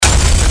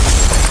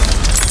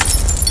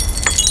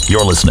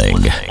You're listening.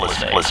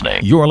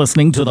 You're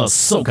listening to the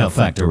Soca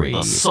Factory.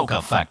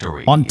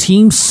 On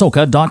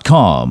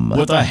TeamSoca.com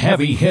with a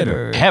heavy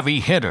hitter,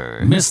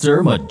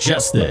 Mr.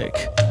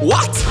 Mejustik.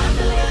 What?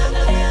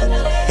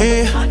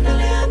 Hey.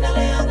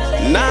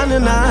 Na na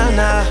na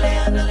na.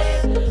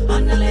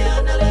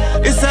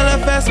 It's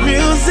LFS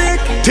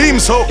music. Team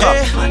Soca.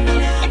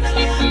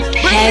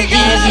 Heavy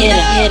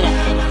hitter.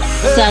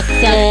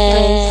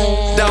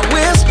 Success. The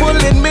waves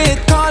pulling me,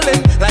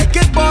 calling like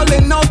it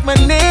balling out my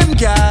name,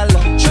 girl.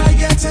 Try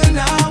getting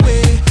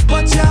away,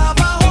 but you have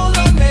a hold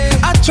on me.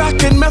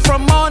 Attracting me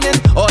from morning,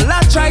 all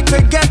I try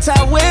to get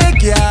away,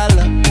 girl,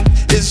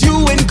 is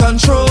you in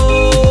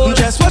control.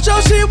 Just watch how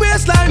she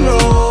waistline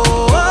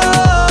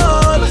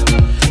roll.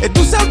 It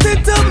do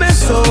something to me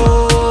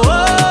soul.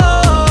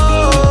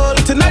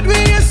 Tonight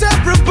we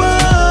inseparable.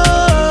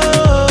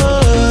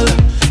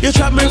 You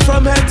trap me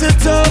from head to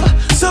toe,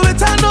 so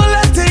it's a no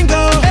letting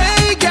go.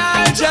 Hey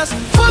girl, just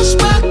push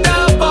back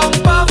that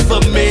bumper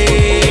for me.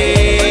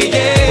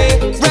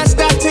 Yeah, rest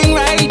that thing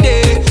right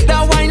there.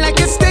 That wine like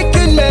it's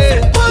sticking me.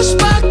 Push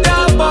back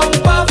that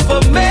bumper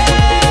for me.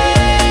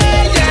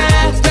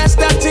 Yeah, rest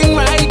that thing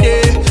right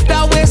there.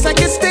 That waist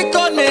like it's stick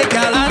on me.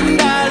 Girl,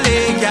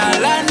 andale,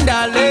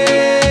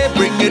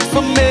 bring it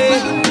for me.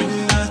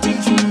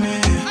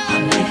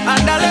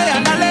 Andale,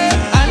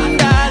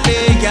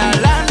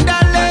 girl,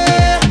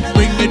 andale,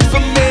 bring it for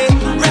me.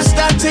 Rest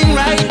that thing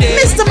right there.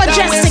 Mr.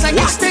 Mejustik, like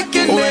it's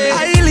sticking me.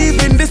 I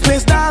leave in this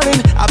place,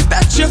 darling. I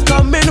bet you're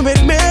coming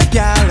with me,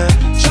 girl.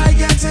 Try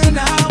getting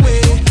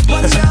away,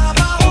 but you have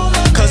a hold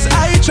on. Cause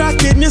I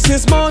tracking you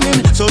since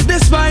morning, so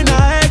this fine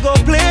I go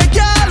play,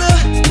 girl.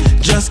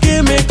 Just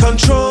give me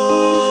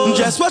control.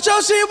 Just watch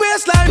how she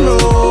waistline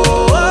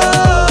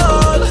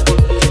roll.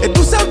 It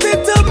do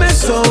something to me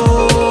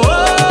soul.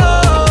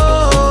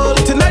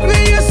 Tonight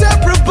we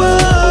inseparable.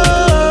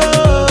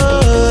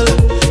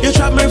 You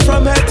trap me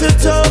from head to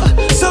toe,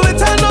 so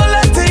it's a no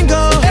letting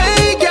go.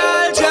 Hey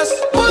girl, just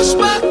push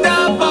back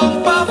that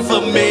bumper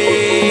for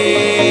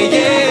me.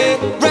 Yeah,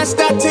 rest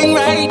that thing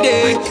right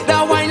there.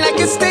 That wine like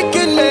it's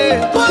sticking me.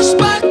 Push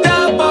back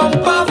that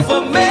bumper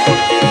for me.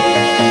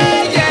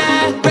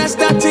 Yeah, rest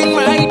that thing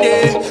right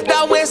there.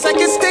 That waist like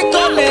it's stick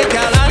on me.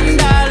 Girl,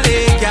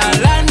 andale,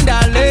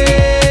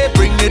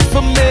 bring it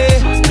for me.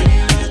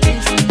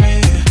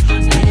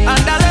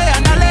 Andale,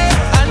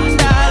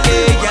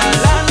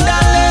 girl,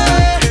 andale,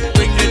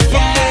 bring it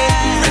for me.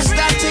 Rest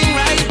that thing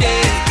right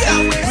there.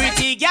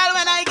 Pretty girl,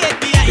 when I get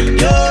behind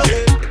you,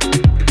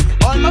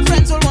 all my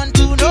friends will want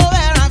to know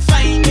where I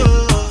find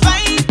you.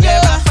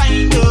 Never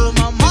find you.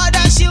 My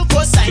mother, she'll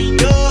co-sign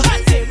you.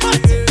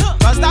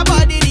 Cause that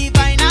body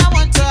divine, I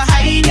want to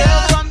hide you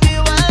from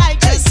the one like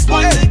just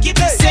want to keep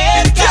it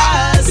safe.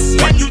 Cause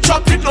when you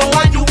chop it low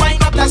and you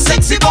wind up that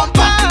sexy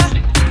bumper,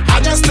 I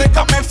just take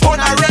up my phone,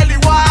 I really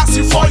want to ask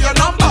you for your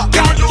number.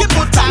 Girl, you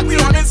can tag me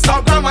on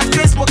Instagram and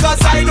Facebook,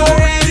 cause I don't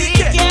really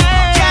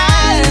care.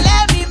 Girl,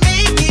 let me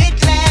make it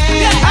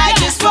clear, I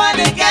just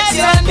wanna get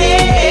your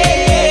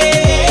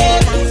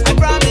name. I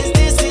promise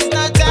this is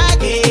not a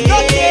game.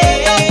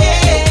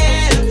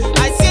 I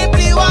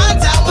simply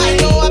want to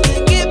wind you up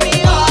and give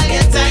me all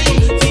your time.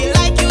 Feel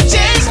like you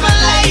changed my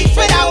life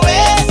with a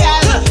waist,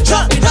 girl.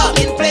 Drop it up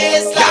in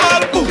place,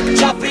 like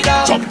chop it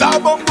up. Chop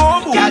that bum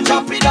bum boom. Girl,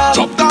 chop it up.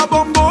 Chop that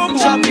bum bum boom.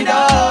 Chop it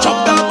up.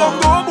 Chop that bum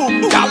bum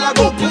boom. Girl, I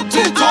go put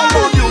it all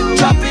on you.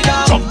 Chop it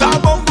up. Chop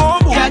that bum bum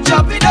boom. Yeah,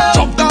 chop it up.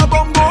 Chop that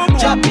bum bum boom.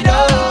 Chop it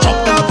up.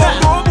 Chop that bum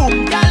bum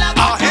boom. Girl, I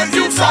I hear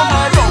you from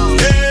around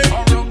here.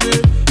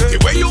 The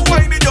way you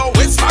whining your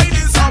waistline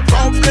is a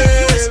problem.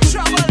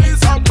 Trouble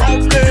is a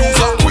problem.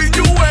 So when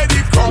you wear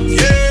the crop,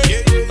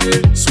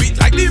 yeah. Sweet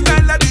like the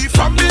melody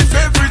from the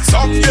favorite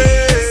song,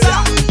 yeah.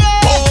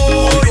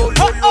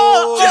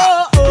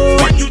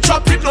 When you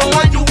chop it low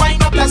and you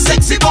wind up that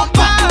sexy bumper,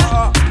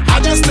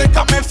 I just take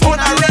up my phone,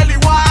 I really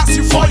want to ask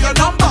you for your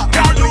number.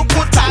 Girl, you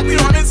could tag me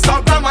on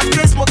Instagram and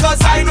Facebook, cause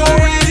I don't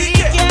really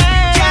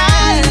care.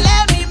 Girl,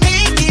 let me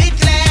make it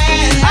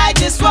clear, I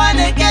just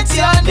wanna get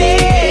your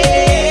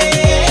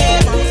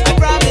name. I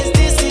promise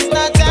this is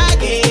not a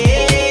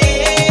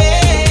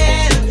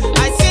game.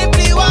 I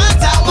simply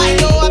want to wind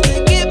you up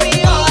and give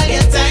me all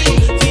your time.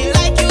 Feel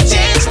like you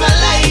changed my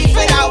life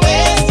with a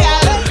waist,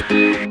 girl.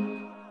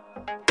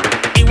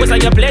 It was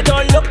on your play,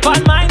 don't look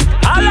on mine.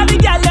 All of the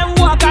girls them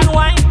walk and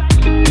wine.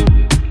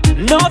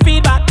 No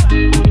feedback,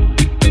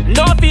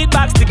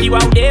 sticky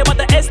out there, but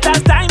the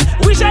Esther's time.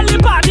 We shall the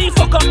party,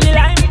 fuck up the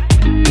line.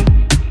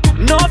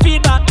 No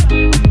feedback.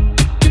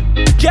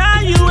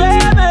 Can you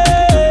hear me?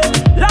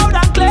 Loud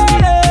and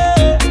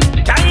clear.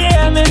 Can you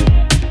hear me?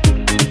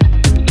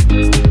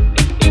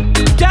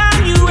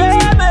 Can you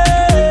hear me?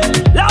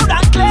 Loud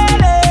and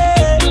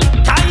clear.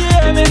 Can you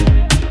hear me?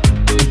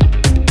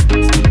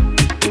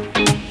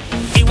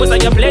 It was on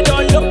your play,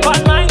 don't look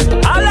on mine.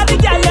 All of the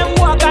girls them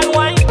walk and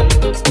wine.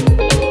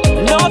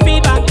 No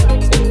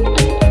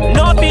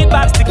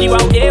feedback, sticky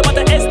out there, but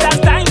the Esther's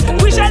time.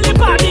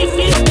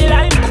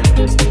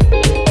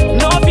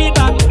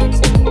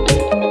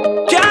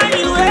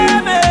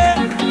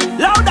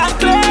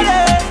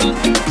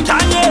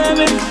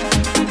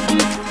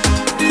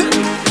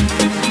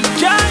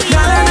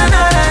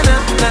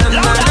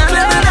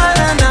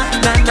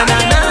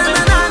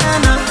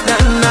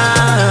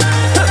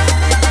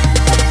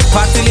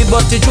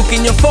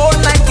 juking your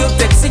phone like you're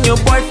texting your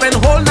boyfriend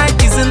whole night.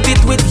 Isn't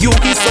it with you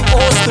he's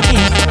supposed to be?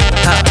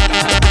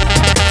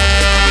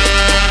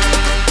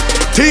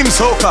 Team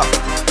Soca.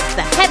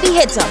 The heavy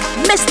hitter,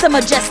 Mr.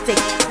 Mejustik.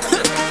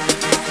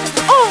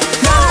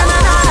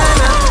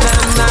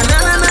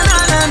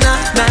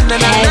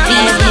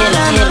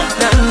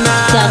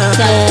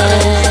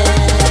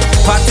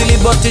 Partly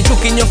but you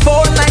juking your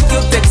phone like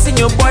you're texting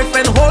your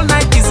boyfriend whole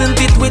night. Isn't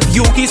it with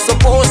you he's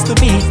supposed to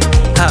be?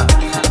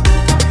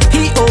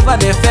 He over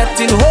there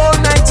fetting whole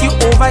night. You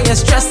over here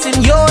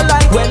stressing your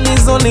life when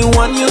there's only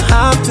one you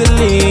have to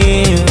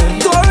live.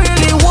 Don't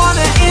really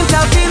wanna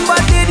intervene,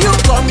 but did you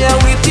come here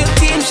with your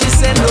team? She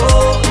said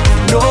no,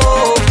 no,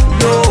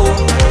 no.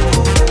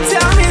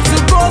 Tell me to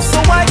go so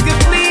I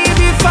could leave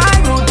if I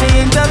would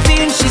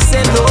intervene. She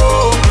said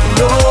no,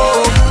 no,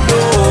 no.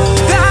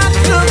 That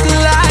look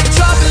like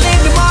trouble in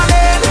the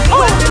morning.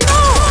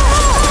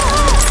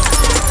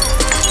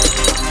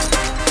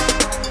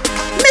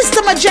 Mr.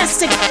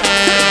 Mejustik.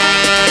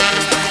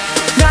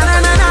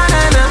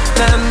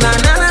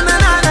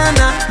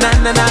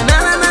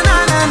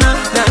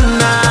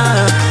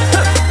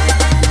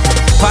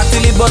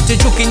 Partly but you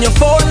juking your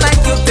phone like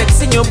you're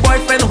texting your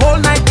boyfriend whole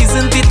night.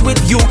 Isn't it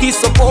with you he's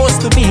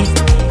supposed to be?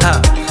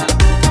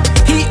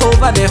 He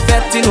over there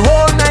fetting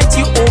whole night.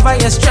 You over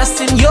here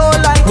stressing your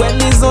life when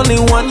there's only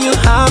one you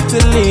have to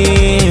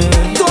live.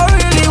 Don't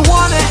really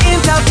wanna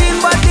intervene,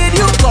 but did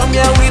you come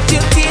here with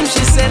your team?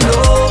 She said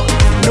no,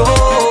 no,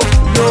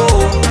 no.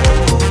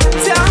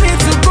 Tell me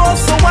to go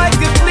so I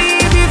could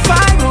leave if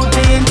I would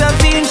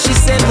intervene. She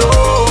said no,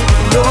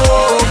 no,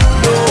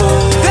 no.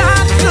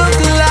 That look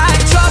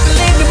like trouble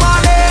in the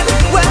morning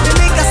when the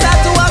liquor start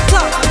to act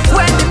up,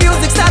 when the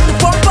music start to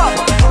pump up,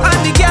 and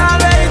the girl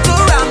ready to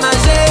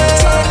ramage.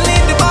 Trouble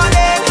in the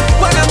morning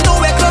when I'm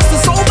nowhere close to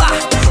sober,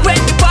 when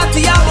the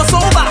party I was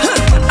over,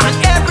 and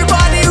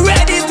everybody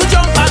ready to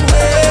jump and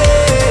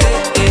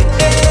wait.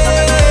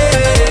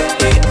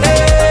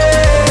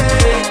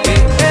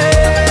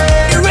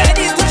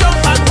 Ready to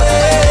jump and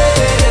wait.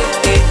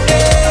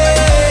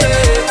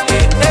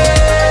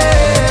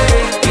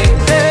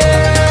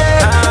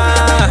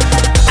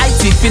 I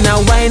tiffin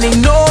and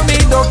whining, know me,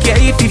 don't care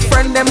if he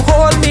friend them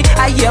hold me.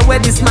 I hear where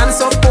this man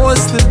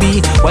supposed to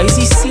be. Why is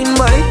he seen,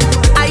 boy?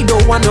 I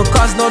don't wanna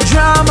cause no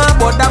drama,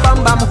 but that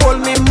bam bam hold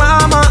me,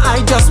 mama.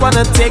 I just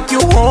wanna take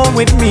you home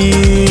with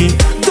me.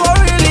 Don't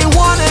really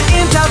wanna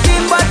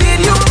intervene, but did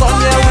you come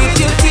here with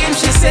your team?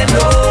 She said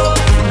no,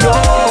 no,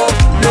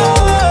 no.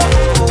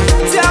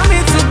 Tell me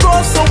to go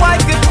so I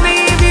could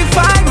leave if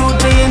I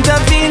would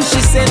intervene.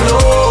 She said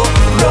no,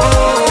 no,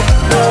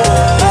 no.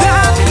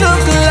 That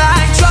look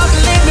like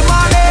trouble in the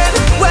morning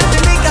when the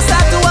liquor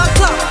start to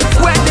act up,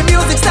 when the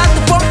music start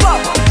to pump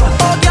up.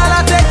 Oh, girl,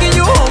 I'm taking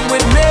you home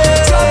with me.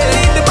 Trouble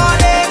in the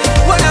morning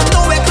when I'm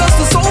nowhere close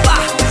to sober,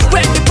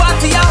 when the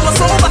party I was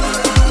over,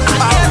 and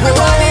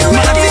everybody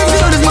My ready.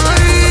 attitude is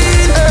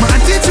mine. My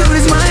attitude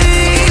is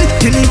mine.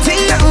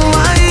 Anything that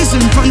lies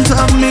in front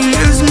of me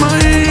is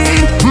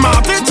mine. My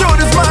attitude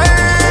is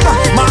mine.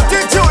 My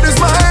attitude is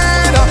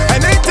mine.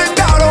 Anything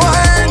down the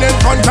line in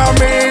front of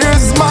me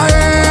is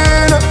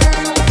mine.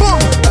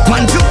 Boom.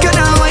 One took it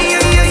away,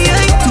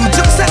 two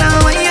took it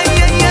away,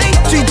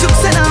 three took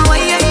it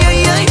away,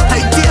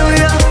 I dare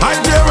ya. I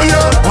dare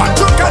you. One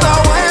took it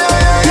away.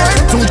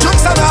 Two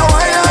jokes and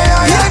away.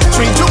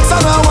 Three jokes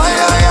and away.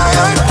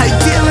 I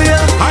dare ya.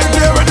 I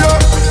dare you.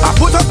 I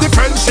put up the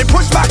fence. She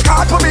pushed back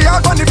hard, put me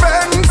out on the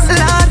fence.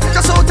 Lad,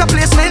 just out of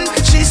placement.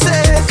 She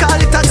said, call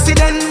it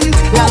accident.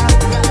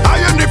 I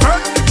am the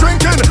friend,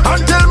 drinking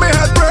until me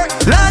head break.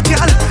 Lad,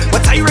 girl,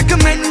 what I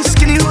recommend,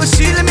 skinny horse,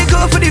 she let me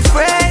go for the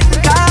friend.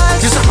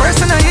 Cause just a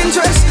person of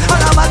interest,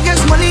 all about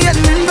gets money and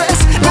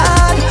invest.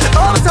 Lad,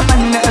 oh, it's a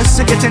madness,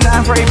 you're getting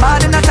off very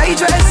bad in a tight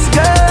dress,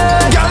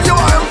 girl. Girl, you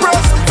are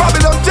impressed.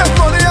 Fabulous, take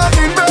money and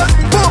invest.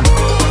 Boom.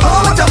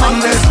 Oh, what a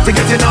madness, you're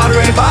getting all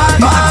very bad.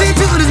 My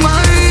attitude is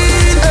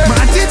mine, my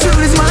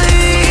attitude is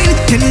mine.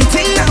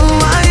 Anything that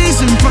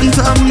lies in front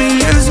of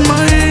me is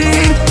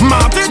mine.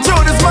 My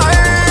attitude is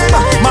mine.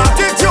 My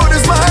attitude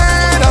is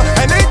mine.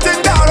 Anything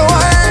down the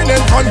line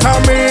in front of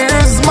me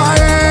is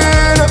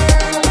mine.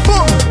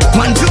 Boom.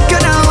 One took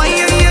it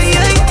away,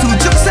 two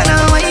jokes and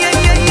away,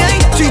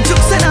 three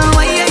jokes and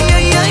away,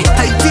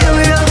 I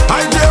dare ya. I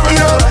dare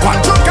you. One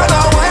took it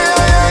away.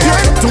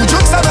 Two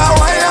jokes and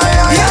away.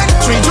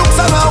 Three jokes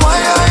and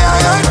away.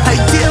 I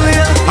dare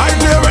ya. I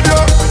dare you.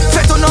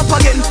 Fed on up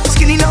again,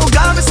 skinny now,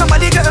 girl with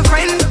somebody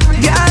girlfriend.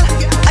 Girl,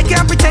 I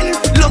can't pretend.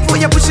 Love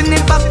when you're pushing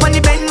it back on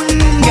the bend.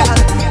 Girl,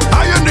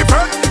 I am the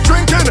friend,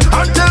 drinking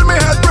until me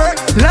head break.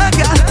 love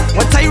girl,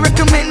 what I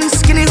recommend,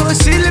 skinny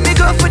horse, she let me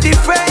go for the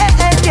friend.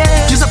 Yeah.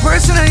 Just a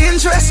person of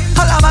interest,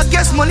 all about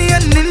guess money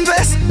and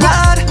invest.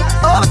 Lad,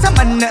 oh, what a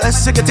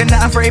madness, you're getting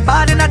off very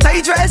bad in a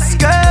tight dress,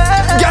 girl.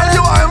 Girl,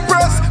 you are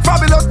impressed.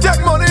 Fabulous,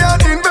 take money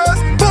and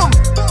invest. Boom.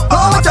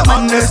 Oh, what a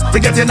madness,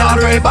 you're getting all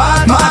very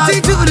bad. My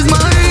attitude is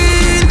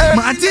mine,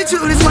 my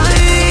attitude is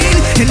mine.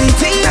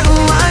 Anything that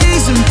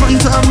lies in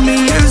front of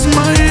me is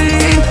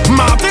mine.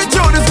 My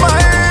attitude is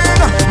mine.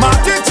 My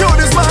attitude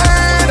is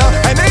mine.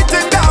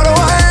 Anything down the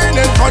line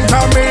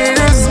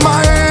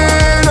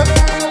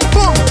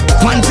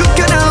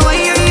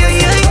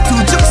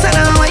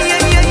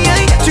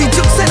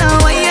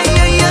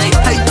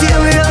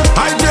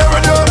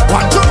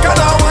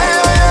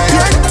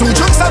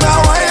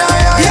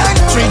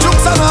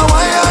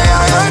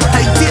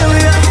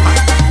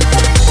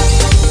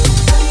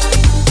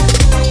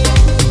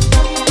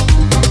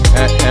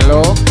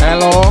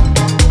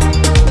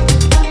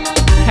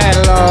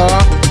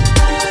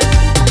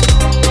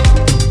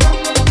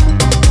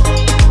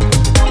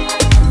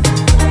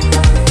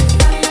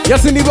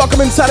Yes, indeed,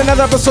 welcome inside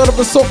another episode of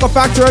the Soca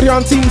Factory right here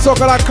on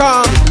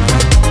TeamSoca.com.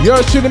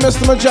 You're shooting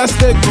Mr.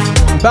 Mejustik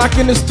back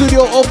in the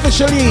studio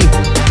officially.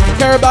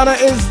 Caravana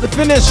is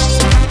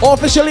finished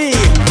officially.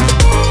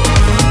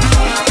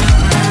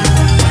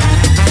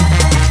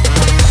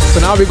 So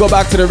now we go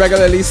back to the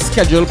regularly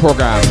scheduled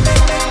program.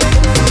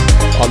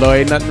 Although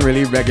ain't nothing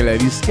really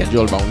regularly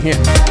scheduled down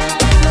here.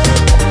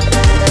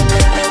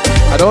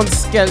 I don't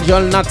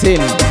schedule nothing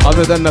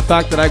other than the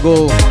fact that I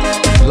go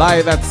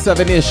live at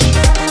 7-ish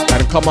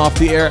and come off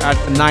the air at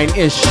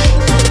 9-ish.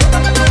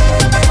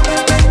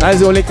 That is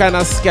the only kind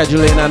of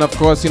scheduling, and of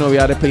course, you know, we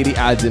had to play the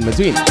ads in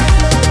between.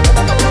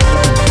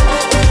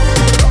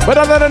 But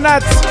other than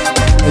that,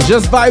 it's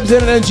just vibes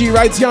and energy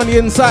right here on the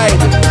inside.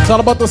 It's all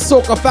about the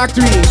Soca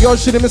Factory. You're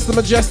shooting Mr.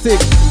 Mejustik.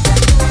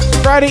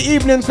 Friday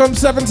evenings from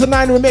 7 to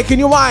 9, we're making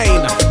you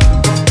wine.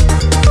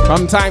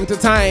 From time to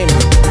time.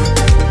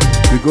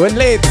 We're going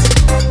late,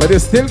 but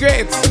it's still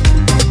great.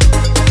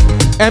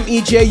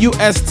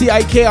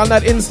 Mejustik on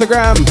that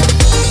Instagram.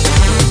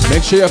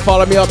 Make sure you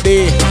follow me up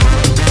there.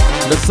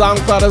 The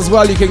SoundCloud as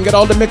well. You can get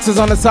all the mixes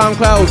on the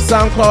SoundCloud.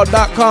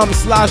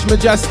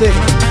 SoundCloud.com/Mejustik.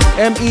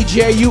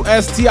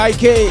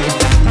 Mejustik.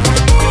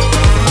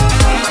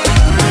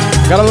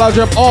 Gotta lodge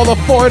up all the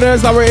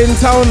foreigners that were in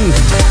town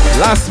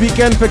last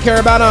weekend for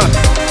Caravana.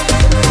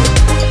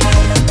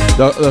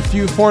 The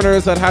few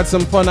foreigners that had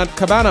some fun at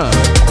Cabana.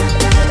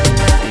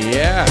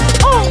 Yeah.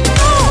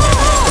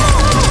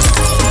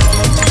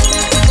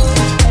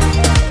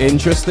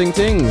 Interesting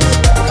things.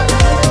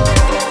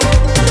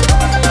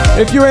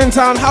 If you were in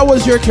town, how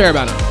was your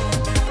Caravana?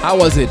 How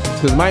was it?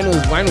 Because mine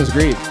was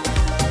great.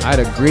 I had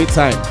a great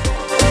time.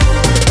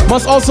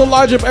 Must also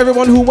lodge up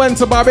everyone who went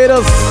to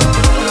Barbados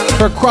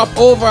for Crop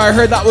Over. I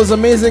heard that was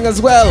amazing as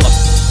well.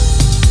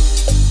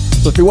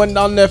 So if you went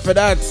down there for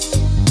that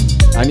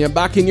and you're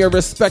back in your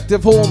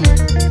respective home,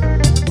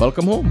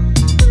 welcome home.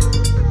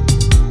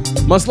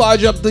 Must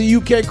lodge up the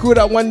UK crew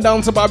that went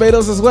down to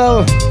Barbados as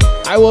well.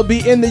 I will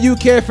be in the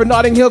UK for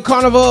Notting Hill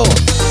Carnival.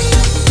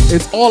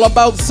 It's all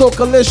about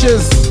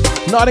Soca-licious.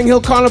 Notting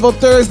Hill Carnival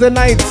Thursday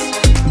night.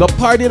 The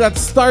party that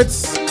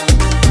starts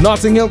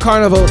Notting Hill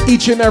Carnival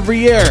each and every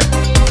year.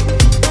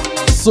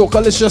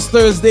 Soca-licious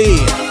Thursday.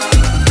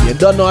 You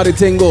don't know how the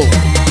thing go.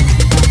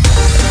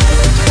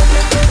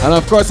 And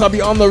of course I'll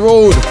be on the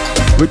road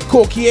with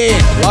Coquier.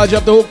 Lodge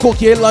up the whole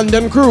Coquier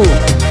London crew.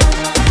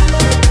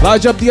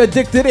 Lodge up the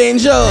Addicted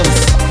Angels.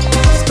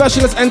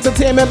 Specialist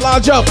Entertainment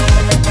lodge up.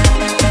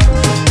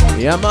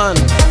 Yeah, man.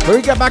 But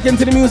we get back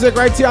into the music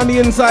right here on the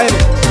inside.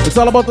 It's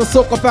all about the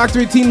Soca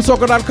Factory,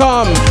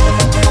 TeamSoca.com.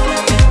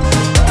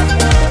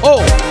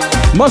 Oh,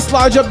 must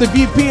lodge up the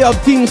VP of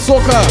Team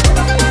Soca,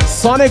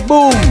 Sonic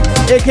Boom,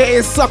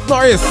 aka Suck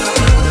Norris.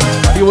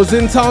 He was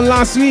in town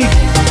last week.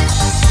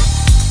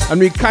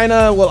 And I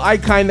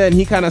and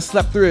he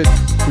slept through it.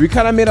 We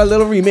made a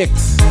little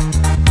remix.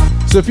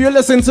 So if you're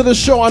listening to the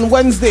show on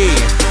Wednesday,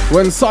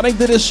 when Sonic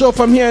did his show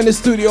from here in the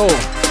studio,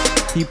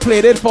 he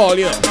played it for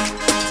you.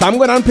 So I'm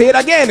gonna play it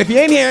again. If you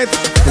ain't hear it,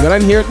 you're gonna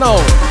hear it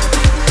now.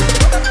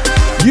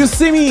 You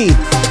see me,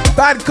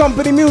 Bad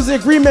Company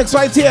Music remix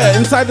right here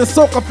inside the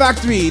Soca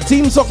Factory,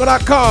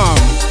 TeamSoca.com.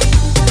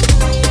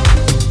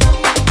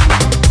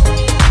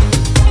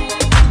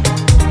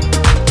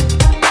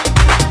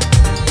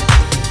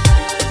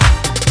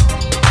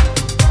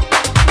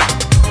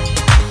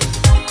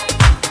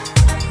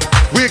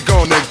 We're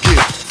gonna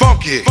get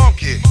funky,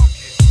 funky,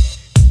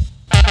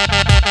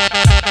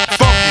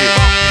 funky.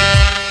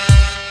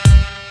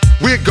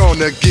 We're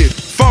gonna get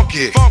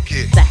funky,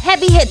 funky. The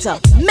heavy hitter,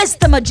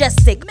 Mr.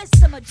 Mejustik.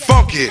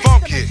 Funky,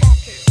 funky.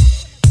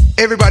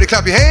 Everybody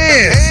clap your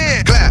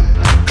hands. Clap,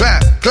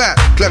 clap, clap,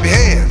 clap your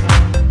hands.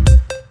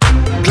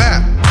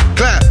 Clap,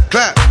 clap,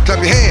 clap, clap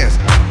your hands.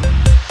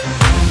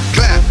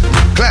 Clap,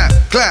 clap,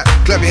 clap,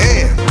 clap your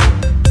hands.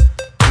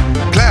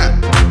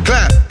 Clap,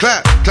 clap,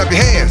 clap, clap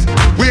your hands.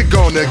 We're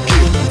gonna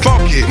get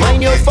funky.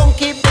 Mind your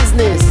funky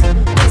business,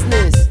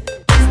 business.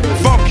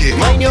 Funky.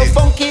 Mind your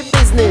funky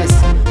business.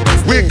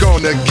 We're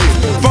gonna get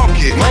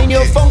funky. Mind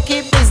your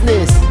funky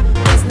business,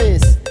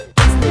 business.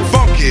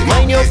 Funky.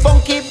 Mind your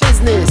funky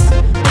business,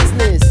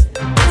 business.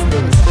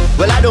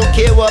 Well, I don't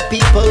care what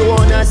people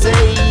wanna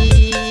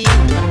say.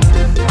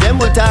 Them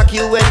will talk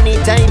you any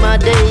time of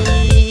day.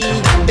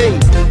 Hey,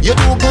 you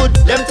do good,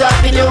 them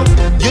talking you.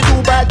 You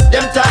do bad,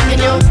 them talking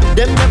you.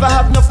 Them never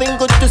have nothing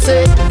good to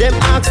say. Them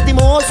ask the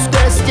most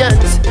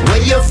questions.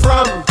 Where you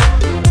from?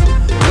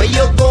 Where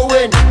you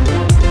going?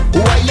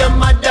 Who are your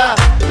mother?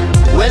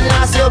 When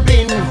last you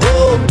been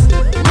home?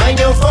 Mind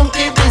your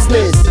funky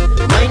business.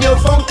 Mind your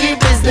funky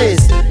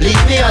business.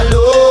 Leave me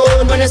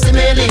alone. When you see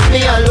me, leave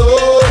me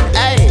alone.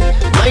 Hey,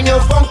 mind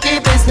your funky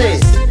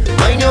business.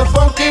 Mind your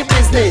funky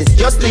business.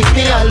 Just leave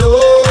me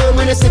alone.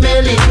 When you see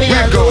me, leave me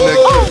We're alone. gonna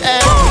get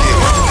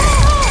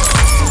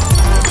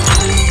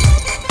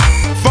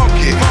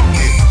funky,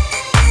 funky.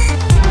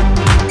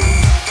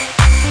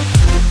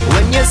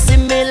 When you see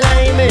me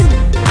liming,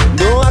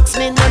 don't ask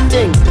me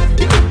nothing.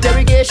 The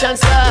interrogation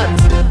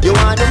starts. You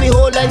want to know me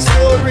whole life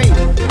story.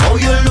 How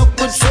you look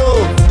good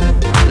so.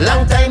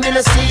 Long time in the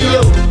wanna see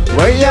you.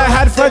 What you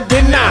had for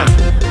dinner?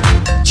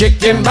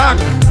 Chicken back.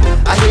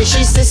 I hear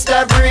she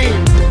sister Bree,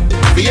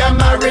 be a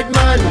married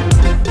man.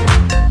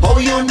 How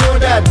you know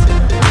that?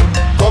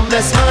 Come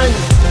let's man.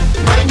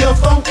 Mind your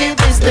funky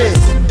business.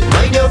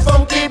 Mind your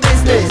funky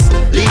business.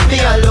 Leave me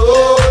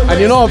alone. And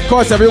you know, of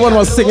course, everyone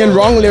was singing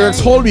wrong lyrics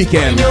whole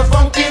weekend. Mind your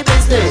funky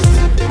business.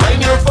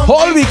 Mind your funky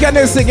Whole weekend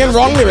they're singing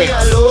wrong lyrics.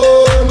 Leave me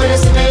alone. When you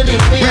see me,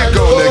 leave me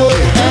alone.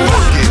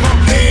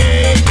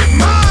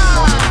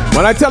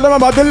 When I tell them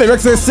about the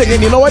lyrics they're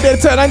singing, you know what they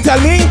turn and tell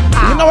me?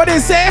 You know what they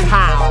say?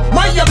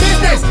 Mind your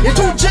business, you're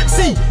too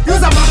gypsy. Use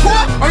a macro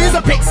or use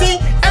a pixie.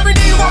 Every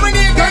day you want me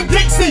to go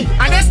Dixie.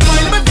 And that's my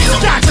limit, you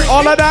can't trick me.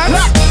 All of that?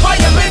 Mind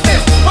your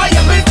business, mind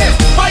your business,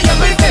 mind your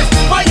business,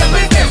 mind your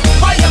business,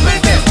 mind your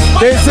business.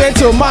 They say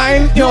to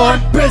mind your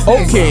business.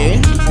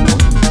 Okay.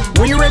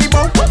 When you ready,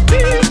 Mo?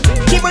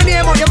 Keep my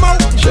name on your mouth.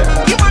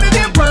 You want to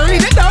damn burn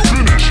it out.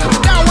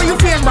 Now when you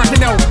feel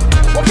rocking out.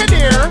 Okay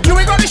there, you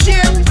ain't gonna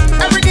shame.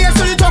 Every day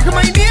so you talking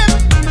my name.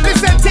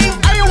 Listen thing,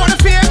 I don't wanna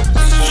feel.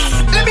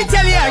 Let me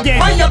tell you again.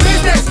 Mind your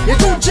business, you're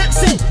too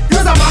gypsy.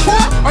 Use a macro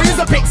or use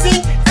a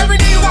pixie. Every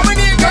day you want me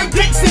to go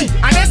Dixie.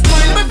 And that's my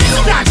limit,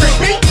 you can't trick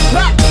me.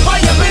 Mind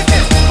your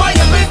business, mind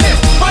your business,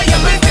 mind your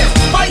business,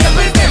 mind your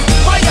business,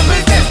 mind your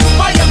business,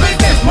 mind your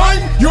business,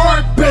 mind your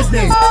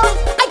business.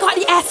 I got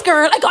the ass,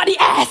 girl. I got the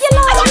ass. I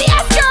got the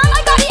ass, girl. I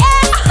got the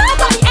ass. I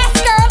got the ass,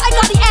 girl. I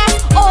got the ass.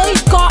 Oh, you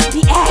got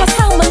the ass.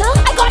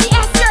 I got the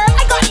ass, girl.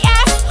 I got the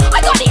ass.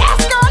 I got the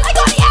ass, girl. I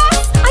got the ass.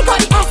 I got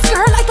the ass,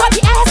 girl. I got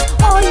the ass.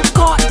 Oh, you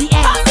got the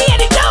ass. I'll see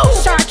it do.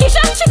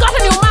 Sharkeisha, she got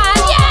a new man.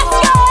 Yes,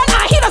 girl.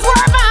 I hit us for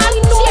a van.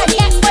 She had the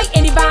ass right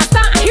in the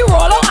bandstand and he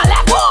roll on her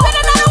left. Then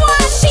another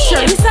one.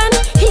 Listen,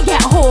 he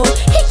get hold.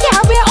 He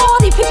can't where all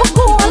the people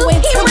go.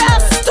 He real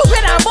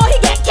stupid and boy, he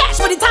get cash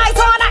with the tight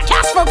on that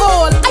cash for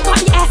gold. I got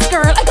the ass,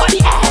 girl. I got the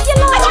ass. I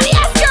got the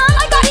ass, girl.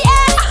 I got the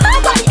ass. I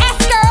got the ass,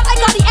 girl. I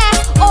got the ass.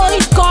 Oh,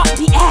 you got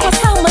the ass.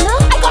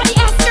 I got the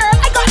ass, girl.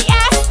 I got the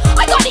ass.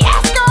 I got the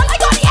ass, girl. I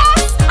got the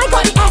ass. I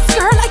got the ass,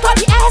 girl. I got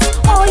the ass.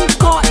 Oh, you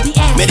got the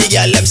ass. Many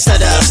girl them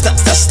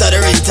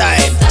stuttering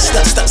time.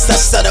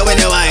 Stutter when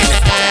you whine.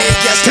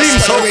 Team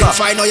Soca.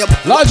 Find all your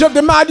Lodge of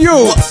the mad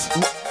youth.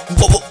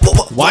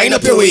 Wind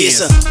up your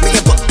waist. We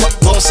can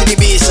bounce in the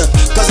bass.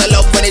 Cause I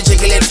love when you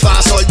jiggle it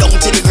fast. All down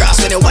to the grass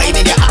when you whine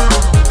in your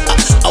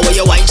when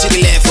you whine to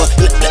the left.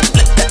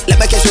 Let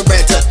me catch your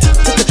breath.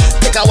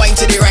 Take a whine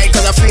to the right.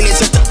 Cause I feel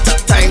it's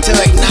time to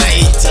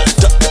ignite.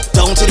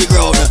 Down to the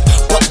ground.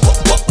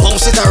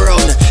 Bounce it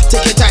around.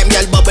 Take your time,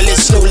 girl, bubble it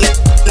slow.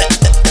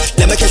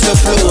 Let me catch the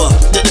flow.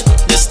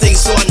 This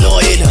thing's so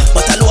annoying,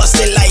 but I know I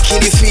still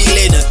liking the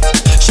feeling.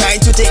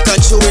 Trying to take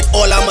control with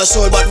all of my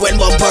soul, but when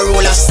bumper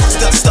roll, I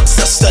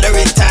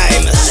stuttering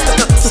time.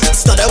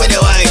 Stutter when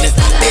you whine.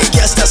 Hey,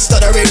 guess that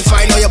stuttering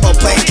fine. Know your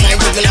bumper incline,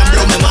 jiggle and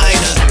blow my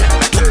mind.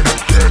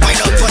 Wind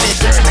up on it,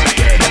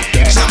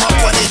 jam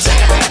up on it.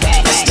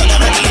 Stutter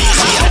and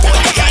lazy, I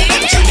want the guy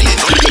them jiggle it.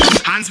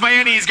 Hands by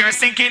your knees, girl,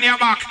 sink in your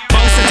back.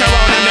 Bounce it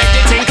around and make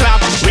the thing clap.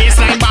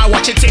 Waistline bar,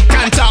 watch it tick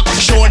and talk.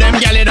 Show them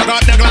gyal you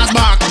got the glass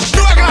back. Do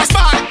a glass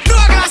back, do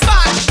a glass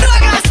back, do a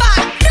glass back,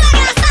 do a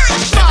glass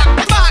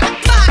back.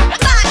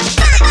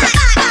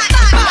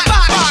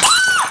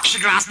 She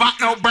glass back,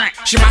 no break.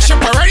 She mash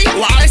up already,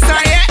 what I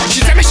start yet?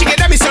 She tell me she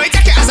get me, so I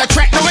take it as a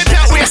threat. No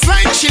impact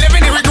waistline, she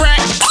living in regret.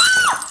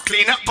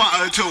 Clean up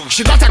bottle too.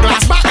 She got a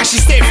glass back and she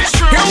stiff.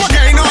 Here what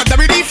going on,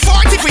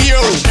 WD-40 for you.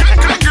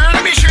 Come girl,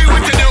 let me show you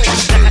what to do.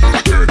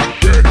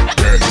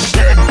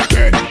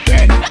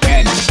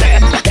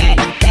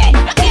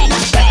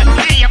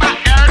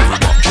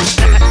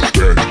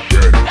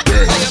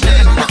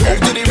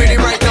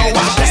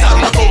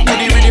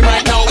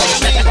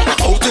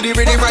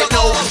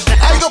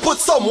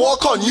 Some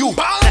work on you.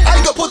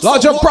 I go put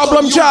Larger some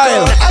problem work on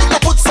child. You, I go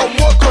put some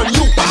work on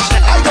you.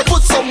 I go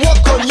put some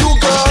work on you,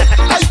 girl.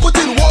 I put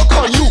in work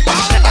on you.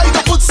 I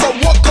go put some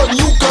work on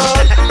you,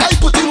 girl. I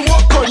put in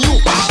work on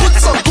you. Put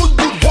some good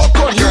work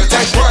on you. Girl,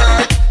 take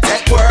work,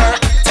 take work,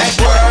 take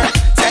work,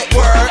 take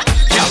work.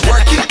 Y'all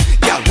work it,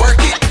 y'all work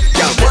it,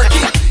 y'all work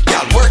it,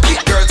 y'all work it.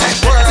 Girl,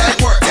 take work,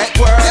 take work, take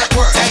work, take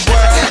work, take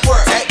work, take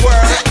work, take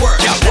work, take work.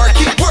 Y'all work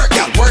it, work,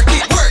 y'all work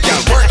it, work,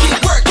 y'all work it,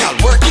 work, y'all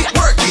work it,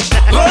 work it.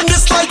 Learn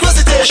this like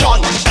recitation.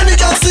 Any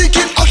girl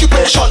seeking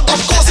occupation. Of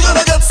course you're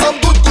gonna get some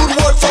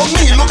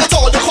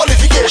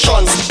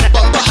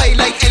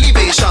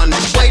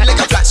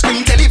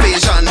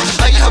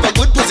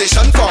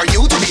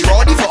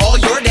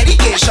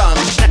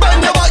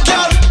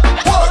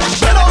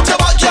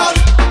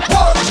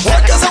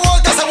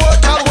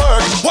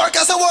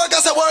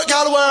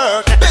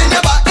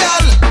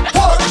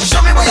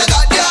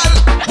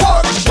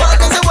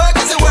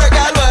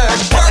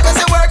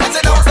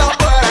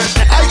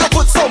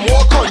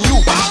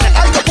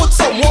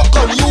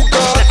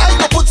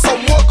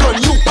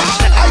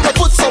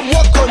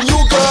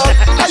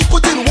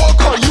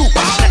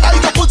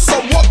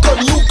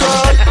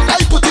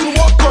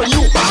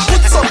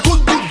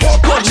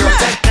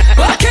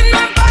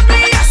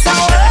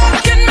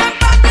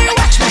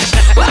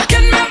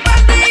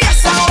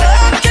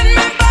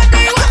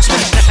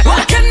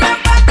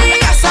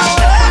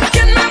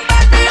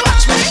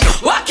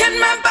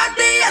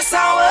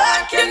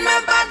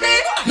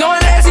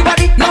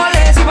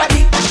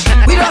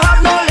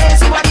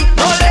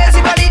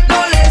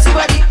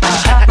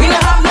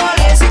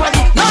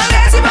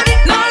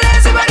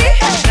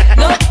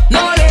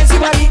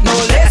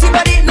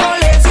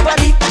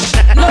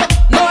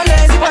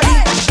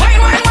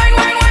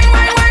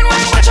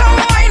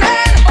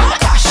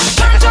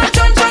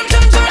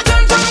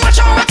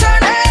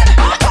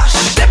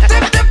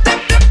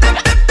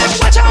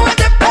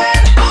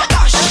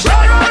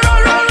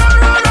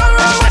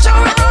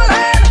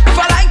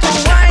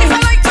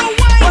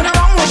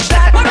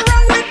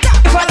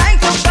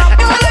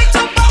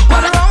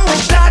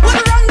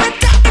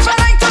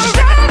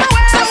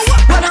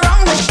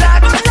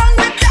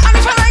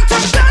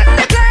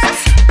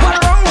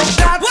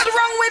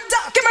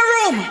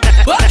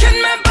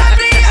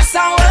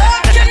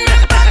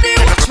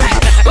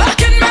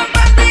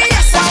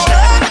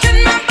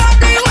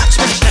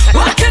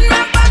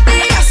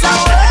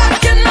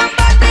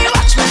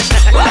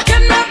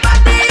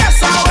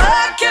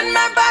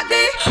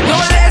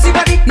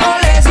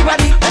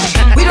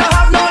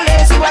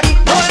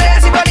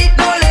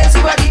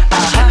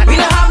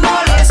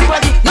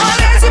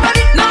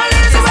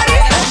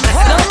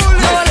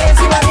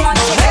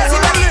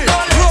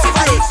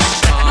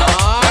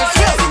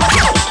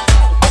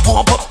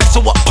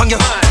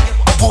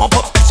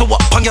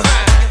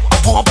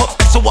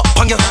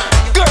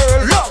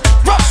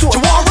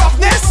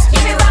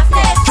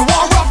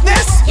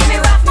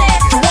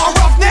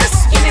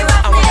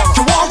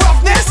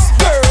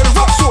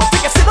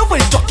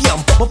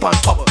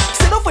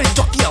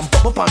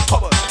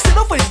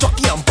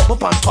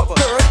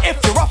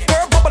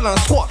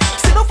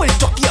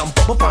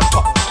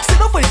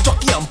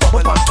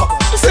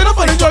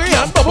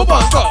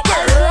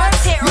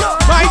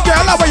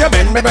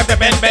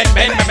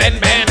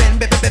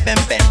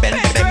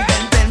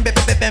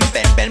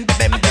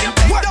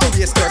What do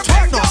you start?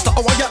 No, stop.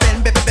 I want you.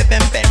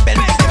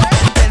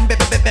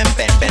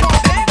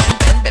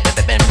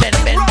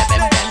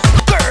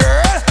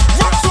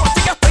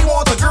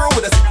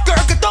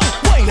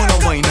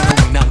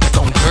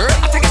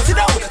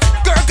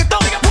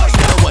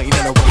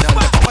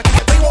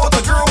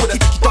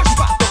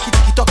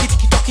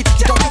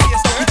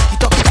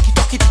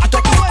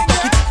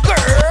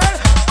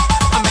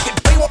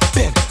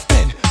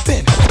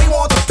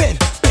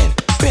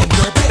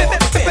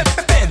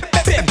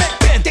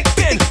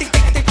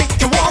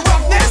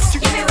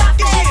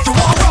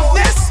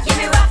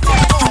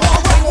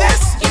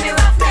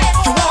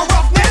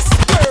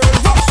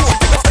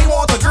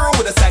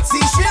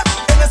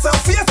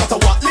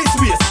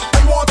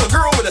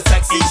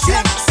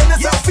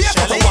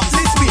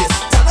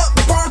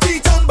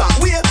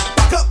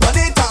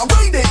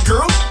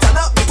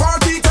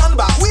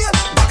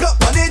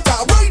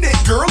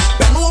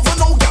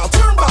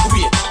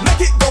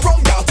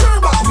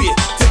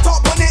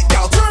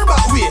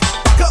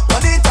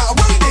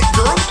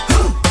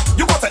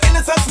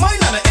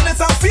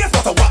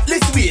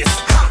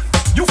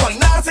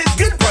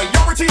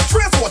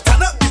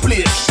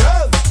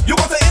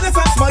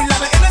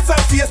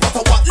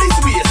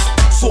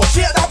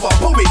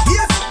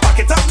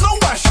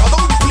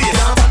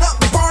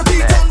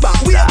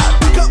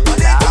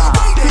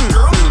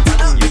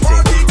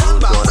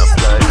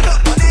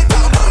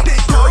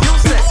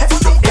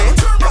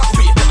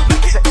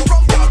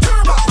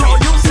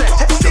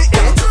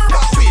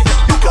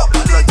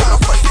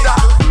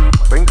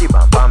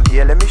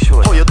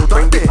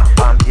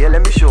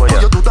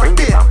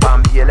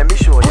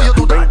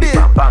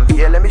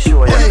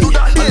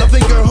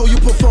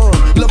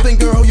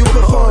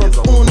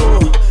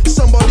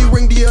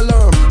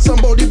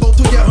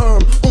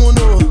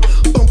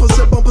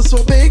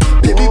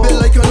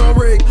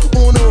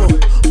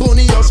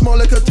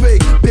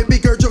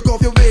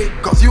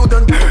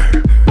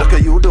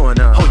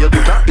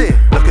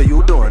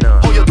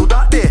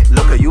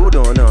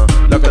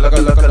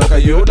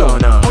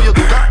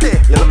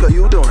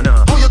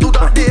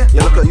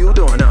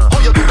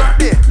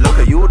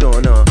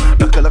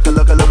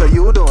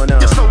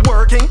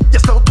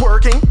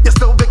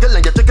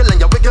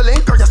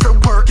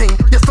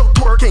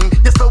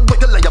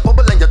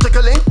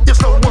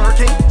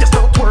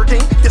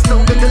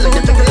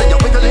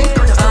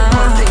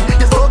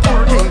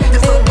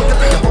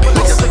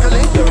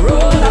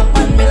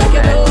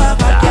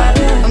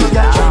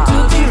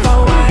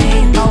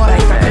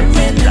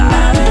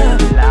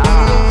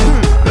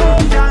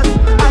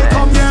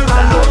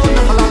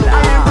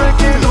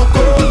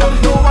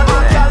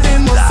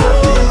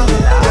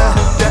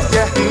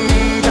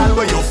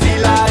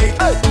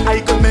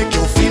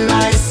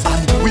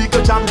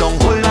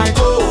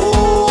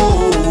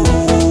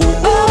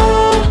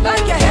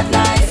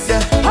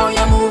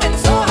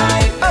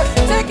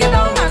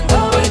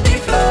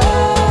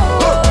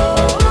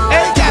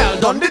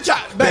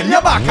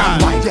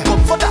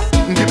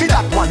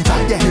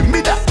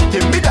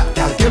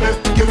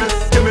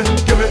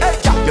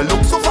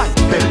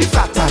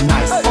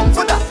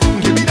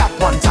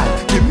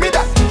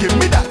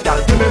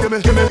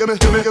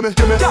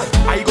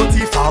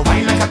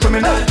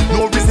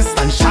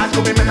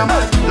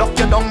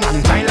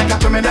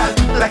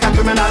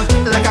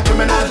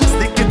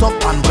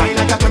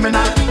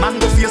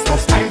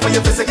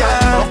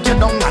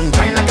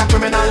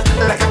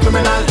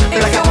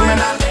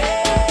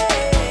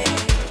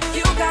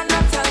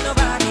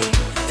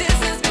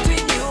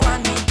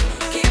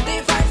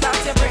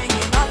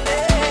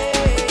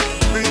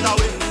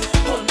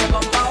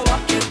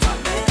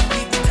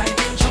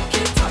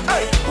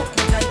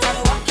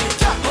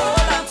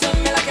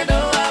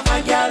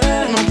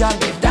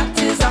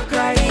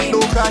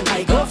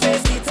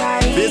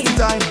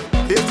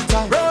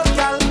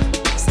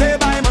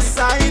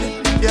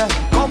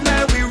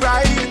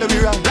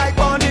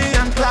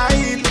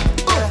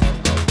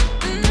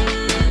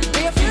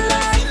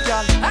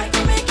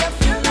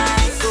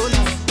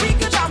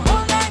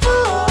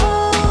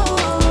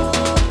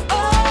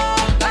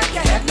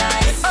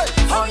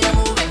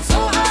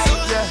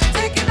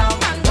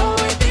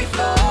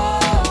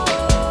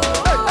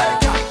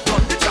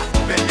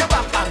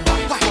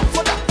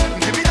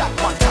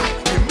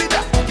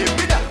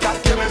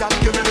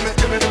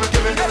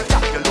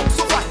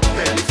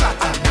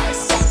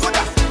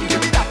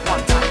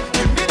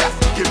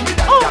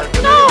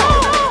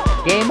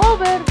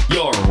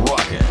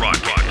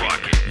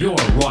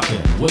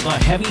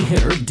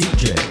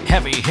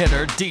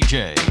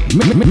 DJ,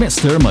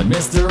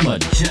 Mr.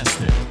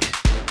 Majestik.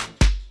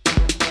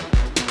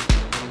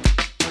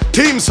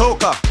 Team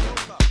Soca.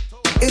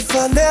 If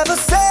I never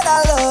said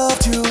I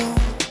loved you,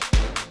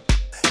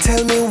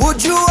 tell me,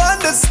 would you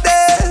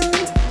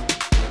understand?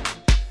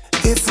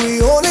 If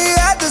we only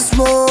had this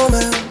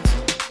moment,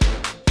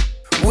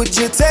 would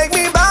you take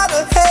me by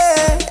the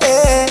hand?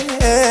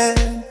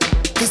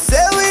 To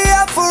say we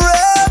are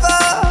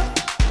forever,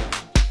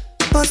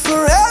 but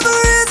forever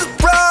is a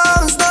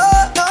promise,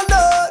 no.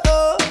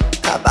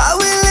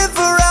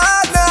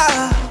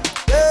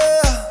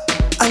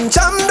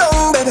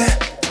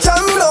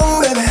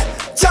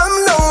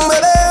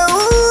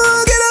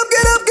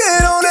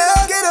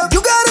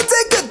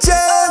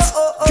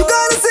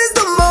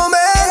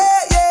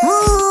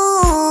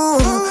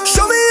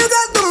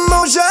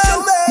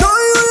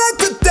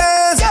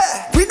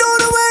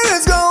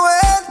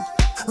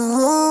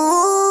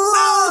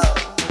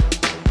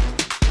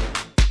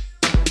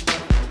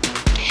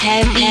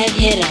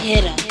 Heavy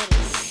hitter.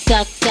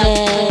 Sucker.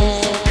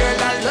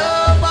 Girl, I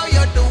love how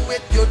you do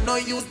it. You know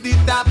use the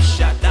top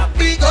shot.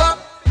 Big up.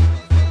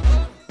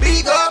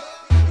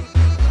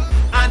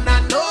 And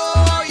I know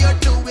how you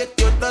do it.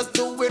 You just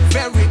do it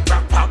very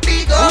proper.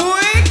 Big up.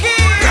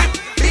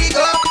 Big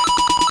up.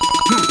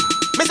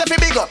 Mr. P,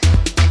 big up.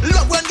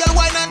 Love when girl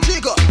wine and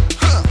jiggle.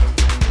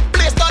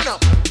 Place turn up.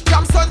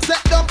 Come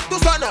sunset up to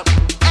sun up.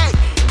 Hey.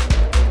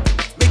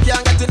 Me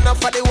can't get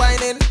enough for the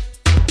whining.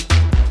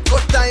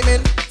 Good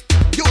timing.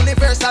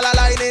 Universal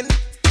aligning.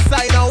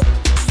 Sign out.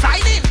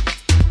 Sign in.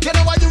 You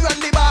know why you run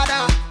the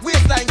border.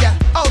 Waistline, yeah.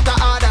 Out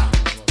of order.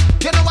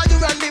 You know why you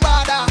run the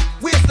border.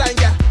 Waistline,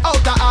 yeah.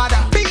 Out of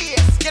order. Bass.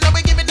 You know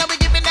we giving them.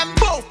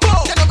 Boom.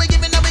 You know we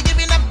giving them.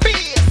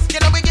 Bass. You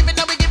know we giving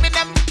them.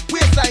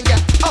 Waistline, yeah.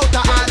 Out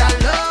of order. I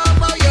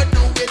love how you do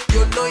it.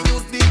 You know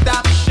use the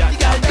top shot.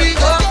 Big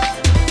up.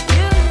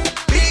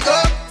 Big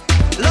up.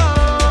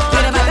 Love.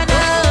 Get 'em back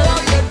now.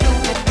 How you do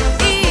it.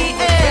 Big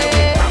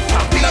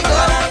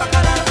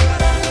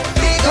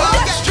up.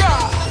 Extra.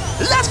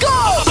 Let's go.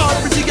 All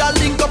pretty girl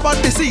link up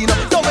on the scene.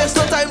 Don't waste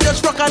no time,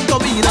 just rock and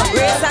come in.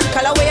 Race and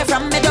color where you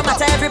from, it don't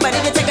matter. Everybody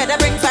get together,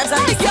 bring vibes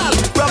on the Girl,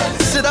 scene. rock,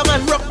 sit down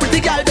and rock, pretty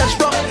girl, just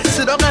rock.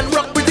 Sit down and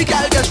rock, pretty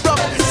girl, just rock.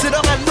 Sit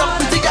down and rock,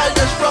 pretty girl,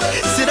 just rock.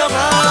 Sit down.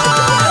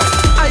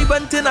 I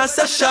went in a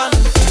session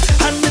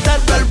and with a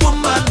girl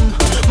woman.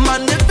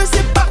 Man, if you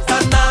see back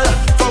canal,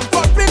 from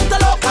foreign to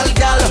local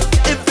girl.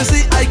 If you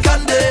see I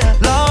can there,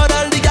 Lord,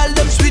 all the girl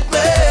them sweet me,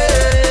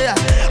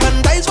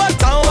 and that's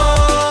what I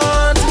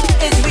want.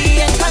 Is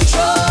we in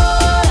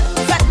control?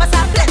 Fat must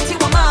have plenty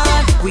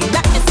woman. We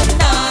not missing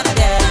none of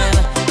them.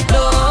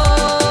 No,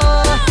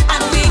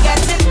 and we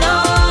get it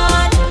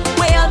done.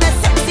 We all the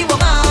sexy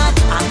woman.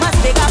 I must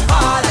pick up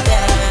all of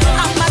them.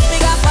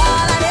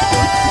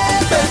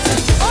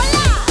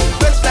 Hola.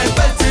 Waistline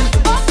belting,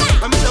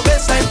 I'm in the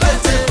waistline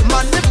belting.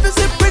 Man, if you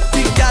see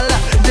pretty girl,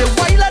 they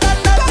wilder than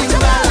that thing,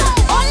 man.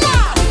 Hola.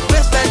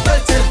 Waistline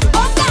belting,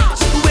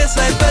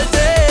 waistline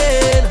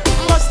belting.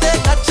 Must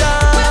take a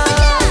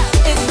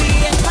chance. Is we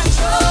in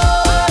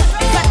control?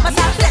 Fat must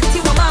have plenty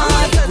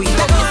woman. We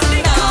not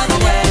missing none of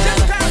them.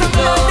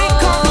 No,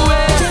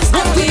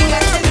 and we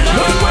get it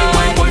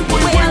done. We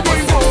all the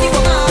sexy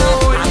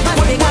woman. I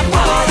must pick up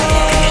all of them.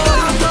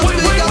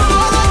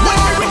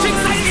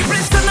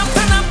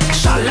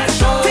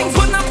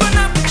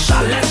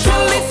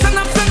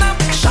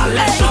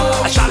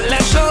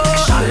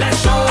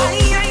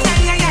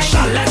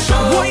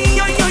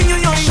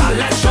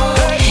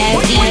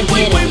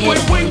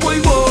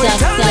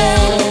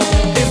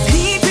 If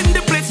heat in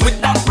the place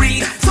without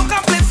breeze,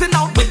 Soca blazing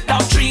out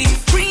without trees,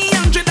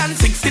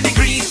 360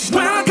 degrees.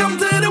 Welcome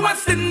to the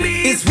West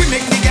Indies. We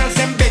make the girls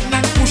them bend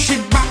and push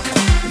it back.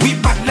 We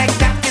bad like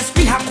that. Yes,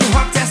 we have the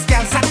hottest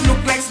girls that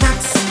look like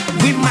snacks.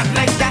 We mad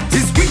like that.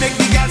 Yes, we make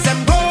the girls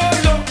them go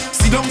low.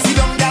 Sit down,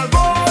 girl,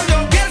 go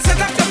low. Girls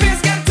set up the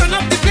place, girl turn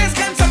up the place.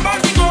 Can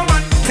somebody go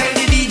man? Tell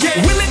the DJ,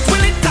 will it,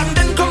 and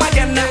then come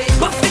again.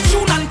 Bust the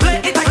tune and play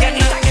it again.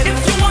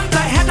 If you want a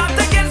head out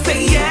again, say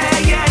yeah.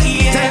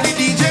 Tell the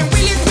DJ,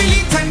 will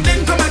it, and then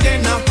come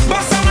again.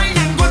 Bust a wine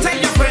and go tell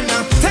your friend.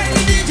 Tell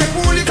the DJ,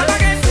 pull it up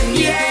again.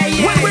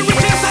 Yeah. When we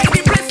reach inside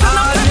the place, turn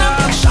up.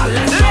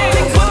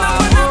 Things will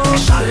happen.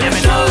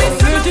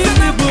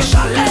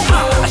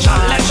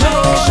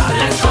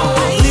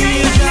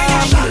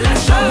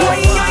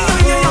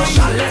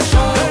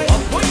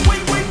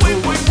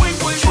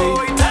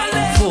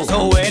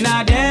 So when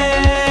I dead,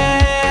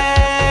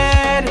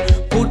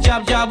 put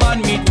jab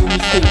on me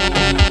tombstone.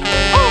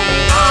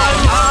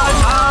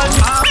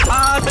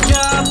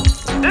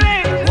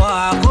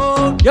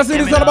 You see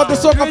this all about the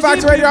Soca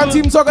Factory here on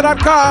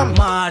TeamSoca.com.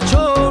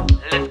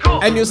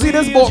 And you see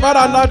this boatman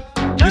on that.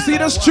 You see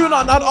this tune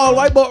on that all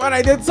white boatman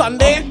I did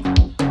Sunday.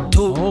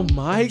 Oh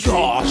my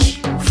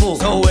gosh.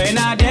 So when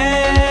I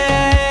dead,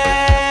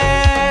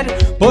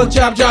 Put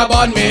jab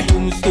on me.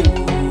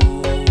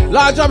 tombstone.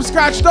 Large up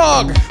scratch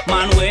dog.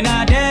 Man, when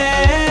I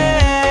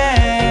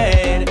dead,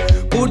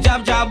 put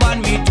jab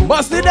on me too.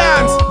 Bust the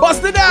dance.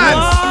 Bust the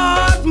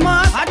dance. What,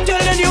 man? I'm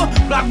telling you,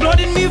 black blood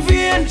in me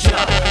vein.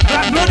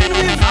 Black blood in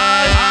me vein.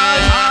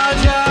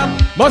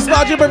 Must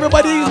large up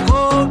everybody.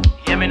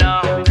 Hear me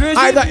now.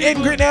 Either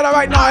in Grenada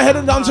right now,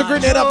 heading down to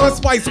Grenada for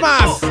Spice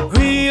Mass.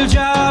 Real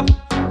job.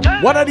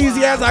 One of these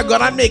years I'm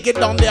gonna make it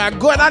down there.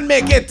 Gonna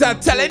make it,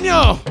 telling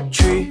you.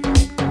 3,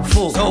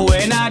 4. So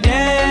when I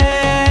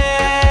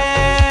dead,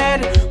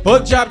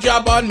 Put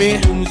jab on me.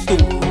 tombstone.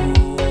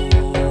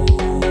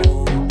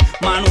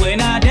 Man,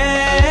 when I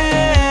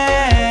dead,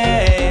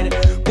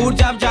 put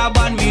jab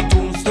on me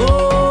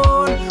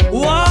tombstone.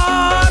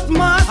 What,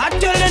 man? I'm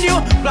telling you,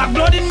 black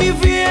blood in me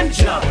vein.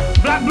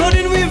 Black blood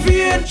in me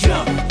vein.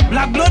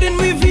 Black blood in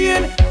me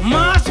vein.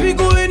 Mass we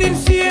going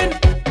insane.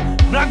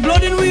 Black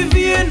blood in me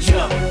vein.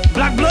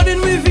 Black blood in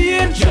me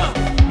vein.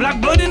 Black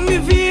blood in me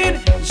vein.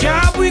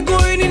 Job we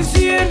going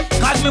insane.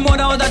 Cause me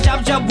mother was a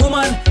jab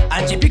woman,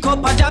 and she pick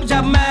up a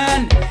jab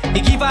man.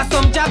 He give her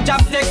some jab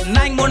sex.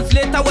 9 months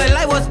later, well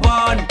I was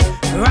born.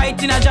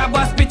 Right in a jab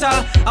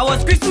hospital, I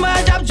was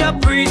Christmas jab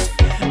priest.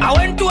 I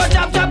went to a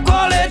chop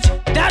college.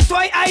 That's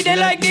why I did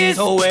like this.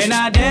 So when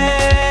I dead,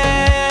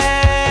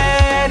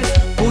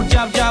 put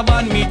chop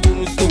on me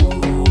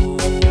tombstone.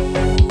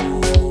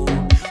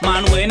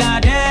 Man, when I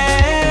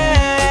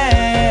dead,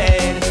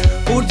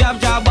 put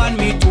chop on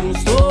me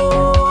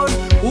tombstone.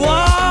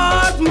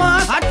 What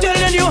man? I'm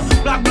telling you,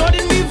 black blood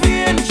in me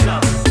veins.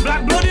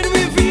 Black blood in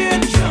me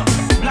veins.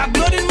 Black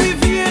blood in me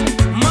veins.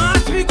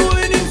 Must be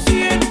going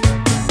insane.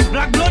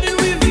 Black blood in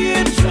me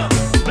veins.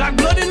 Black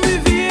blood in me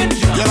veins.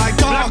 You like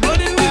black talk?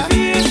 blood in me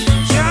veins.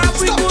 Sharp,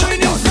 we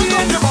going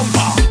insane.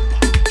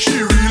 She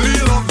really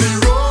love the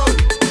road.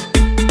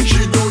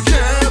 She don't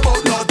care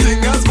about nothing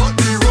else but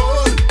the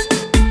road.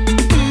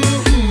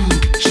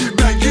 She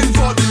begging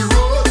for the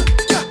road.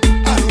 Yeah.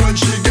 And when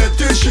she get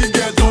it, she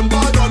get on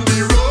bad on the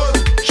road.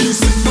 She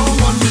sit down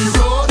on the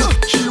road.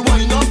 She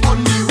wind up on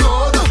the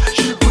road.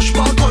 She push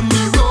back on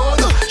the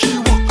road. She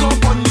walk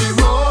up on the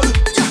road.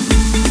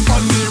 Yeah.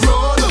 On the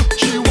road.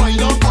 She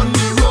wind up on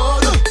the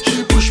road.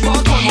 She push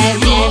back on the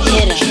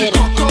road. She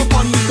walk up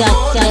on the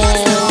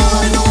road.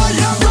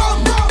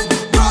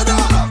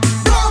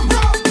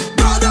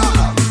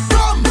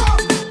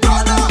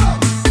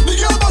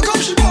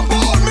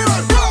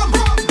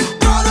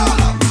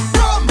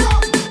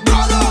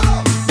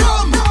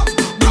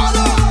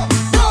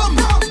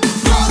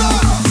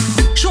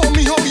 Show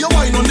me how you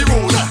whine on the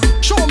road.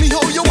 Show me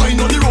how you whine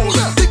on the road.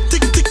 Tick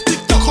tick tick tick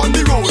tock on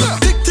the road.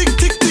 Tick tick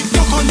tick tick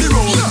tock on the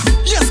road.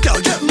 Yes, girl,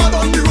 get mad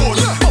on the road.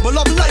 Bubble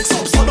up like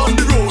subside on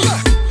the road.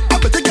 I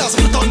bet the gas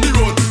split on the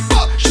road.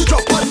 She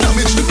drop and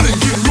damage the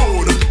blinking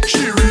road.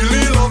 She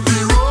really love the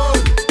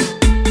road.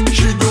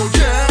 She don't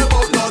care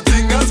about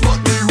nothing else but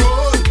the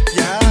road.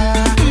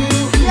 Yeah.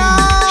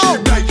 She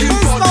begging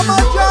for the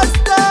road.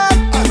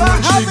 And when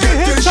she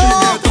get it, she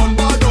get on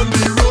bad on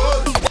the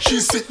road. She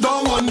sit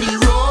down on the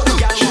road.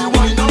 She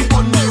wind up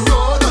on the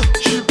road.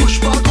 She push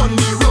back on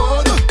the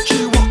road.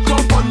 She walk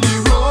up on the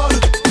road.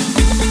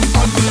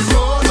 On the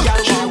road.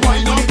 She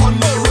wind up on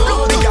the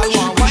road.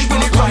 She push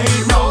back on the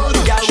road.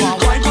 She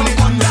wind up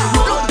on the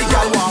road.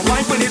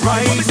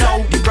 Right now,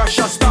 the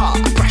pressure start.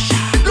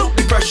 Look,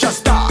 the pressure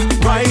start.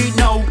 Right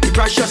now, the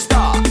pressure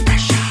start.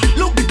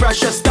 Look, the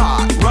pressure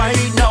start.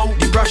 Right now,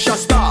 the pressure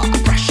start.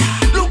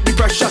 Look, the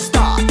pressure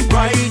start.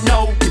 Right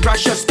now, the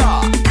pressure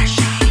start.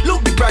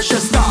 Look, the pressure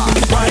start.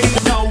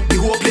 Right now, the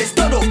whole place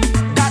turn up.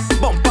 That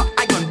bumper,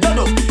 I gon' turn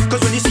up.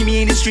 Cause when you see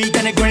me in the street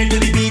and I grind to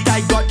the beat,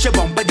 I got your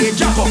bumper, they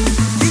jump up.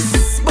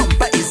 This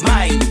bumper is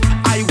mine.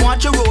 I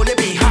want you roll it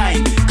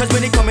behind. Cause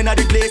when you come in at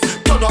the place,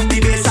 turn up the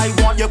bass. I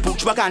want your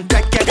push back and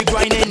take the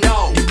grinding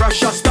now. The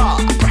pressure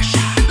start.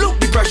 Look,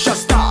 the pressure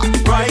start.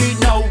 Right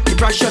now, the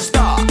pressure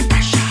start.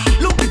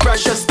 Look, the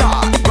pressure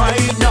start.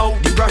 Right now,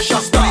 the pressure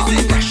start.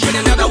 With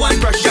another one,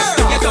 Pressure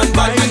start. get on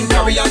back and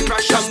carry on.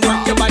 Pressure Come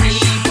work your body,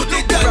 put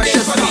it down there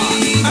Pressure for start.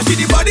 me. I see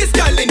the body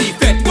scaling the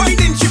fat,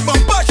 winding she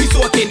bumper, she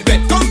soaking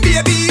wet. Come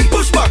baby,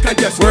 push back and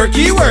just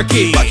worky,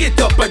 worky. Back it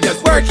up and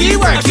just worky,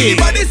 worky. I see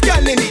the body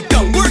scaling it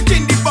down,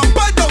 working the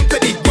bumper down to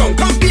the ground.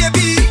 Come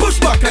baby, push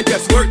back and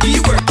just worky,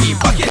 worky.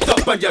 Back it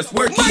up and just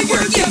worky,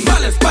 worky.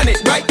 Balance pan it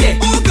right there.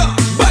 Oh gosh,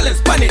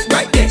 balance pan it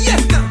right there.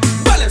 Yes, now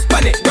balance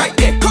pan it right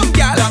there. Come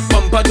gal, that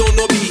bumper don't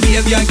know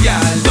behavior,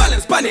 gal.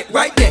 Balance pan it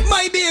right there,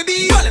 my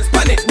baby. Balance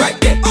pan it right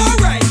there.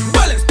 Alright,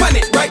 balance pan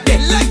it right there,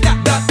 like that.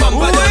 That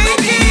bumper don't know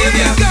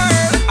behavior,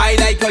 girl. I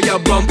like how your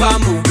bumper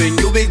moving.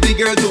 You is the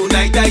girl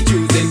tonight I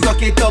choosing.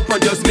 Tuck it up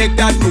and just make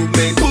that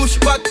movement. Push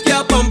back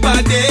your bumper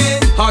there,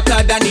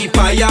 hotter than the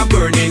fire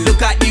burning.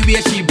 Look at the way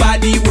she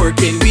body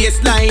working.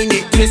 Waistline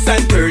it twist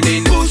and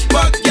turning. Push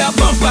back your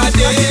bumper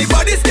there. I see the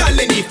body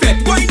scaling the fat,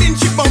 winding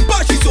she bumper,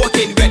 she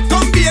soaking wet.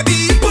 Come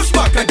baby, push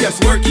back and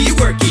just worky,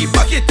 worky.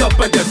 Back it up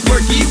and just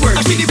worky, worky.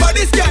 I see the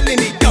body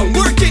scaling it down,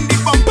 working the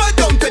bumper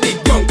down to the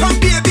ground. Come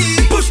baby.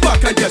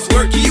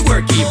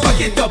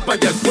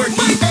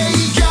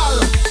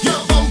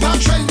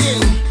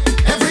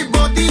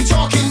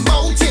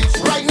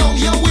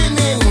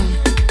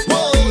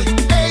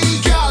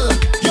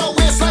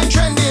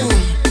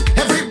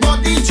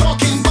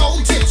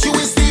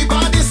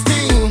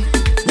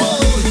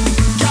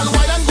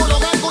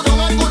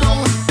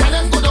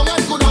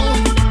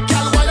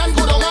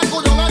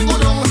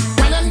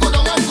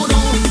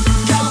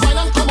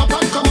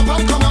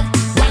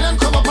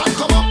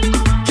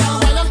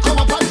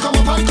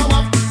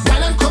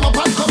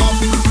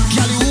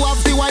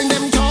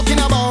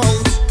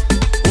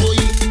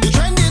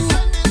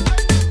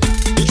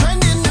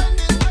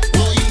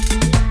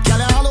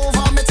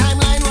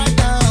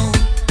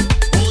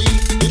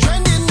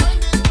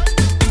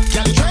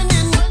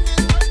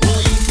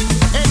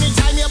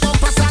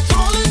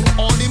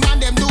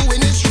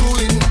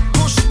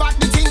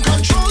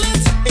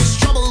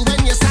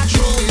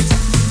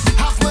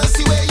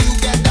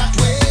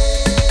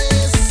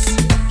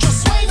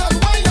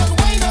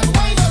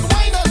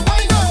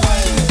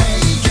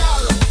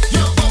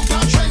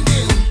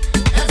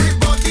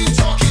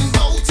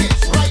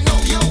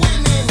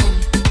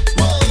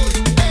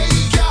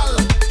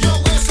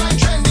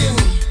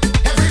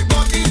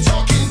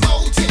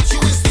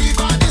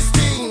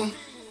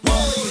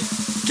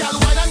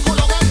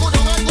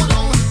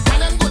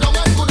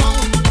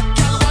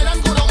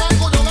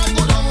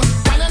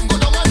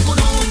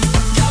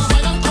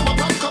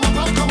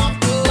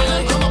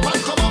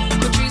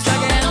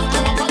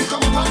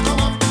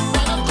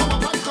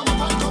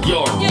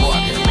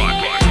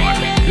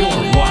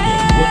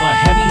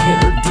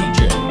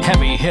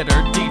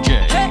 hitter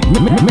DJ,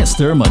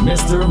 Mr.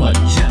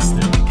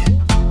 Majestic.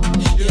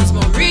 Here's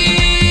my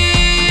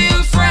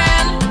real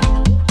friend.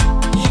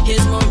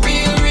 Here's my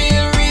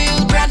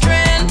real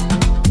brethren.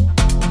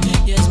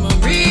 Here's my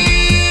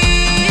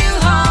real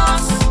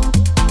horse.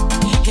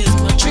 Here's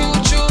my true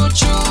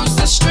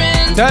sister.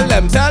 Tell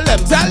them.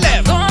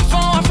 Going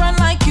for a friend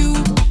like you.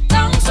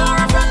 Thanks for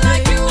a friend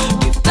like you.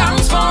 Give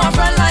thanks for a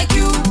friend like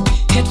you.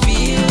 It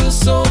feels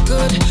so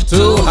good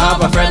to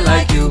have a friend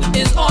like you.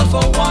 It's all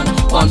for one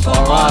for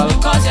all.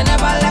 Cause you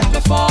never left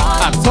before.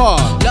 At all.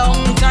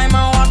 Long time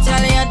I walk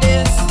telling you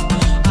this.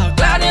 I'm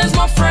glad is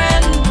my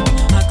friend.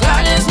 I'm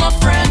glad is my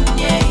friend.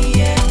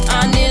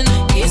 Yeah. And in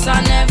case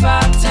I never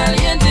tell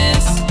you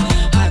this,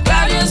 I'm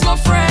glad is my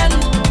friend.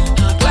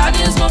 I'm glad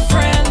is my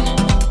friend.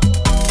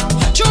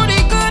 Through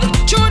the good,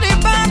 through the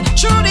bad,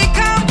 through the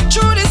calm,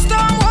 through the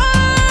storm.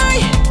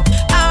 Why?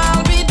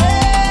 I'll be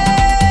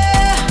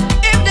there.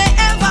 If they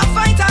ever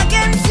fight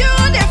against you,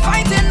 they're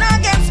fighting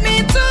against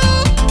me too.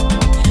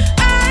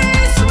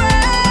 I swear.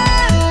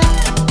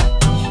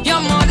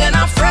 You're more than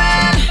a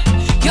friend.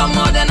 You're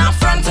more than a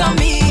friend to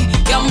me.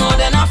 You're more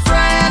than a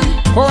friend.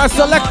 For a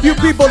select few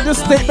people, this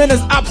statement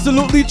is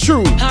absolutely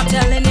true. I'm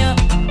telling you,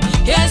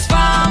 yes,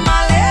 family.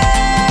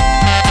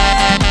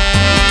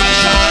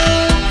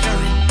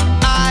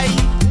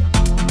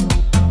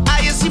 I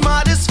is the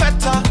maddest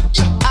fetter.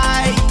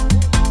 I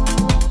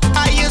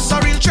is a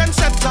real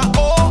trendsetter.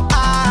 Oh,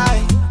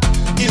 I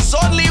is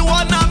only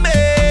one of me.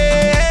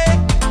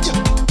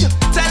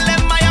 Tell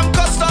them I am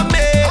custom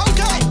made.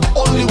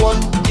 Only one,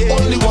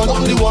 only one,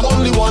 only one,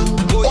 only one,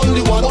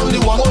 only one, only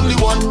one, only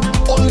one,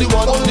 only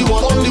one, only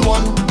one, only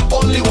one,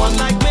 only one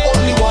like me.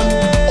 Only one,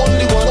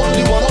 only one,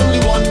 only one,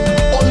 only one,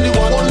 only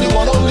one, only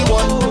one, only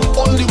one,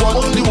 only one,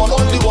 only one,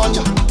 only one,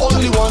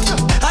 only one.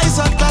 I's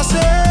a classic,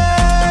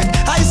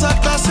 I's a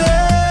classic,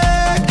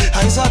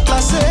 I's a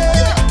classic,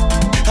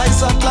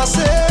 I's a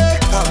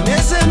classic,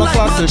 amazing like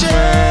magic.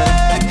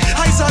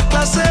 I's a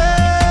classic,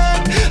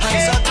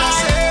 I's a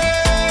classic,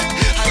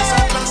 I's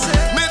a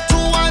classic. Me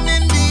too one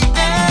in the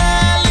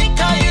air,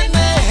 liquor in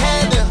the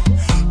head.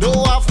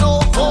 Don't have no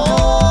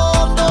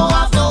home, don't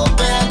have no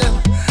bed.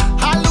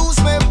 I lose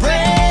my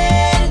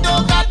brain,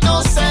 don't got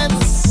no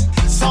sense.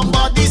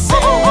 Somebody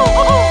save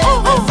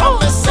me from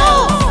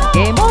myself.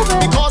 Game over.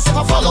 Because if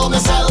I follow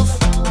myself,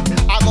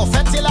 I go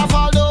fat till I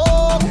fall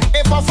down.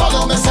 If I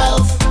follow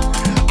myself,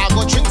 I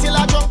go drink till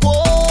I drunk.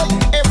 Oh,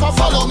 if I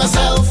follow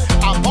myself,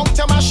 I bump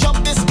to mash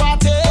up this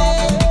party.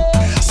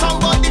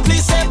 Somebody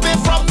please save me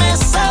from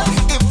myself.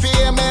 If you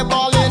hear me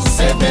ballin',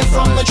 save me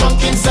from my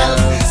drunken self.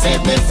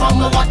 Save me from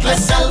my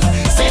worthless self.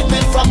 Save me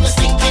from my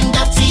stinking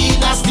dirty,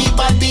 nasty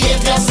bad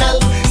behavior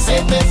self.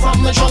 Save me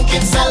from my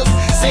drunken self.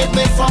 Save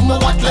me from my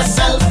worthless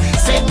self.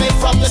 Save me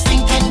from the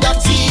stinking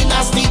dirty,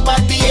 nasty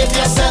bad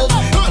behavior self.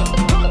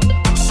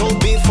 So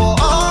before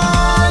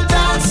all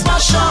that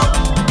smash up,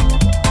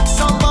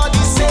 somebody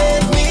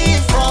save me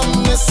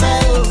from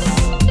myself.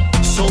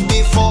 So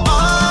before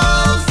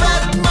all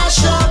that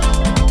mash up,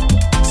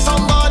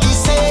 somebody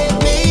save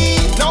me.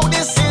 Now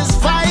this is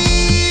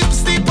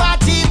vibes, the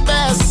party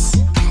best.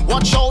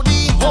 Watch out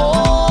the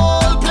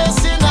whole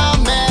place in a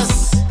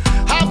mess.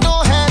 Have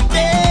no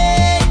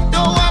headache,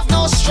 don't have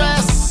no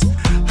stress,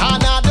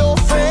 and I don't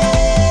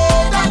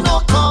afraid I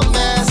no come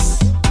mess.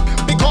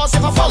 Because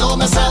if I follow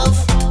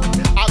myself,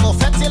 I go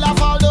fat till I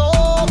fall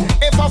down.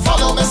 If I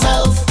follow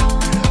myself,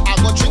 I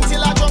go drink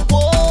till I drunk.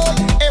 Oh,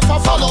 if I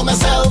follow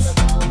myself,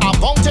 I'm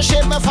bound to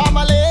shame my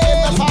family.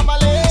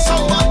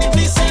 Somebody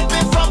please save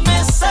me from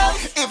myself.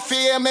 If you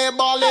hear me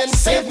ballin',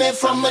 save me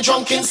from my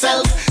drunken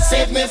self.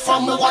 Save me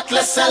from my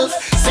worthless self.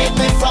 Save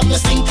me from the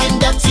stinking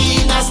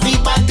dirty, nasty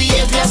bad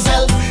behavior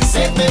self.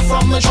 Save me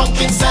from my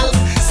drunken self.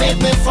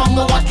 Save me from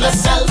my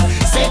worthless self.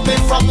 Save me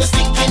from the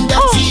stinking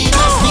dirty,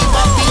 nasty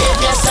bad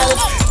behavior self.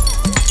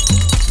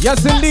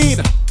 Yes,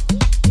 indeed.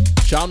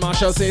 Sean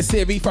Marshall says,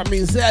 save me from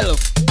himself.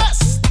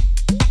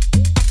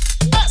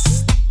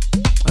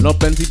 I know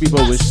plenty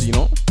people wish,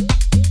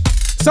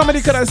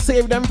 somebody could have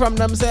saved them from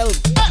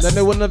themselves. Then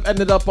they wouldn't have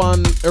ended up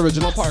on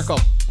original Park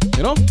Up.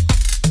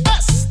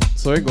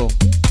 So here you go.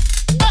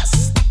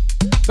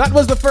 That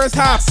was the first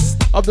half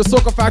of the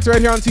Soca Factory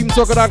right here on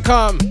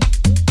TeamSoca.com.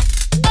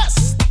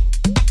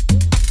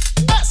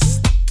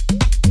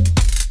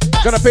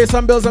 Gonna pay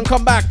some bills and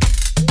come back.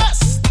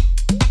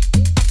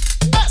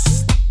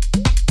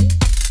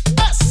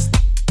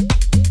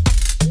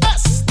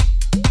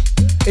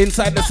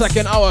 Inside the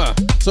second hour.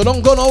 So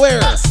don't go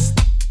nowhere.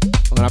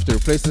 I'm gonna have to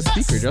replace the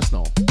speaker just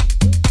now.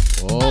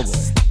 Oh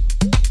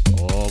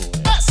boy.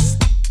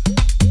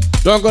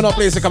 Don't go no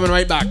place, you're coming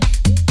right back.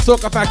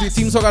 Soca Factory,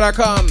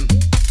 TeamSoca.com.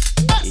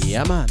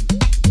 Yeah, man.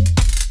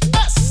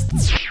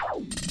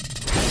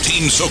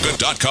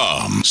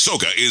 TeamSoca.com.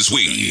 Soca is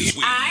we.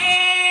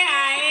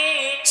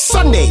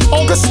 Sunday,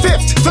 August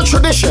 5th, the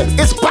tradition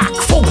is back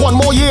for one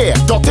more year.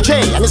 Dr.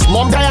 J and his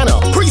mom Diana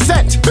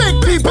present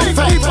Big People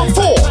Fest,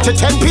 4 to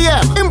 10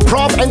 p.m.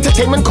 Improv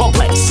Entertainment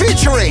Complex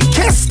featuring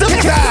Kiss the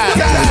Cat.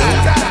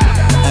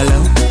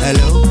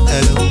 Hello.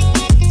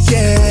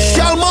 Yeah.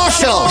 Shell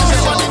Marshall.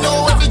 Everybody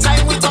know every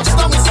time we talk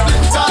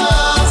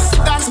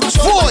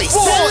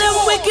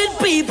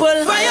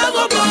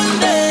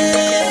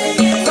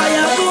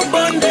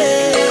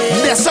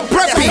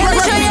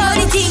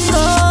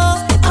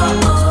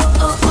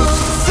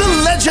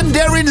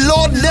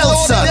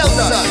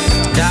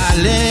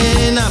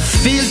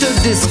Feel the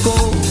disco.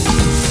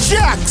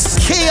 Jax,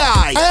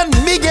 K.I. and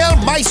Miguel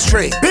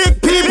Maestre. Big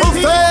People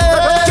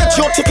Fair. Get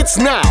your tickets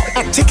now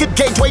at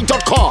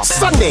ticketgateway.com.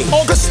 Sunday,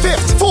 August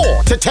 5th,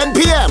 4 to 10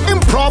 p.m.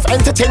 Improv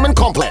Entertainment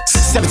Complex,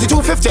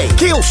 7250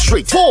 Keel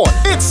Street, Ford.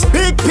 It's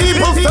Big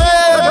People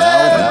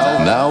Fair.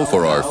 Now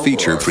for our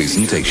feature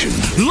presentation.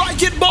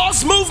 Like It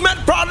Boss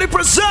Movement proudly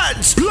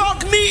presents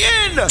Plug Me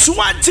In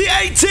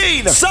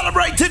 2018,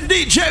 celebrating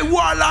DJ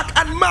Warlock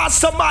and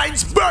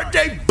Mastermind's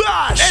birthday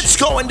bash. It's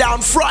going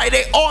down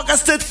Friday,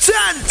 August the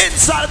 10th,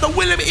 inside of the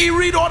William E.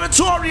 Reed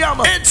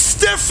Auditorium. It's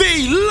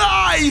Stiffy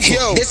live.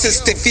 Yo, this is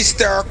Stiffy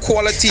Star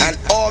Quality, and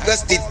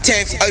August the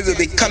 10th I will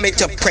be coming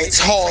to Prince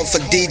Hall for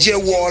DJ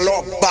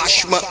Warlock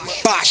Bash.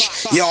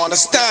 You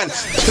understand?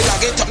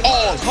 Plug into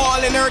all.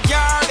 Hall in her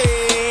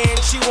garden,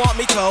 she want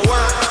me to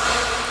work.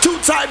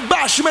 Two-time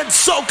Bashment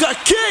Soca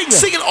King,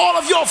 singing all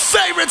of your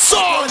favorite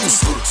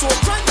songs.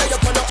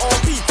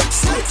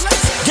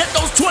 Get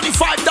those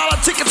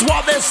 $25 tickets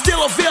while they're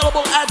still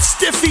available at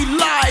Stiffy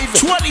Live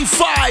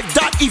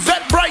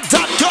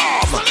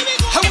 25.eventbrite.com.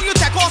 How will you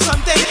take off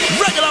something?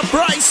 Regular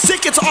price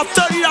tickets are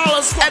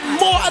 $30 and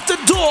more at the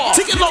door.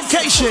 Ticket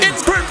location in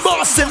Bryn,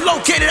 Boston,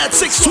 located at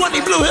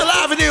 620 Blue Hill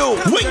Avenue.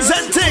 Wings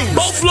and Ting,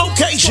 both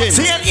locations.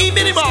 TNE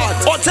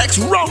Minimart or text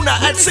Rona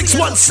at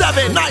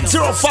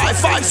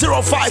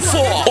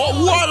 617-905-5054 or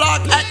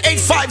Warlock at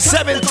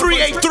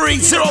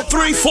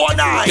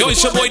 857-383-0349. Yo,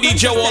 it's your boy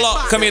DJ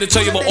Warlock. Come here to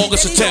tell you about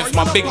August the 10th,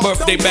 my big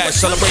birthday bash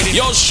celebrating.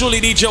 Yours truly,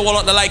 DJ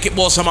Warlock, the Like It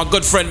Boss, and my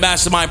good friend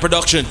Mastermind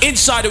Production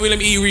inside the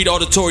William E. Reed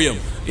Auditorium.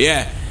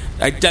 Yeah,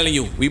 I'm telling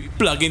you, we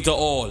plug into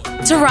all.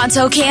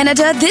 Toronto,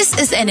 Canada, this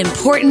is an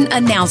important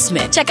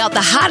announcement. Check out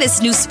the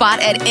hottest new spot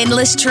at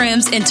Endless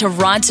Trims in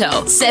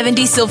Toronto,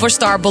 70 Silver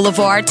Star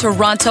Boulevard,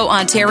 Toronto,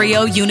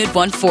 Ontario, Unit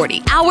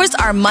 140. Hours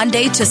are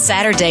Monday to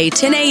Saturday,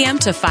 10 a.m.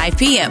 to 5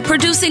 p.m.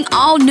 Producing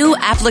all new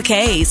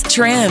appliques,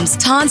 trims,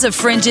 tons of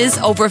fringes,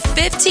 over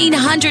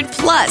 1,500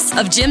 plus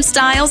of gym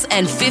styles,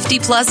 and 50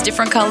 plus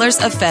different colors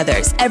of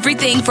feathers.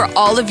 Everything for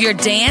all of your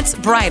dance,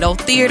 bridal,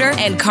 theater,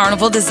 and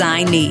carnival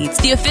design needs.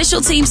 The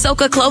official Team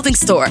Soca clothing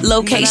store,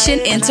 location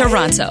in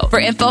Toronto. For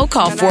info,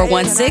 call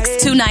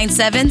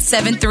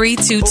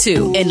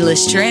 416-297-7322.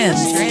 Endless Trims.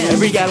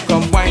 Every girl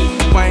come wine,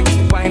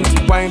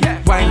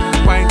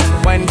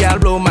 girl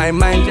blow my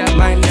mind.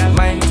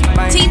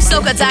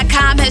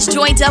 TeamSoca.com has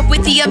joined up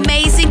with the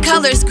Amazing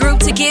Colors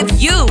Group to give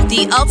you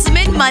the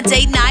ultimate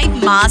Monday Night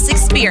Moss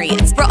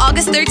experience for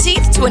August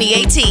 13th,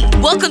 2018.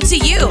 Welcome to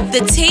you, the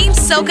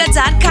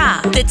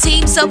TeamSoca.com. The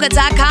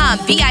TeamSoca.com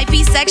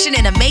VIP section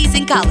in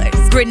Amazing Colors.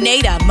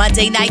 Grenada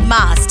Monday Night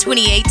Moss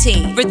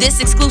 2018. For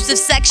this exclusive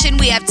section,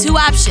 we have two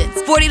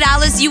options: $40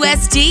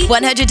 USD,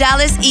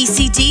 $100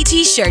 ECD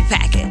t-shirt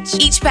package.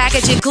 Each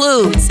package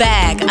includes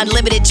bag,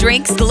 unlimited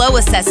drinks, glow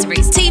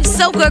accessories, Team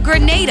Soca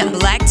Grenada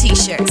black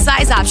t-shirt.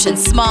 Size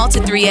options small to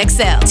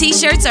 3XL.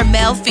 T-shirts are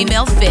male,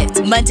 female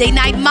fit. Monday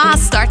Night Moss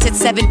starts at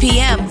 7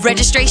 p.m.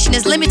 Registration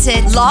is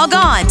limited. Log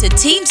on to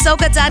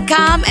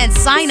TeamSoca.com and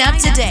sign up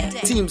today.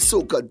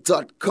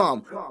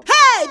 TeamSoca.com.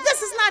 Hey,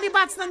 this is Nadia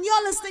Batson.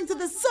 You're listening to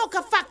the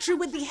Soca Factory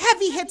with the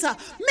heavy hitter,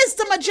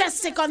 Mr.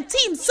 Mejustik on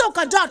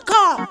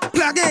TeamSoca.com.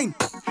 Plug in.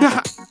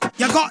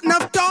 You got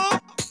enough dough?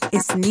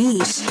 It's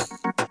niche.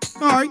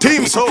 Alright.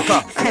 Team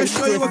Soca. I'll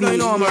show you what's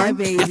going on, man. I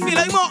feel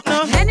like Mark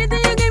now. Anything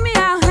you give me,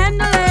 I'll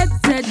handle it.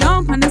 Sit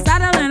down on the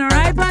saddle and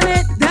ride on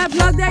it. That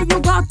plug that you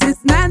got,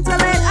 dismantle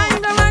it. I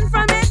ain't gonna run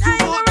from it.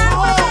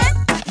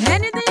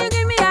 Anything you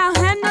give me, I'll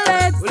handle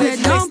it.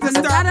 Sit down on the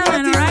saddle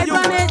and ride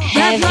on it.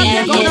 That plug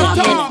that you got,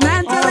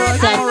 dismantle it.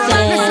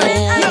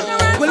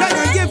 Well, I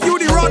can give you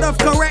the rod of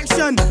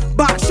correction.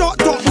 Back shot,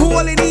 top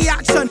hole in the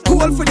action.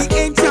 Hole for the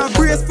inch and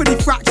brace for the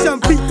fraction.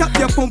 Beat up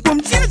your pum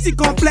pum, change the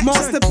complexion.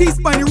 Masterpiece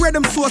by the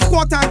rhythm, so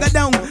squat and go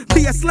down.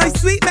 Bassline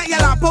sweet, make you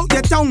lap out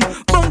your tongue.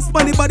 Bounce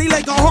on the body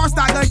like a horse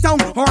that go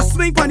down. Or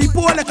swing on the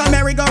pole like a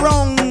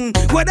merry-go-round.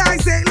 What I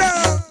say,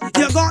 look,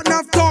 you got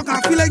enough talk,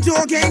 I feel like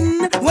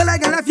joking. Well, I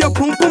got left your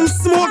pum pum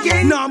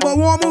smoking. Number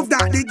one move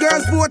that the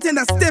girls vote in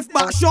a stiff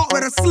back shot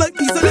with a slick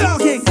piece of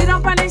looking. Sit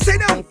down, panic.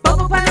 Sit down.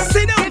 Bubble panic.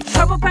 Sit down. Give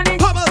trouble panic.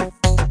 Bubble.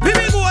 Here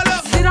we go,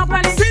 look. Sit down,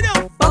 panic. Sit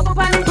down. Bubble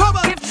panic.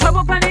 Bubble. Give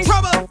trouble panic.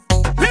 Trouble.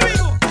 Here we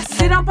go.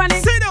 Sit down,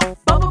 panic. Sit down.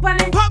 Bubble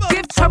panic. Bubble.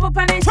 Give trouble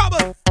panic.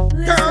 Trouble.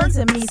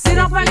 Listen to me. Sit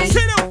down, panic.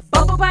 Sit down.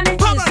 Bubble panic.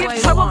 Bubble.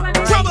 Give trouble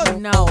panic. Trouble.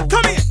 No.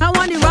 Come here. I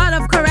want the rod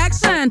of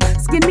correction.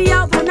 Skin me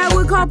out when I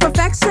would call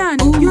perfection.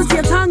 Use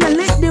your tongue and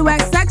lick the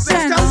wax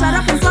section. Shut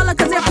up and swallow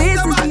cause your face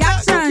is the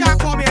action.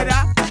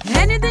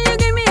 Anything you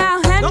give me,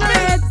 I'll handle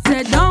it.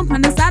 Sit down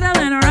on the saddle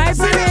and ride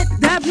on it.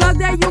 That plug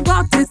that you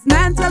got,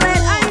 dismantle it. I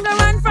ain't gonna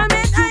run from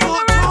it.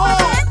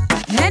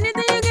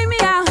 Anything you give me,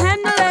 I'll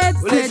handle it.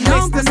 Sit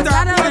down on the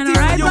saddle and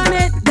ride on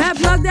it. That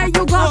plug that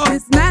you got,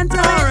 dismantle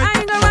it. I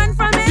ain't gonna run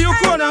from it.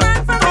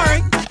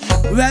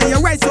 Well,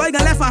 you're right, so I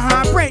got left a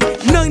heartbreak.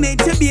 None ain't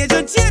to be a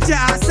judge, change your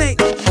ass sake.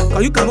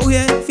 Cause you come out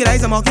here, feel like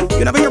it's a monkey.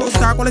 You never hear about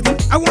star quality.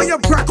 I want you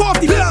to crack off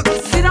the plug.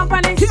 Sit down,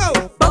 panic. Yo.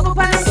 Bubble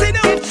panic. Sit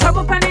down. Give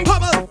trouble panic.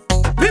 Bubble.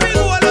 Here we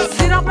go, look.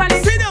 Sit down,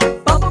 panic. Sit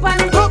down. Bubble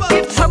panic. Bubble.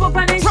 Give trouble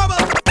panic. Trouble.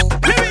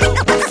 Here we go.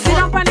 Sit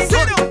down, panic. Sit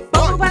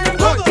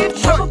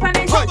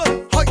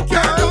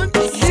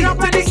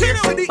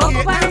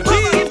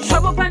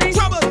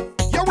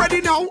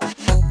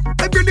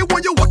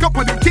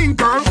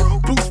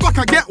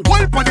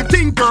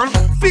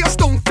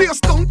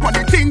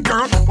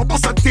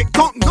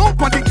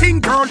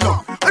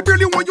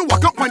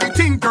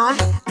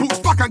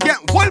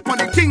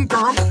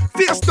girl.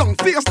 Face down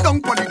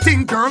for the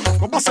thing, girl.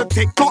 I bust a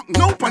TikTok,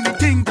 no for the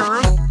thing,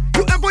 girl.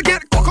 You ever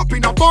get caught up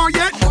in a bar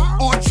yet?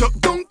 Or chuck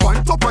down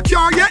on top of a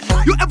car yet?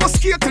 You ever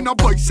skate in a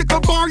bicycle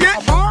bar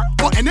yet?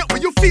 But in it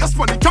when you face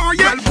for the tar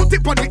yet? Well, put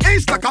it on the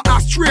edge like a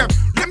ashtray.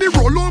 Let me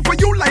roll over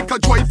you like a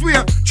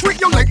driveway.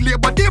 Treat you like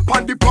Labor Day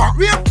on the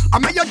parkway. I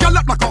make you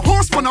gallop like a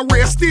horse on a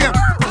race day.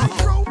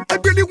 I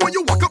really want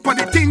you walk up on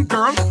the thing,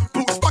 girl.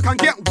 Boots back and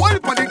get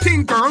wild on the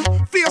thing, girl.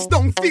 Face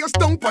down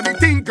for the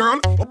thing, girl.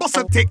 I bust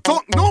a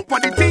TikTok, no for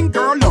the thing,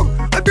 girl.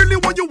 I really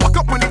want you walk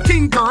up on the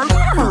thing, girl.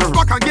 Boots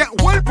back and get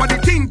wild on the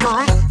thing,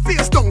 girl.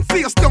 Face down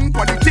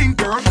for the thing,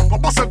 girl. I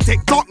bust a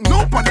TikTok,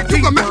 no for the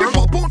thing, girl. You make me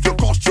pop off your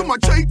costume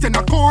and tight in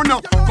a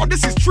corner. Cause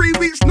this is 3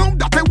 weeks now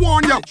that I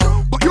warn ya.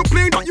 But you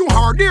play that you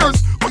hard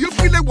ears. Or you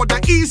feel like what I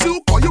ease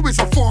you, or you is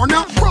a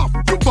foreigner. Rough,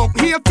 you bout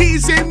here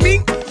teasing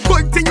me,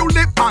 biting your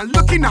lip and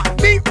looking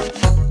at me.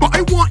 But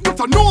I want you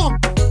to know,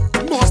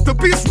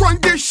 masterpiece run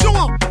this show.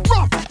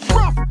 Rough,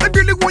 I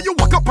really want you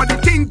walk up on the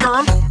thing,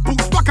 girl.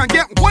 Boots back and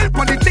get wild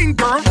on the thing,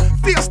 girl.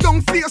 Face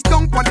down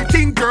on the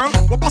thing, girl.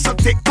 Well, bust a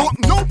TikTok,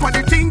 no on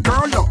the thing,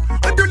 girl.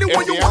 I really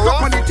want you walk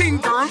up on the thing,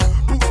 girl.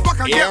 Boots back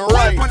and get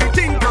wild on the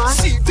thing, girl.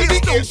 Face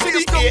down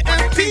on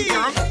the thing,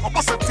 girl. Well,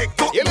 bust a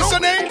TikTok, no.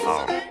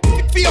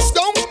 Face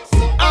down,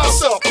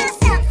 ass up.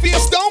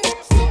 Face down,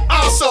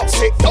 ass up.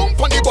 Sit down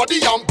on the body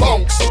and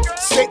bounce.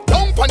 Sit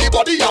down on the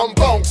body and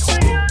bounce.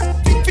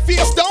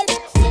 Face down,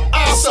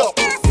 ass up.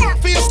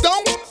 Face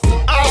down,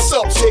 ass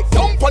up. Sit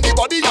down on the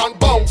body and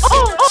bounce.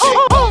 Sit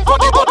down on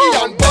the body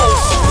and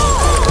bounce.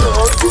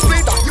 Girl, you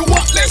say that you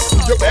want this.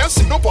 You better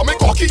sit up on me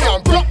cocky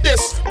and block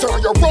this.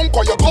 Turn your wrong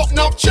cause you got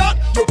enough chat.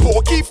 You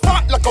pokey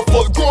fat like a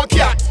full-grown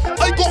cat.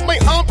 I got my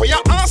hand for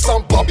your ass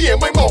and bobby in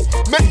my mouth.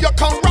 Make you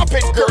come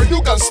rapid, girl,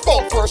 you can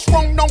spout. First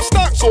round now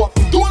start, so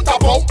don't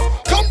tap out.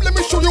 Come, let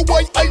me show you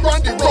why I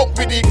run the rope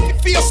with it.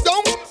 Face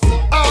down,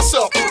 ass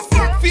up.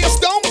 Face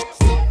down,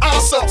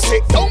 ass up.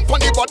 Sit down on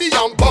the body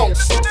and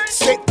bounce.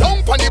 Sit down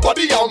on the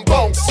body and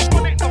bounce.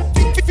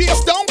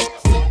 Face down,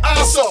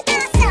 ass up.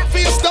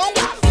 Face down,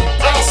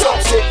 ass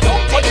up. Sit down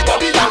on the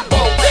body and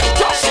bounce.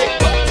 Sit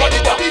down on the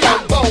body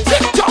and bounce.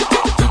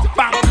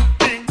 Bang,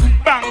 bing,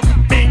 bang,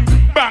 bing,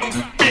 bang,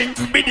 bing,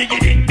 biddy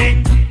ding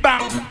ding.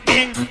 Bang,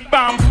 bing,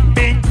 bam,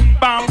 bing,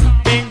 bam,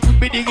 bing,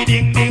 biddy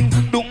ding ding.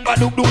 Dung ba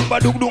dung dung ba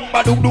dung dung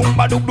ba dung dung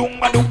ba dung dung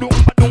ba dung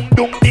dung ba dung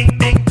dung ding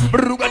ding.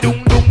 Bruga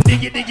dung dung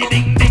diggy diggy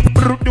ding ding.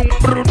 Bru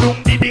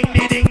dung di ding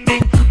di ding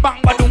ding. Bang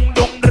ba dung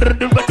dung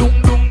ba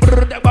dung dung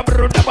da ba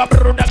da ba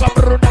dung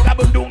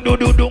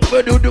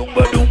dung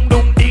ba dung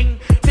dung ding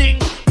ding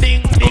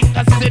ding ding.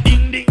 Cause it's a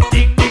ding ding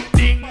ding ding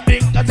ding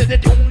ding. Cause it's a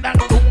dung dang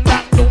dung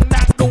dang dung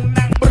dang dung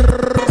dang.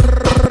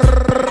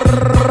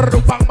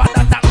 Bang ba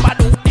da dang ba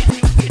dung di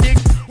ding ding.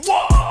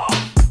 Whoa.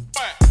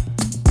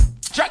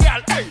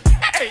 Jagal, hey,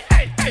 hey,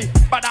 hey, hey.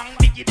 Ba dang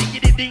diggy diggy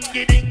ding ding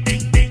ding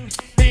ding ding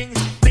ding ding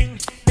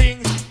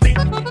ding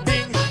ding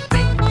ding.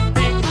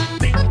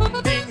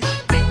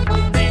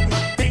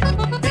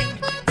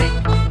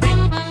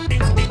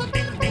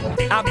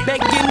 I'm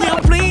begging you,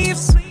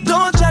 please,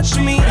 don't judge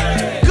me.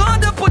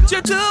 Gonna put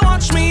you to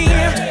watch me.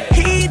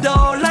 He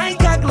don't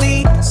like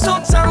ugly, so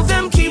tell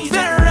them keep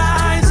their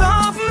eyes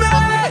off me.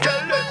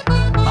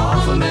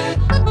 Off of me.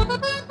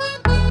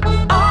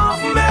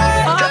 Off me.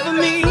 Off of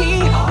me.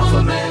 Off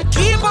of me.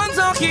 Keep on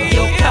talking.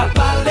 You can't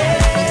ballet.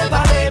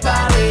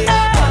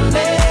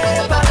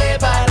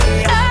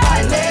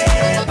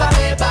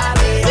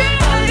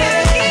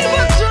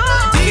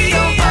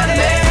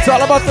 It's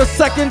all about the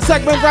second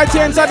segment right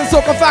here inside the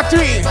Soca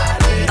Factory.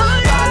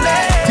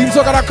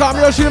 TeamSoca.com,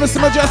 you're shooting Mr.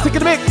 Mejustik in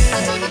the mix.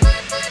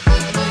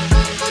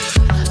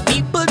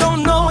 People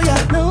don't know ya,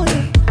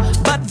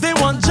 but they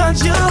won't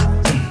judge you.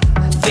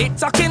 They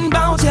talking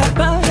about ya,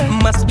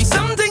 must be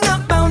something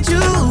about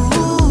you.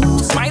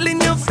 Smile in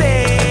your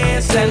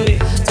face and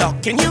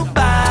talking you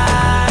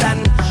bad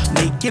and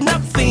making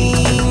up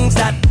things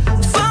that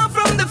far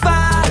from the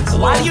facts.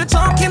 While you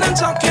talking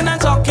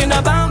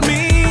about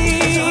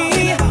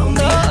me,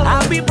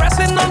 I'll be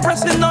pressing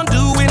on,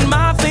 doing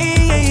my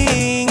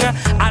thing.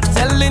 I'm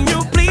telling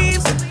you,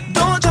 please,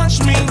 don't judge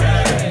me.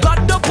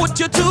 God don't put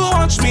you to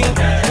watch me.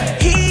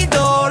 He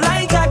don't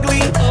like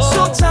ugly,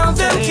 so tell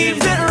them keep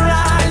their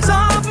eyes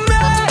off me.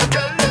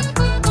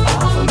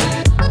 Off of me,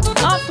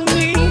 off of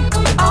me,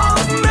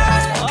 off me,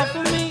 off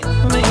of me,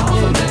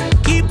 off of me.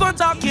 Keep on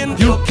talking,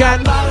 you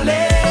can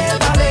ballet.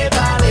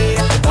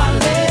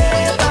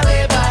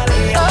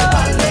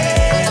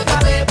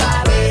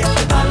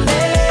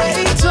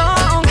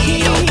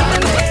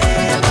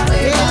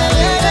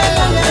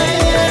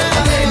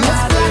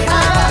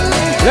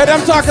 Let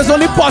them talk, it's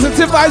only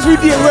positive vibes we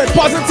deal with.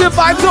 Positive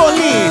vibes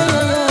only.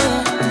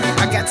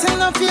 I got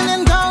enough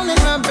feeling down in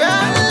my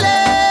belly.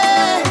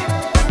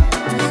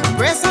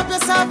 Brace up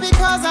yourself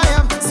because I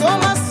have so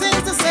much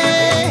things to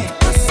say.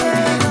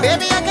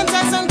 Baby, I can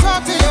text and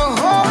talk to you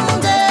all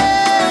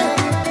day.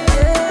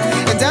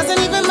 It doesn't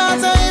even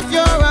matter if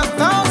you're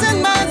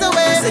 1,000 miles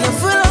away. Say you're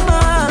full of my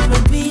heart,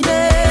 repeat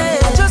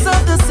it. I just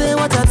have to say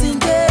what I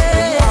think.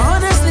 I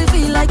honestly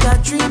feel like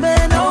I'm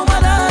dreaming. Oh my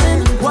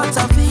darling, what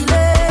I feel.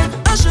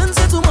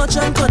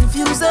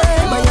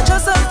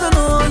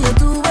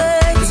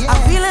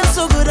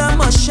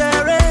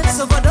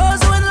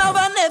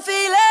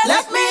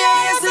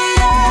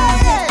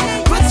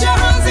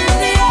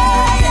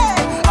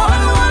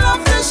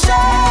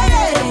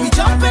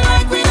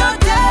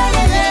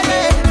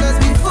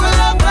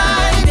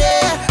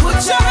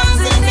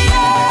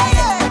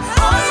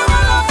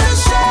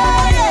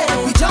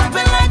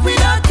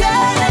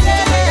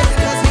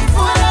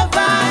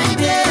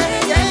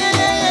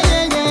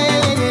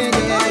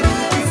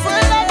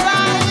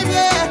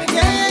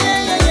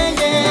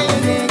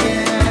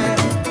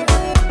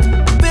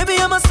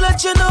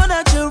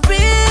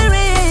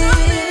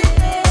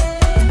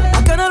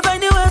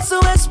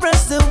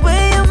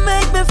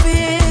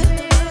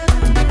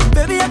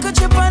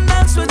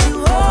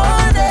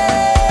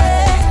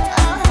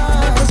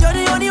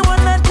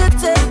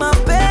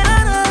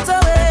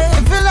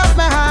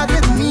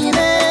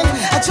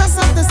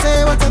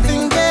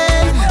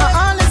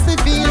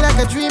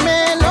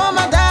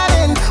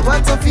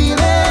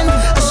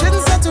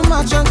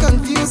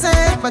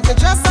 but you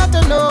just have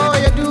to know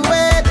you do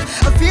it.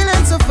 A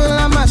feeling so full,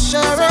 I must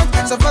share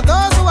it. So for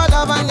those who are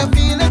love and you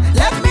feel it,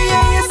 let me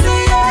hear you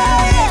say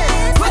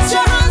yeah. Put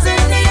your hands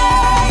in the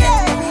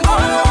air,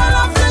 all who are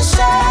love to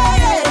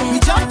share. We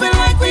jumping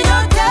like we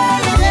don't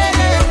care,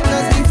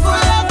 cause we full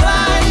of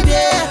vibe,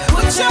 yeah.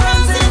 Put your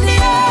hands in the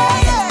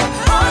air,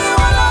 all who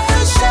are love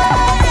to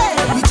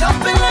share. We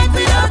jumping like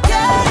we don't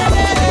care,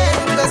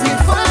 cause we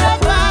full of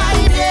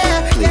vibe,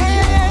 yeah.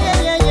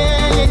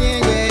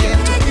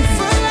 We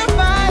full of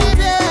vibe,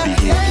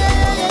 yeah.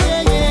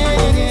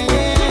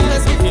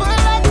 Cause we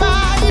full of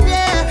vibe,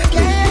 yeah.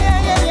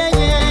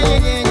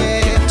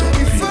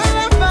 We full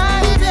of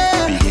vibe,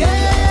 yeah.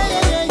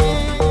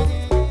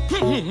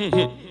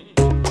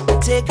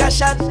 Take a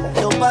shot,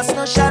 don't pass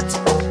no shot.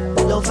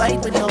 Don't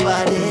fight with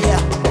nobody,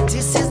 yeah.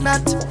 This is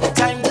not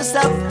time to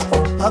stop.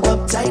 Hug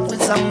up tight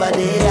with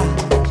somebody, yeah.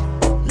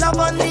 Love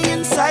on the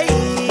inside,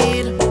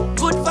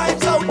 good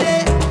vibes out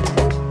there.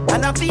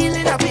 And I feel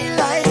like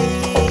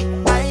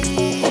I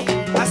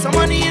got some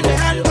money in my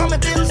hand, got my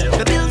bills.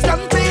 The bills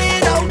done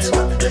paid out.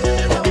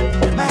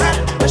 My hat,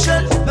 my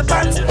shirt, my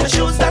pants, my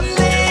shoes done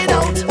laid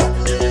out.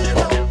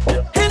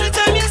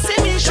 Anytime you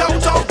see me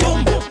shout out,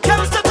 boom.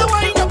 Can't stop the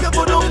wind up your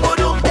boom.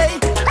 Hey,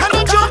 I'm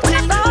not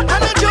joking.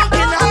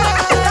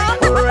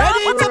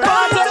 Ready to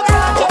party.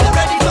 Hope you're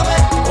ready for me.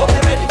 Hope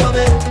you're ready for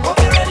me. Hope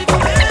you're ready for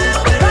me.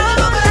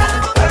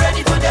 I'm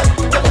ready for them.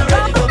 Them not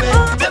ready for me.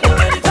 Them not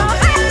ready for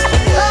me.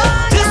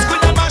 This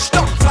queen and mashed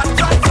up, flat,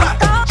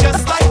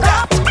 just like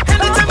that.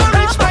 Anytime I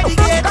reach by the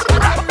gate, I'm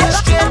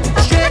straight.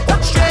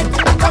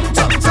 I come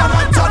to turn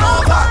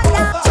over.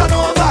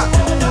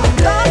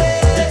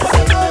 Yes.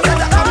 I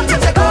come to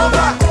take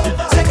over.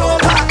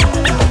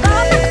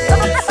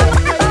 Yes.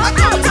 I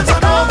come to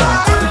turn over.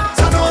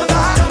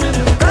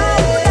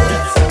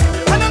 Yes.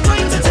 And I'm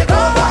going to take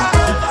over.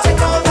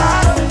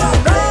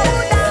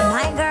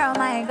 My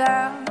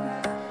girl,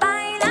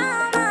 baila,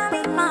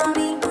 mami,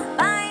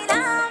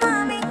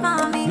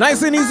 mommy.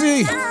 Nice and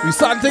easy. We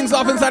start things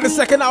off inside the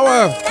second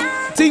hour.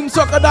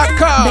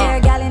 TeamSoca.com. Bear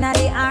gal inna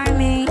the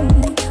army.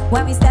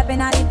 When we step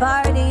inna the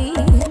party,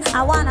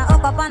 I wanna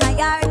hook up on a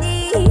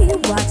yardie.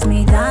 Watch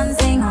me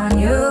dancing on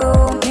you.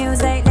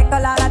 Music like a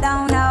lot I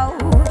don't know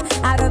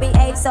how to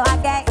behave, so I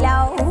get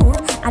low.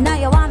 I know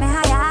you want me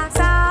how you act,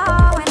 so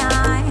when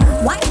I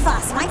wine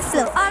fast, wine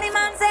slow. All the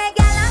man say,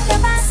 gal, I'm the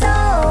paso.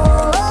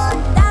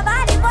 Da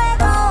body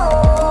fuego.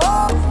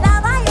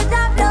 Lava you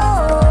drop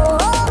low.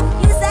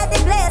 You set the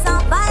place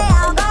on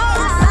fire. Go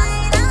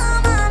baila,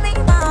 mami,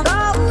 go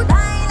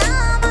baila,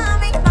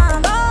 mami, go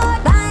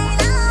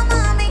baila,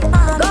 mami,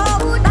 go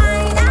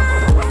baila.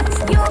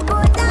 You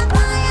put the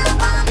fire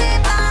on me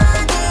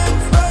body.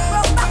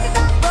 Back it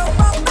up.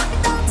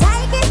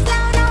 Take it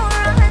slow, no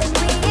rush.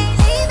 We ain't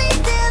leaving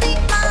till the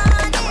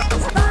morning.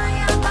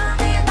 Fire on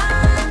me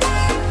body.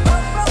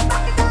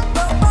 Back it up.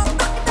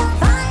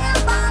 Fire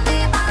on me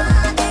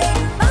body.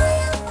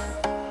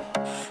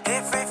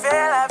 If we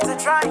fail after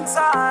trying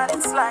so hard,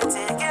 it's like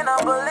taking a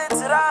bullet to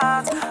the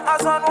heart.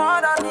 As one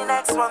word on the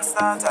next one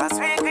starts, as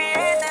we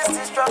create this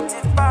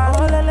destructive path.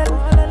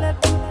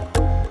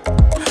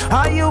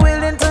 Are you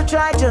willing to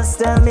try? Just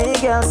tell me,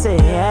 girl, say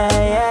yeah.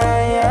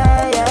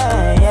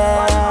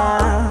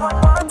 One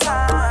more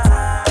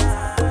time.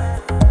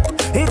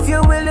 If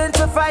you're willing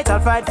to fight, I'll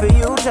fight for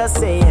you. Just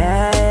say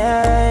yeah.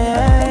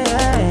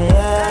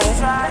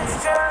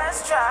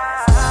 Let's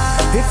try.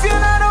 If you're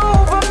not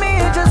over me,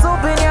 just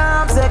open your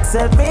arms,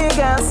 accept me,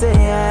 girl, say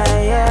yeah.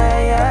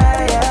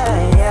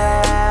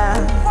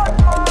 One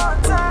more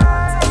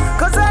time.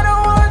 'Cause I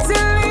don't want to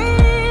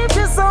leave,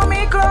 just hold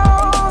me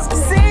close.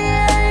 Say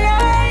yeah.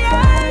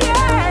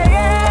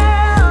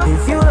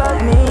 If you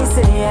love me,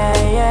 say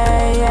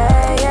yeah.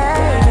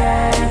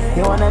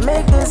 You wanna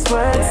make this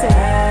work, say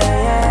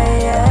yeah.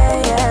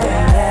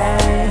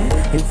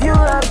 If you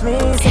love me,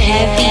 say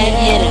Heavy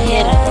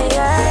hitter.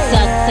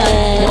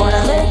 You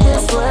wanna make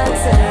this work,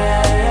 say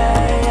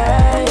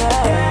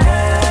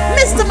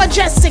Mr.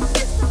 Mejustik.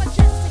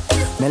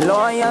 me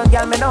loyal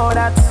girl, me know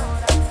that.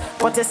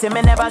 But you see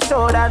me never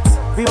show that.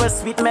 We were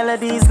sweet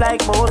melodies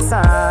like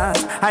Mozart.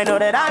 I know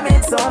that I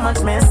made so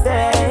much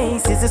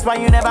mistakes. Is this why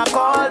you never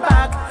call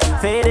back?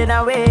 Fading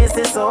away, is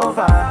this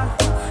over?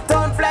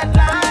 Don't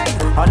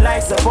flatline. On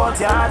life support,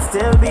 your heart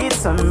still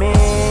beats for me.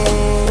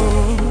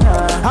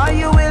 Are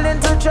you willing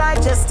to try?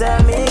 Just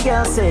tell me,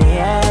 girl, say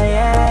yeah.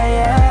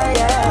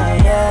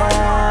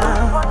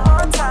 One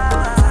more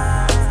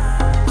time.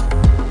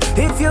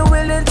 If you're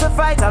willing to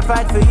fight, I'll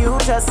fight for you.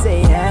 Just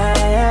say yeah.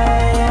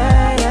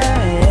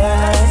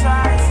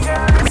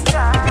 Let's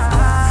try.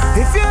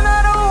 If you're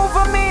not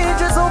over me,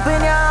 just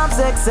open your arms,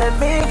 accept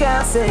me,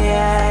 girl, say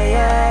yeah.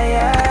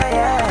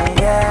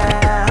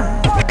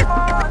 One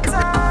more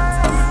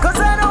time. 'Cause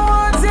I don't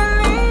want to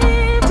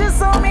leave,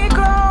 just hold me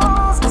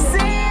close.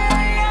 Say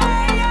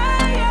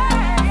yeah.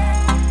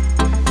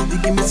 You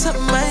give me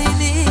something I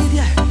need,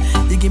 yeah.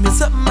 You give me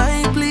something I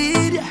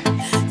bleed, yeah.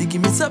 You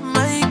give me something I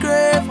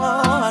crave,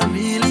 oh, I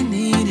really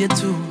need you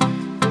too.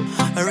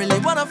 I really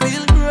wanna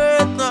feel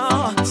great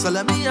now, so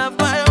let me have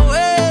my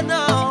way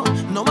now.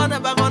 No one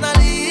ever gonna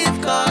leave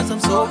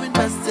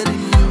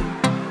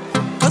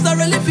I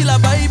really feel a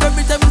vibe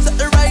every time you set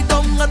the right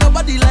down. And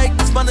nobody like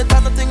this, man, it's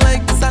nothing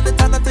like this, and it's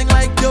nothing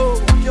like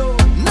you.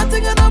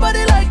 Nothing and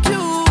nobody like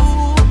you.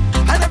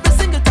 And every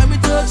single time we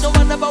touch, no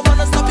one ever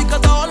wanna stop,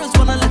 because I always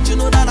wanna let you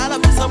know that I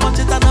love you so much,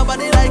 it's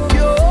nobody like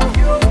you.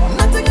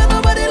 Nothing and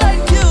nobody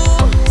like you.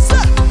 So,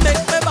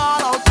 make me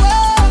ball out.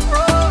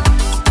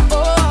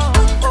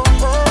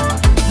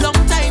 Long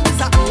time is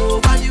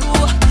over you.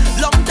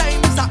 Long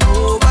time is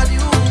over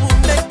you.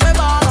 Make me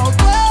ball out.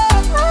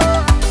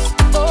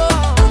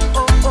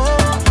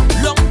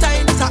 Long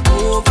time is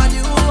over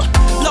you.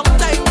 Long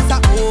time is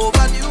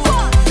over you.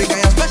 Because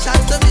you're special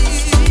to me.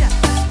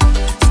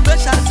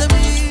 Special to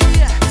me.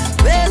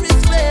 Very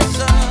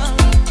special.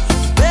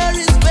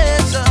 Very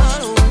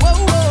special. Whoa,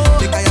 whoa.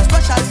 Because you're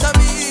special to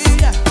me.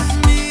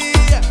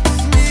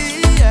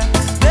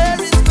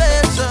 Very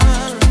special.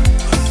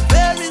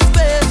 Very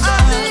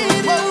special.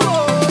 Whoa,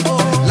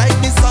 whoa. Like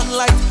the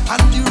sunlight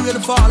and the rain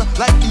fall.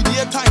 Like the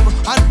daytime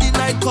and the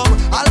night come.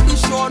 I'll be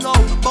sure now,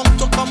 bound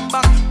to come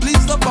back.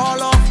 Please don't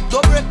fall off,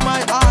 don't break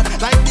my heart.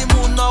 Like the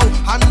moon now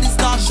and the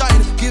star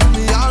shine. Give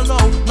me all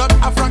now, not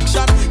a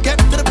fraction. Get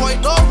to the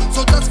point now,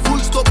 so just full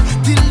stop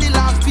till the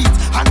last beat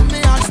and me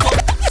heart stop.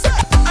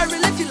 I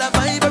really feel a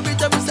vibe every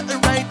time we set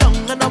it right down.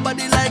 And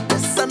nobody like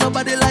this and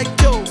nobody like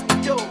you.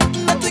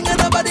 Nothing and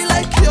nobody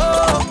like you.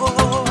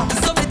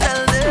 So me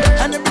tell them,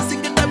 and every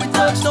single time we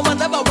touch, no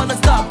one ever wanna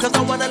stop, cause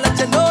I wanna let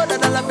you know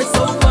that I love you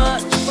so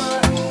much.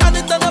 And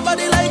it's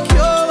nobody like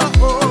you.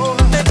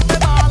 Make me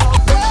ball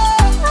out.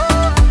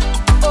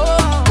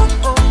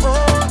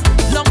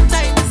 Long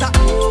time is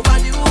over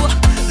you.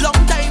 Long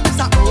time is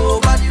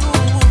over you.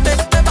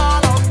 Make me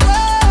ball out.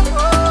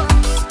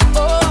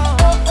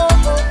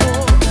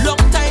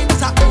 Long time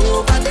is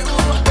over you.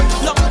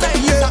 Long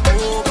time is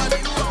over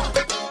you.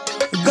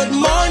 Good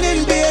morning,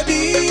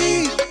 baby.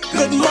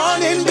 Good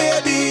morning,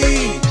 baby.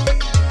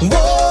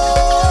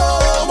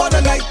 Whoa, what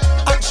a night.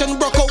 Action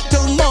broke out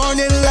till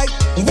morning light.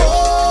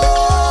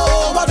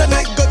 Whoa, what a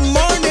night. Good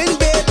morning,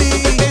 baby.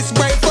 It's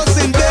breakfast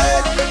in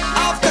bed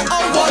after a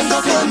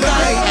wonderful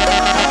night.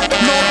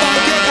 No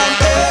pancake on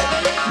bed.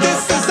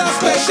 This is a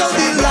special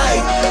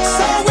delight.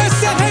 So we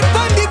sit head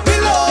on the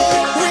pillow,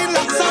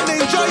 relax and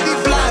enjoy the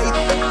flight.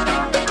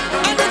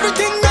 And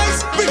everything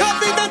nice. We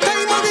having the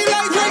time of the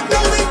life right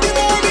now in the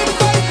morning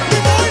vibe. The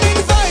morning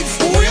vibes.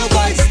 Real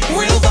vibes.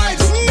 Real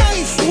vibes.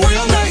 Nice.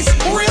 Real nice.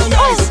 Real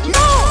nice.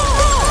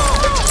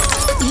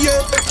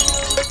 Yeah.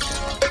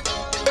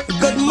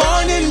 Good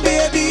morning,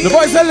 baby. The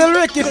boy said Lil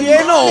Rick if you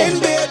ain't know. Morning,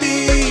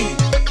 baby.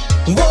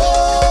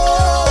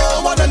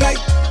 Whoa, what a night.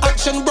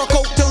 Action broke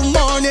out till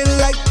morning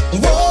light.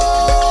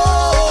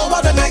 Whoa,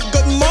 what a night.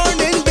 Good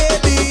morning,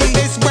 baby.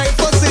 It's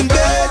breakfast in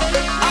bed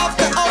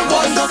after a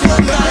wonderful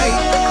night.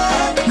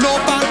 No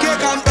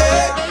pancake on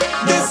egg.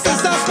 This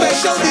is a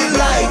special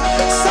delight.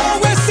 So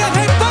we sit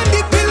head on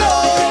the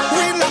pillow,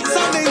 relax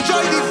and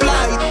enjoy the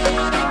flight.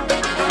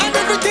 And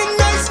everything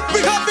nice. We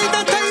having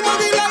the time of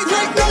the life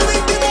right now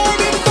in the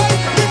morning vibe.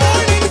 The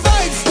morning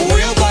vibes.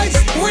 Real vibes.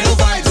 Real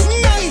vibes.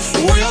 Nice.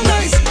 Real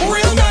nice.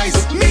 Real nice.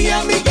 Me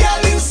and me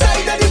gal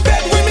inside of the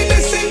bed.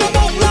 Reminiscing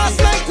about last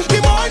night. The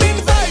morning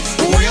vibes.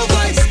 Real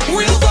vibes.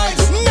 Real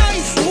vibes.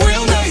 Nice.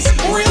 Real nice.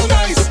 Real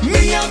nice.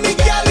 Me and me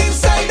gal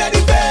inside of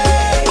the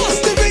bed.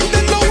 Bust the ring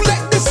then now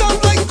let the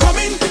sunlight come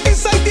in.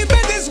 Inside the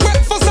bed is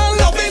breakfast and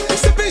loving.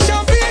 Sipping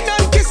champagne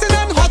and kissing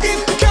and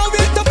hugging. Can't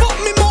wait to put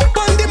me mouth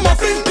on the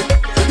muffin.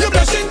 You're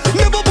blushing,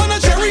 nibble on a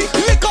cherry.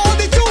 Lick all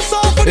the juice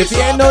off of the If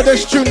you ain't know,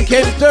 this tune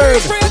came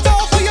third. straight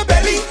off of your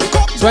belly.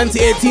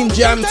 2018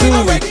 Jam 2,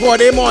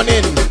 4-day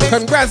morning.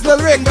 Congrats, Lil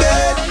Rick.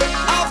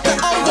 After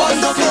a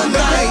wonderful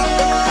night,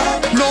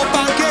 no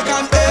pancake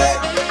on egg.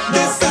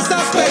 This is a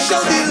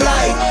special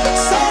delight.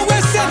 So we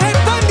sit head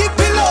on the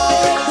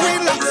pillow,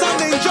 relax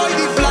and enjoy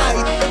the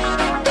flight.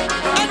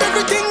 And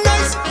everything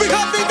nice. We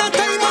having the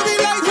time of the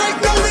life right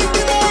now in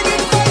the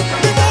morning vibe.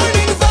 The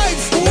morning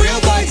vibes. Real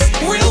vibes.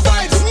 Real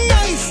vibes.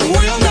 Nice.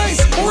 Real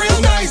nice. Real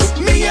nice.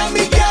 Me and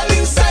me gal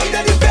inside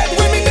of the bed.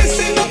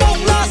 Reminiscing about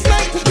last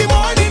night. The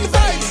morning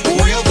vibes.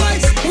 Real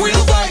vibes.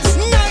 Real vibes.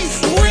 Nice.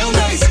 Real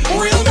nice.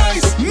 Real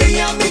nice. Me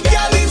and me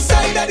gal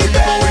inside of the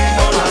bed.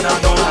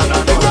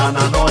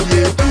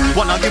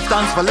 Wanna give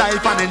thanks for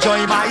life and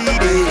enjoy my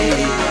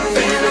day.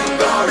 Feeling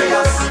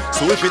glorious.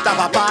 So if it have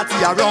a party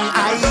around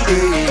I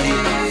day.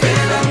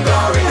 Feeling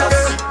glorious.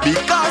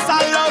 Because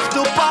I love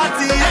to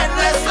party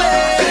endlessly.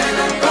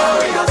 Feeling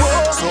glorious.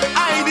 So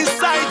I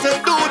decide to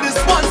do this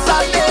once a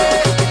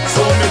day.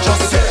 So me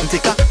just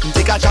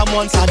take a jam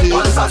once a day.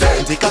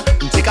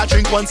 Take a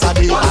drink once a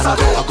day.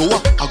 I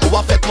go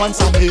a fet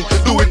once a day.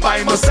 Do it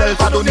by myself,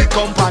 I don't need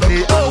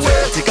company.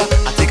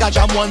 I take a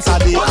jam once a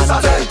day.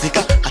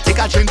 I take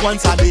a drink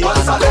once a day. I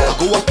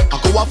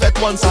go a fet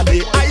once a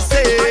day. I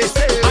say,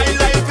 my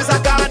life is a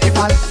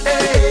carnival.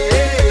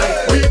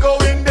 We go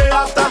in day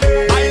after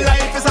day. My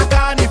life is a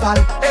carnival.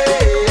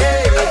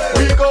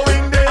 We go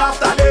in day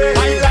after day.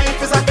 My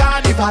life is a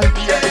carnival.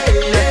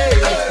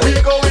 We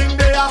go in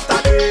day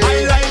after day. My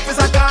life is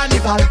a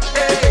carnival.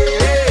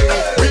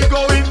 We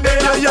go in day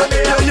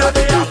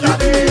after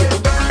day.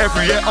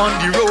 Everywhere on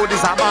the road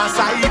is a mass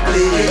I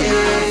play.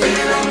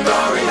 Feeling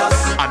glorious.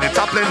 And it's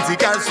a plenty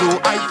girls so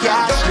I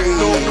can't stray.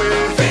 No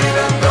way.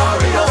 Feeling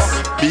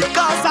glorious.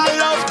 Because I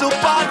love to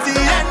party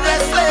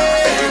endlessly.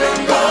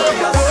 Feeling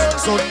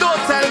glorious. So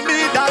don't tell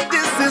me that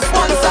this is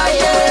once a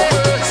year.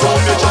 So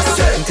me just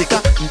say,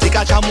 take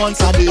a jam once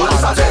a day.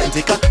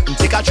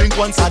 Take a drink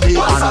once a day.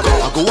 And I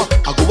go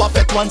a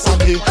fet once a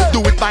day.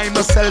 Do it by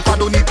myself, I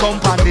don't need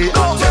company.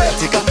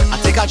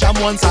 Take a jam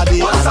once a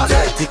day.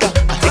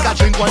 Take a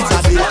drink once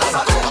a day.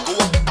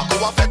 I go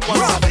a fet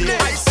once a day.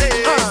 I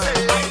say,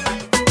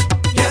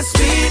 yes,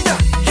 speed,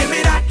 give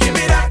me that, give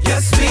me that.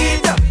 Yes,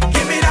 speed,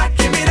 give me that,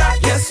 give me that.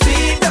 Yes,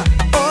 speed.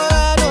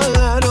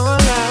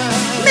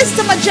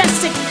 Mr.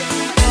 Mejustik.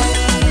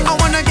 I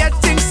wanna get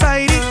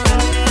excited,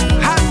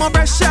 have more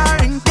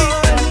pressure in deep.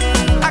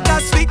 I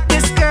got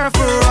sweetness there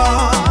for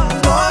all.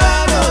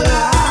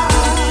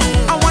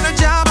 I wanna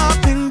jam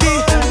up in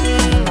deep,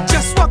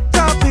 just walked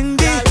up in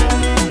deep.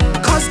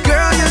 'Cause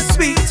girl, you're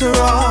sweet to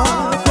all.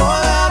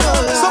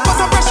 So put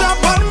some pressure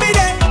on me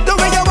there. The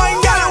way you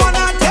whine, girl, I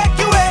wanna take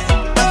you away.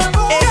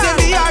 ATV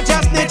are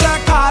just nature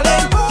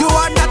calling. You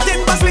are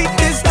nothing but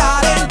sweetness,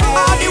 darling.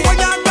 All the one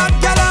you got,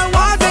 girl, I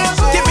want it.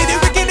 Give me the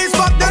wickedness,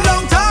 fuck the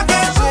long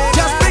talking.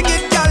 Just bring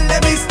it, girl,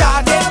 let me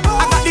start it.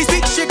 I got the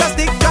sweet sugar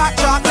stick, dark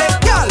chocolate,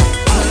 girl.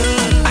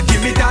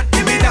 Give me that,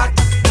 give me that.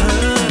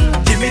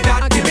 Give me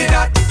that, give me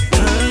that.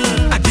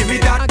 Give me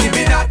that, give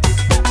me that.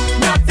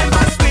 Nothing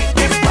but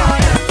sweetness,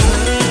 darling.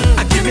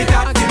 Give me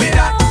that, give me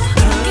that.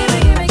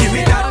 Give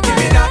me that, give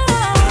me that.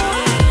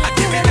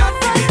 Give me that,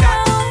 give me that.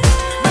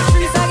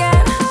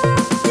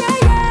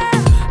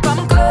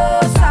 Come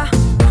closer,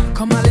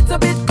 come a little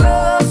bit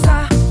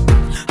closer.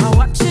 I'm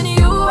watching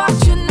you,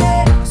 watching me,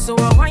 so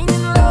I'm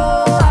winding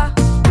lower.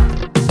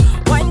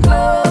 Wind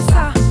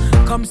closer,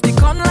 come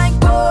stick on like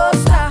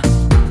poster.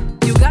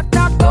 You got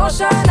that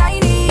potion I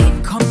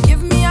need, come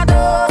give me a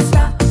dose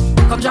now.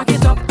 Come jack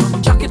it up,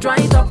 come jack it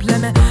right up.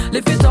 Let me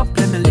lift it up,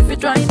 let me lift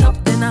it right up.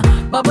 Then I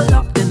bubble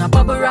up, then I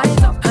bubble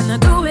right up. And I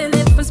do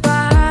it for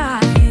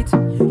spite.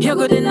 You're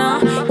good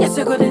enough, yes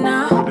you're good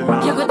enough.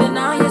 You're good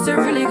enough, yes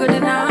you're really good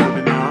enough.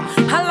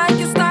 I like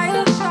your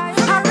style,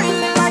 I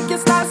really like your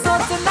style. So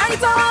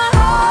tonight I want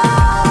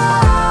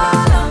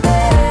all of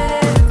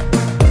it.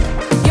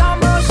 Your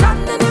motion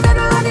in the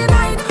middle of the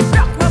night,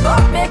 rock my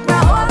boat, make my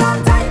hold on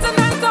tight.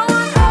 Tonight I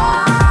want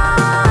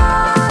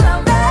all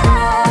of it.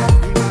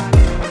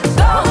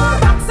 The whole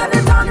box and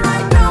it's on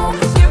right now.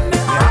 Give me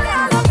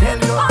all of it,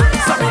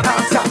 So me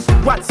ask ya,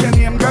 what's your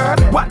name, girl?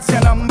 What's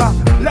your number?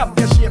 Love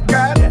your shape,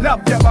 girl.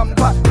 Love your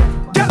bumper.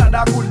 Girl,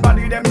 that good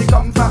body, them me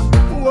come from.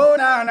 Oh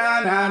na na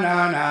na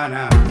na na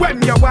na.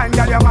 When you wine,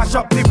 girl, you mash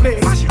up the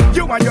place.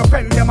 You and your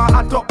friend, them a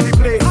hot up the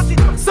place.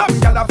 Some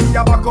girl a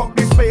feel back up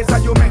the space,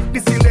 and you make the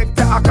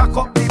selector a cock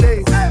up the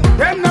lace.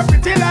 Them not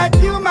pretty like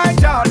you, my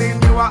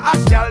darling. You a hot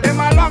girl, them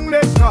a long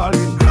leg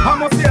calling. I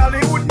must see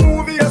Hollywood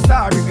movie you're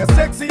starring. You're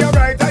sexy, you're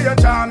bright, and you're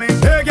charming.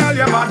 Hey girl,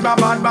 you're bad, bad,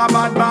 bad, bad,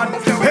 bad, bad.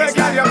 Hey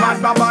girl, you're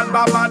bad, bad, bad,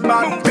 bad, bad,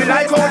 bad. Me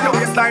like how your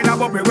waistline a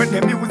bubble when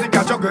the music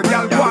a juggle.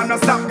 Girl, go on, no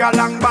stop, girl,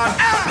 long bad.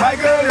 My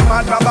girl, you're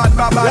bad, bad, bad,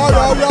 bad, bad.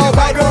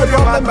 My girl,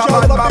 you're bad, bad,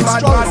 bad, bad,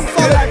 bad, bad.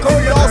 Me like how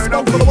you turn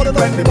up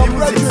when the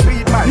music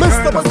sweet. My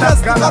girl, no stop,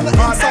 girl, long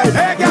bad.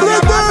 Hey girl,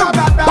 you're bad,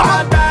 bad, bad,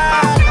 bad,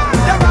 bad.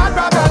 You're bad,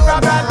 bad, bad,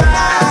 bad, bad,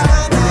 bad.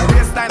 Your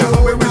waistline a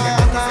bubble when the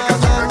music a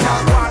juggle.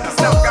 Girl, go on, no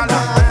stop, girl,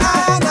 long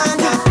bad.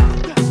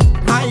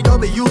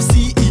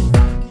 IWCE,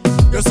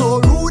 you're so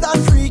rude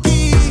and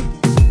freaky.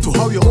 To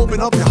how you open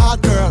up your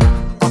heart, girl.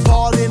 I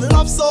fall in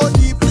love so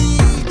deeply.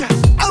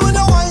 And when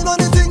I whine on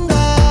the thing,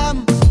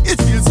 damn,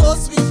 it feels so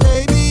sweet,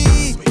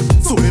 baby.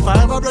 So if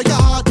I ever break your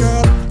heart,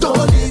 girl,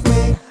 don't leave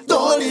me,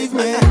 don't leave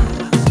me.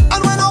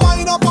 And when I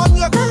whine up on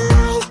your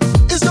girl,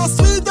 it's just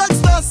sweet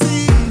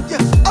ecstasy.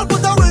 I'll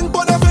put a ring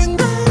on your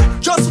finger,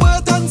 just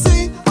wait and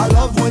see. I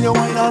love when you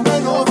whine and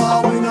bend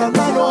over, whine and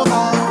bend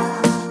over.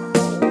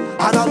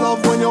 And I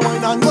love when you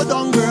whine and go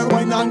down, girl,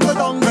 whine and go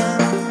down,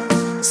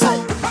 girl.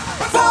 Say,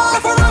 far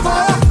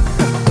forever.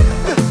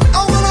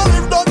 I wanna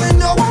live down in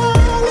your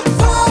world,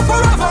 far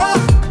forever.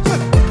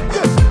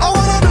 I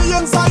wanna be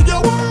inside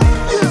your world,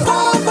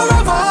 far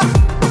forever.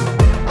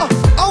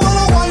 I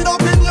wanna wind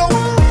up in your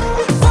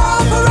world, far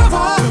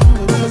forever.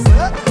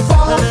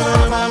 Far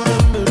forever.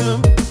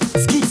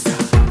 Skisa,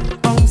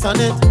 bounce on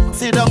it,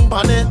 sit down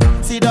on it,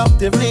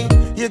 seductively.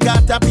 You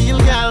got to feel,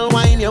 girl,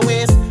 wind your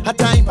waist a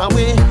type of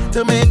way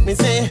to make me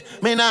say,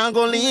 me nah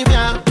go leave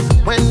ya.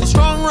 When the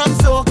strong run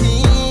so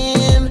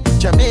keen,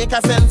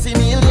 Jamaica sends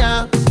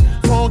Emilia,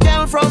 for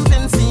girl from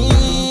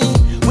Tennessee.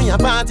 We a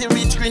party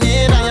rich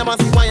Grenada, you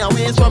must see why I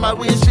waste from a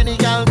waist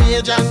Trinidad,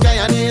 Beige and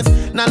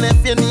Guyanese. Now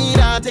if you need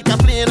her, take a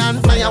plane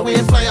and fly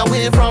away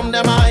from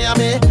the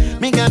Miami.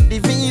 Me got the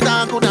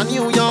visa, go to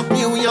New York,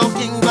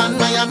 England,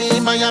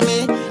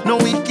 Miami. No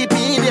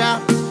Wikipedia,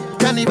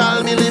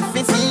 Carnival, me live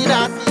to see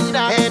that.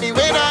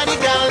 Anyway, that the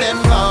girl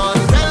them gone.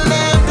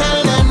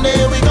 Tell them,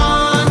 there we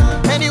gone.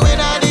 Anyway,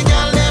 that the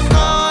girl them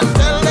gone.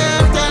 Tell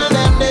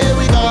them, there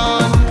we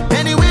gone.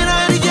 Anyway,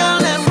 that the girl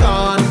them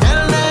gone.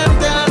 Tell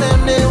them,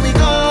 there we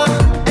gone.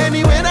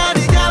 Anyway, that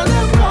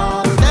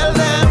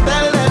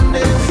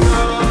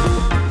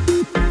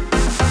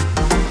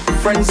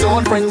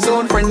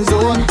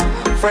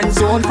Friend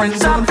zone, friend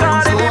zone,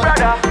 friend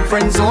zone.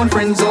 Friend zone,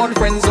 friend zone,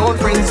 friend zone,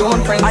 friend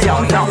zone, friend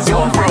zone, friend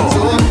zone, friend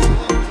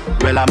zone.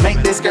 Well, I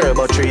met this girl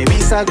about 3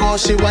 weeks ago.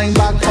 She whined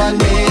back on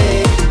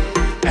me,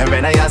 and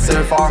when I asked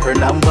her for her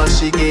number,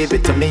 she gave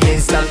it to me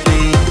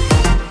instantly.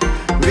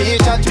 We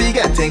chat, we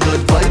getting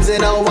good vibes,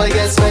 and now I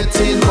get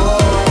sweating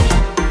more.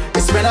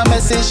 It's when I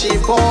message she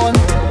phone,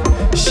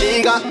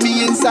 she got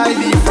me inside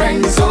the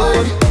friend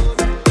zone.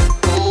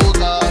 Oh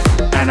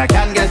God, and I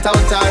can't get out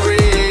of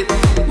it.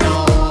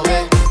 No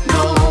way,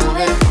 no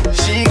way.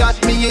 She got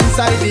me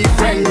inside the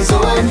friend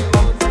zone.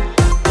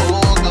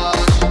 Oh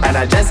gosh, and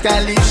I just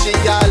can't leave she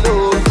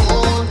alone.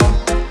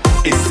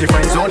 It's the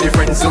friend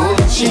zone,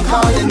 She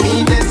calling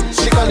me this,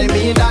 she calling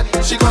me that.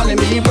 She calling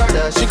me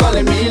brother, she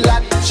calling me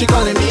lad. She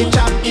calling me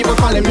chap, even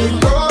calling me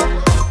bro.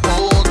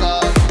 Oh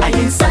God, I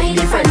inside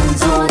the friend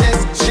zone.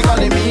 She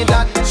calling me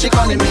that, she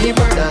calling me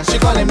brother, she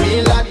calling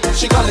me lad.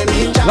 She calling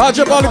me chap. Large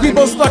up all the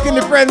people stuck in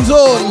the friend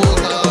zone. Oh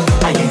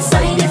God, I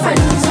inside the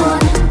friend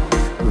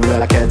zone.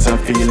 Well, I get some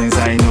feelings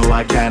I know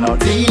I cannot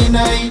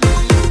deny.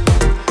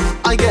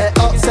 I get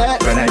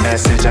upset when I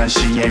message and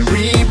she ain't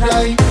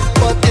reply.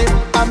 But if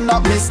I'm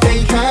not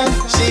mistaken,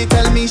 she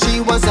tell me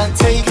she wasn't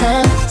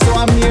taken. So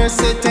I'm here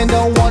sitting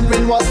down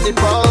wondering what's the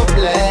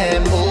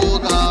problem. Oh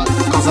God,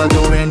 cause I'm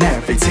doing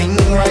everything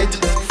right.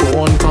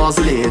 Phone calls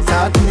late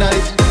at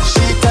night.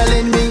 She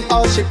telling me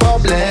all she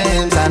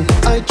problems and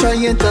I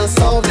trying to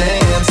solve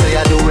them. Say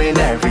I'm doing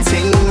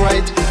everything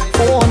right.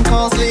 Phone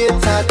calls late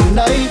at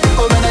night.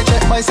 But when I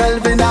check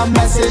myself in a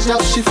message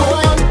up she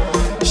phone,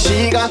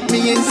 she got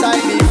me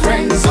inside the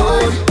friend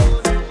zone.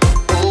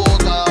 Oh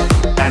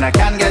God, and I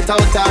can't get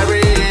out of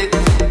it.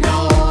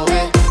 No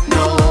way,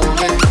 no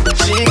way.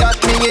 She got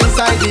me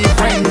inside the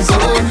friend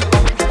zone.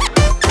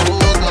 Oh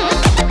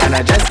God, and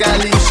I just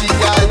can't leave she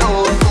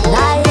alone.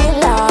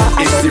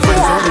 It's the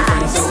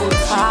friend zone,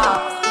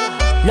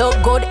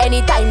 Look good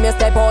anytime you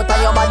step out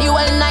and your body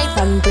well nice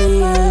and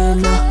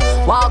clean.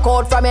 Walk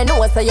out from your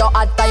nose so you're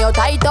hot and you're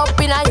tight up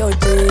in your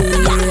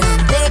jeans.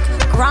 Thick,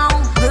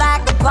 ground,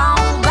 black,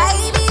 brown,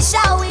 baby,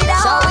 show it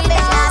out. Show it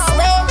out.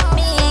 Sweat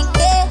me and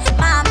get,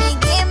 mommy,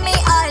 give me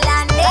all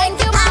I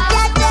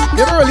need.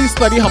 You ever really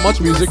study how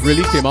much music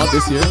really came out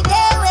this year?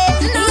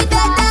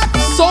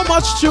 So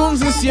much tunes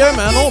this year,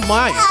 man. Oh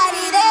my.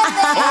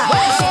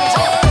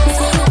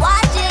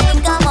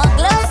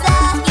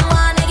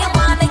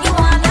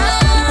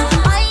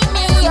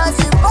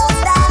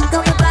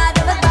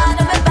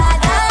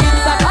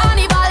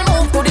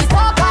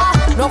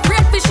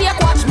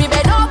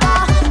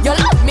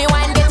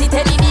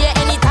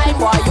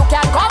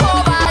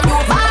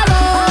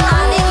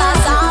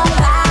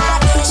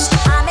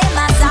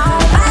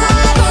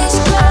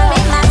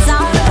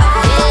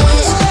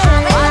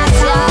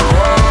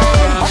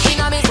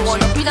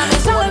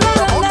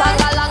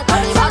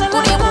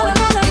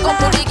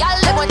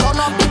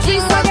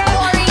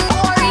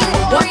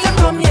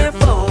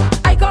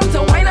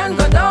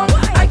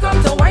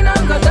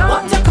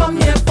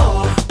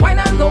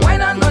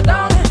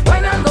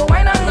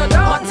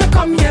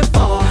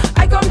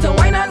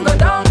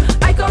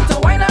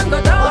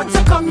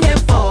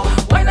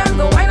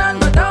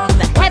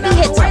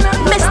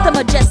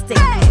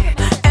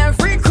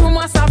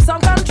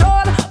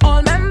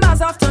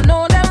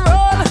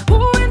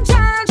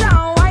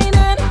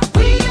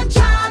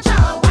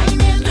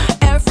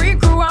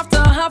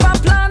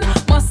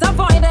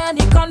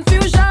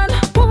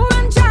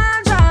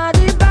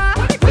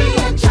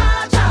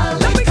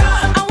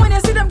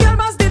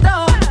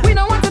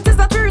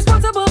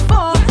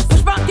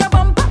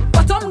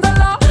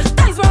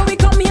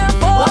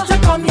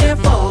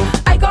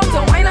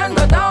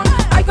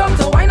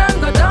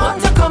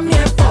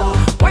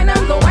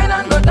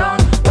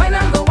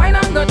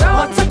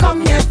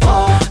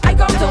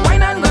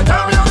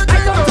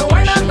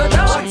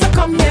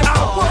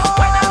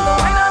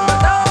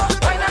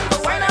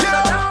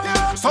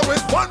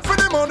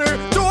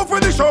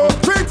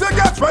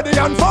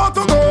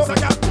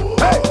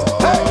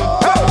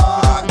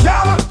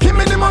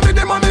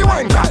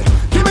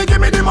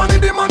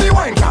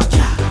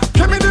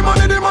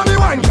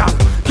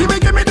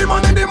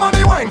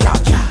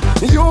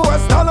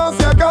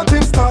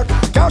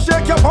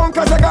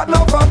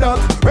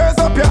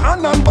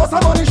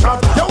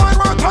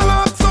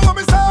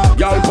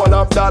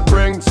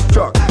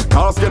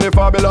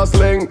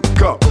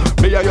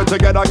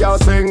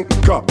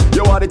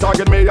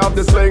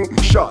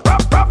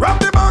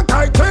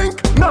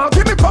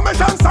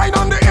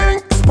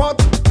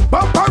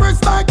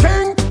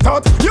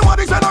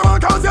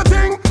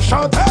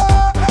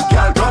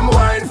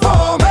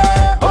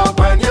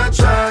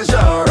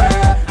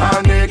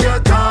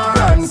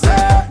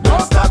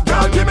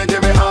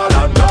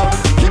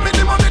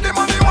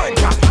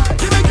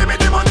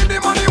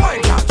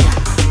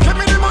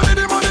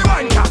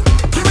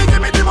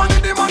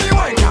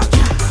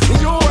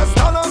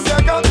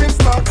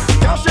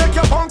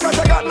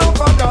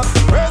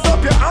 Raise up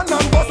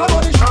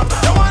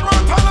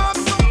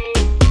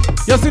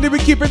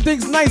keeping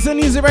things nice and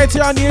easy right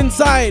here on the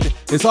inside.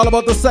 It's all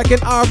about the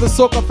second hour of the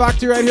Soca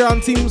Factory right here on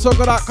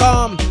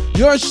TeamSoca.com.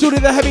 Yours truly,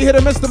 the heavy hitter,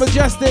 Mr.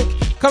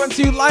 Mejustik, coming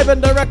to you live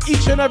and direct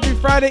each and every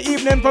Friday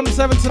evening from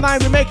 7 to 9.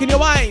 We're making you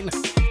wine.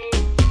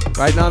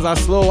 Right now is our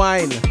slow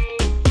wine.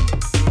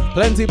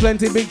 Plenty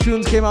big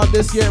tunes came out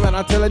this year, man.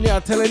 I'm telling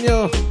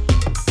you.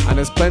 And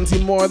there's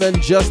plenty more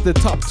than just the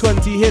top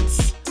 20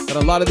 hits that a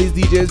lot of these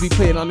DJs be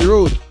playing on the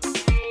road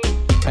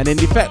and in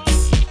the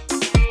fets.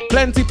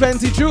 Plenty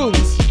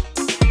tunes.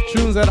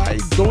 Tunes that I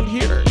don't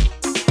hear.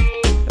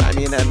 I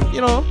mean, and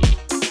you know,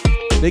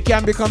 they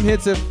can't become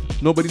hits if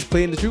nobody's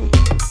playing the tune.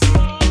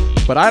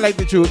 But I like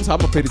the tunes, so I'm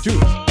gonna play the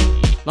tunes.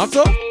 Not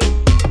so?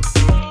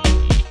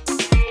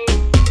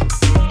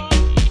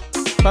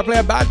 If I play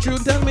a bad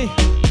tune, tell me.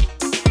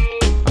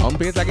 I won't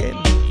play it again.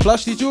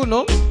 Flush the tune,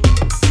 no?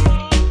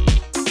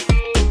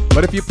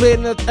 But if you're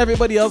playing that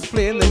everybody else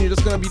playing, then you're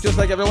just gonna be just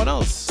like everyone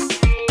else.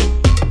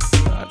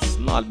 That's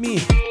not me.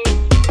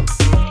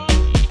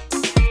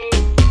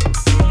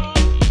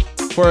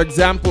 For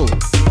example,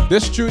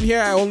 this tune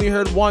here I only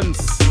heard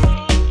once,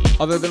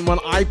 other than when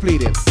I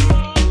played it.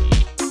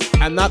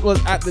 And that was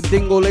at the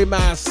Dingole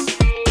Mass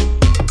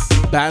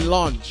band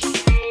launch.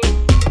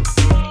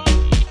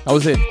 That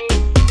was it.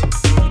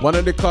 One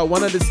of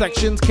the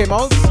sections came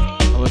out,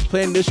 I was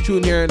playing this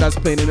tune here and that's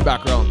playing in the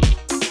background.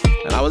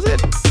 And that was it.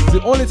 It's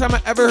the only time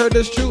I ever heard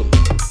this tune.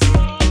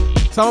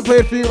 So I'm gonna play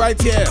it for you right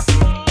here.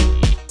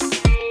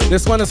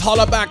 This one is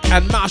Hollaback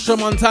and Masha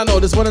Montano.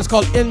 This one is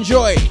called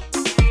Enjoy.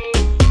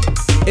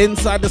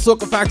 Inside the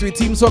Soca Factory,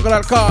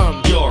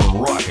 TeamSoca.com. You're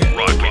rocking.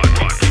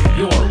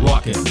 You're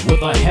rocking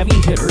with a heavy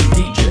hitter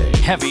DJ.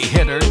 Heavy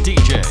hitter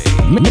DJ.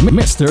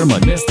 Mr.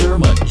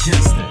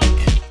 Mejustik.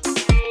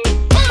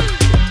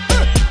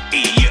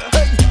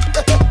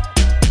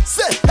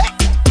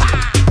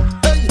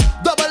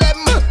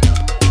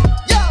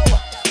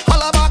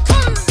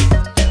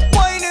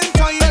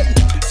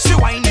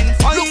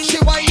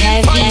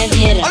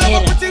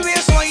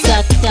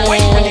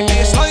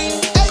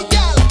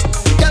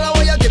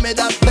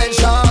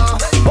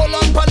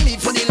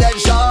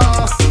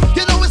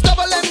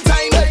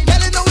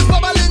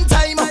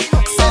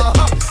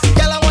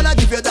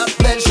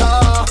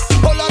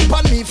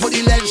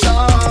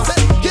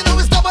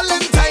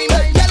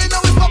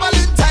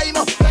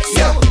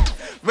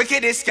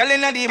 This girl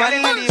inna the man,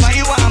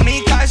 she want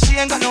me 'cause she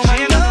ain't got no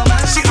man.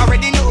 She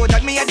already know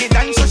that me a the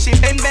dance, so she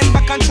bend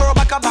back and throw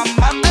back a bam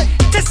bam.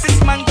 This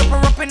man got her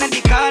up inna the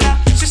corner.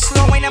 She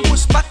slow wine and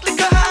push back like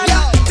a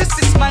harder.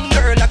 This man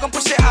girl, I gon'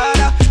 push it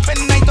harder.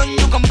 When I done,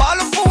 you gon' ball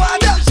up for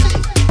water.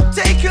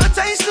 Take your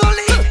time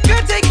slowly,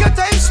 girl. Take your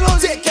time slowly.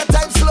 Take your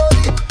time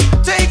slowly.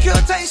 Take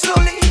your time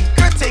slowly,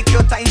 girl. Take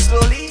your time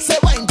slowly. Say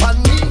wine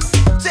pon me.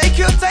 Take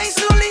your time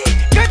slowly,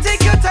 girl.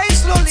 Take your time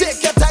slowly.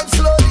 Take your time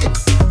slowly.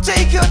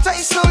 Take your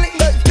time slowly.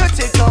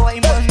 Take a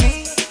wine on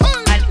me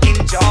and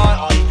enjoy.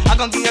 I'm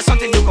gonna give you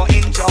something you gon'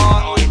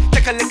 enjoy.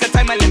 Take a little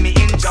time and let me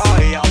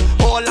enjoy.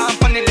 Hold on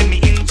funny, let me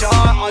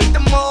enjoy the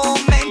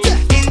moment.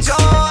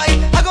 Enjoy.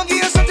 I'm gonna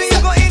give you something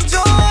you gon'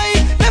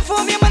 enjoy. Let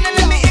for me man and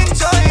let me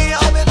enjoy.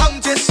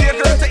 I'm just here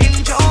girl to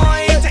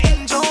enjoy.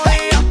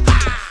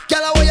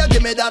 Girl, I want you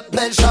give me that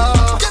pleasure.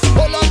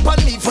 Hold on pon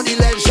me for the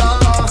leisure.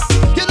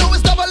 You know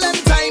it's double M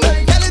time.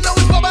 Girl, you know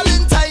it's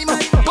bubbling time.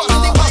 Bust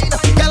the wine.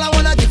 Girl, I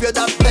wanna give you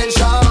that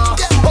pleasure.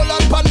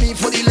 On me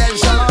for the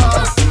leisure.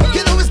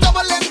 You know it's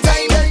double M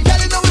time. Girl,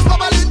 you know it's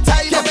bubbling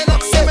time.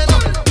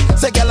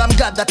 Say girl, I'm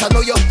glad that I know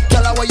you.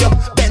 Girl, I want you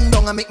bend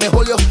down and make me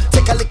hold you.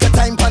 Take a little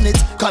time on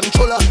it,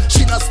 controller.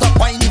 She not stop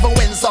whine even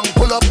when song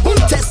pull up.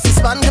 Test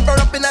this man, give her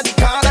up in the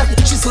corner.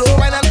 She slow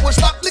whine and push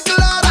back little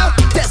harder.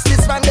 Test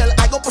this man, girl,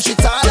 I go push it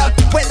harder.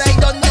 When I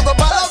done, you go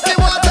ball out the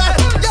water.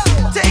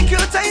 Take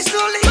your time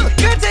slowly,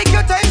 girl. Take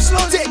your time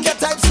slowly. Take your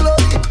time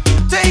slowly.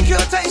 Take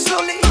your time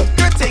slowly,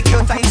 girl. Take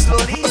your time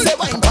slowly. Say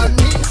wine on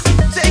me.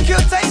 Take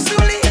your time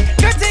slowly,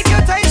 girl. Take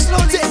your time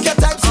slowly. Take your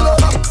time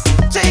slowly.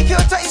 Take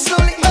your time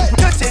slowly,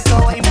 girl. Take a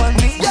wine on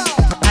me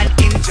and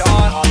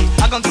enjoy.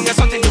 I'm gonna give you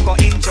something you gon'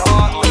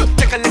 enjoy.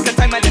 Take a little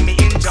time and let me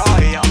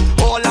enjoy.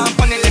 Hold on,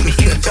 funny, let me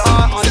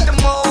enjoy the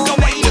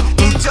moment.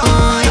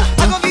 Enjoy.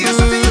 I'm gonna give you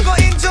something you gon'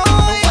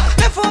 enjoy.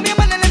 Let for me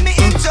man and let me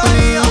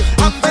enjoy.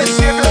 I'm just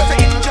here girl to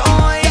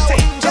enjoy.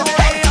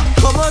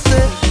 Como te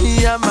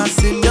llamas,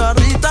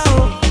 señorita?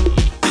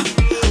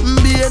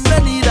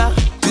 Bienvenida,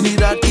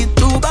 Trinidad y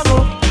Tobago.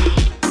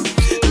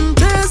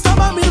 Te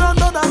estaba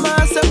mirando nada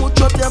más hace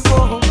mucho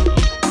tiempo.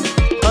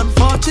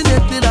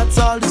 Unfortunately, that's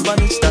all the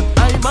Spanish that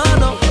I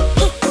know.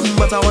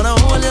 But I wanna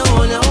hold you,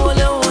 hold you, hold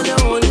you, hold you,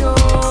 hold you.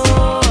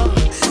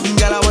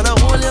 Girl, I wanna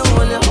hold you,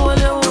 hold you, hold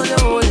you, hold you,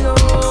 hold you.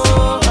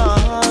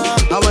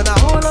 I wanna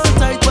hold on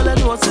tight while I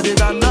know I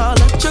it and I'll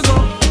let you go.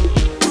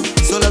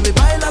 So let me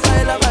baila,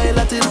 baila,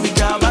 baila till we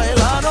can't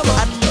baila no more.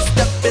 And we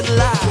step in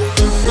line.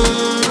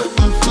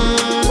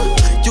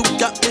 You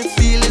got me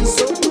feeling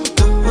so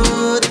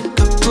good,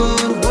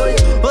 boy.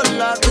 Oh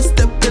Lord, we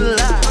step in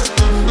line.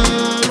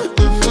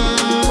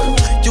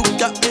 You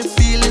got me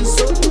feeling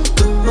so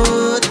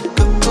good,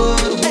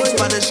 boy.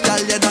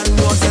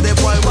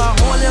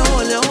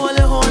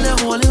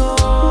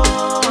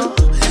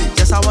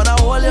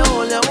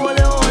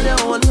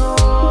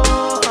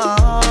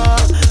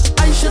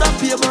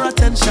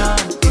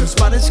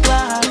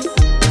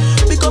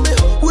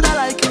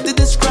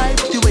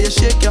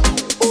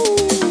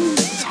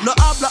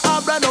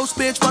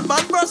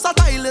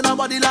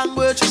 body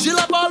language. She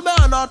love all my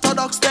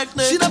unorthodox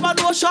technique. She never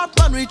know a short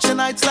man reaching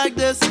heights like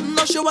this.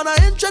 Now she wanna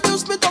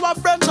introduce me to her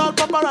friends all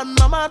Papa and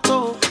Mama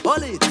too.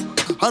 Hold it.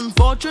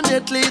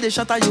 Unfortunately, the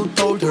shatter you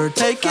told her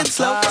take it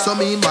slow. So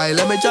meanwhile,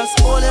 let me just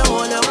hold it.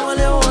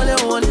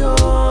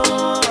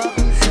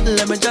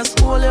 Let me just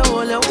hold it.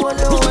 I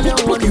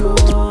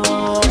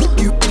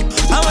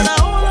wanna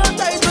hold on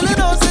tight till you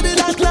know so that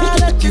I can't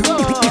let you go.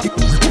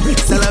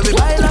 So let me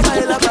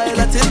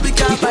baila till we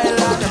can't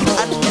baila.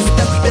 And you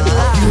step in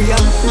line.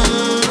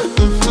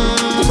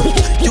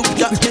 You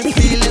got me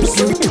feeling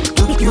so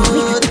good.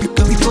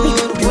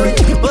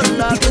 But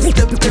now you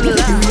step in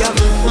line.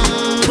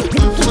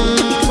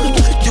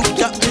 You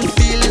got me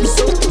feeling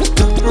so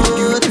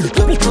good.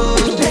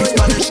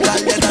 Spanish girl,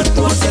 you don't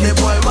know, say the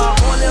boy want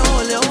holy.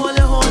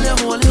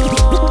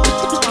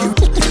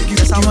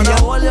 Yes, I wanna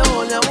holy.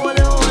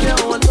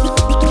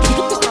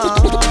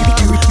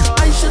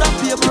 I should have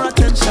paid more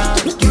attention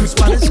to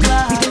Spanish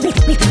class.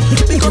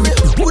 Because me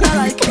would I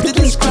like to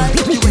describe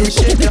the way she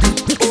shake it.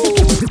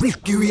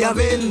 Give me a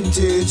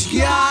vintage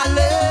girlin'.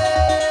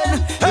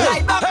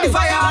 Light back the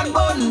fire and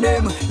burn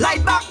them.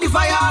 Light back the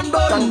fire and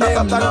burn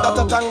them now.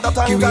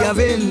 Give me a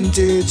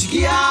vintage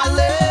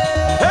girlin'.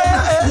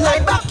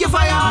 Light back your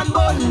fire and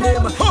burn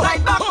them.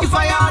 Light back the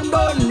fire and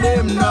burn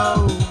them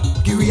now.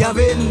 Give me a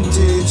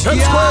vintage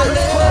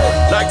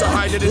girlin'. Like to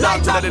hide it in the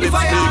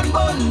lipstick.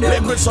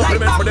 Liquid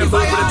supplement for them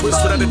both with a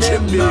twisted and the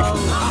chip big.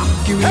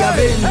 Give me a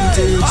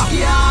vintage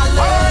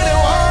girlin'.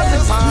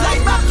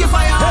 Light back your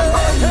fire and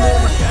burn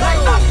them.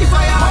 Light back the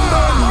fire and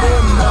burn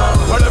them now.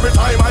 Well, every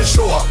time I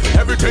show up,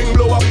 everything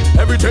blow up,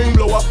 everything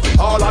blow up.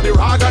 All of the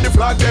rag and the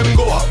flag them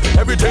go up.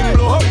 Everything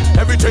blow up,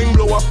 everything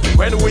blow up.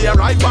 When we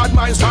arrive, bad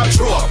minds start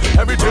show up.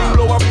 Everything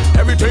blow up,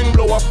 everything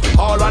blow up.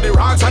 All of the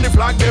rags and the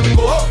flag them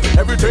go up.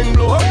 Everything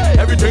blow up,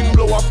 everything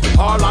blow up.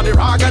 All of the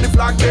rag and the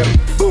flag them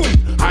boom.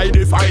 I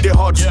defy the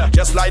odds,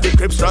 just like the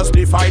Crips just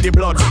defy the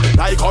bloods.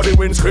 Like how the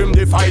wind scream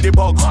defy the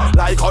bugs.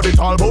 Like how the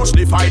tall boats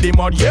defy the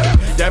mud, yeah.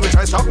 Them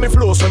try stop me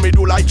flow, so me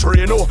do like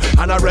Trino.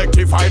 And I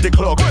rectify the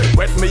clock.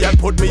 Wet me and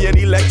put me in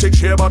electric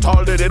chair, but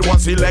all they did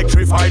was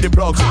electrify the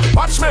plugs.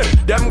 Watch me,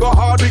 them go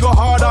hard, we go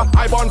harder.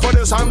 I born for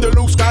this, I'm the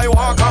Luke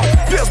Skywalker.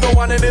 There's no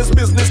one in this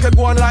business can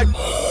go on like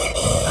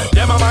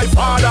them are my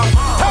father.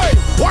 Hey,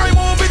 why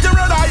move with your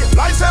red eye?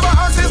 Lightsaber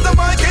axis the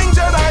Viking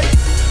Jedi.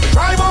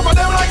 Drive over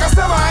them like a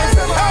semi.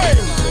 Hey,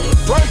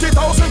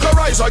 20,000 can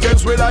rise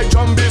against we like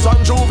zombies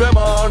on Juve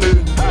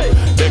morning.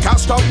 They can't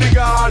stop the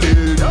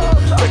garden.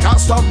 They can't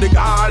stop the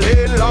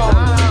garden long.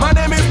 My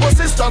name is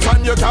Persistence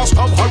and you can't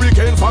stop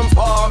hurricane from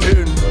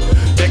forming.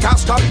 They can't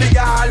stop the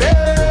garden.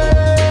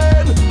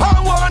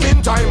 I want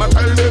in time I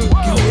tell them.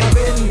 Give me a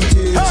vintage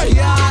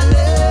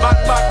girlin'. Bad.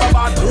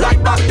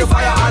 Light back the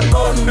fire and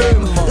burn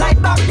them. Light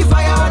back the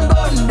fire and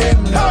burn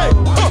them now.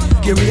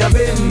 Give me a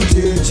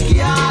vintage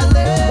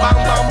girlin'.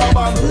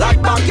 Bam.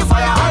 Light back the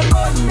fire and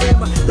burn them.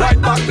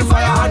 Light back the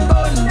fire and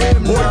burn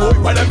them.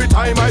 Boy, well every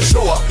time I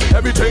show up,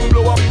 everything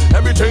blow up,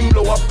 everything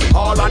blow up.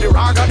 All of the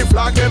rag and the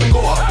flag them go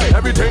up.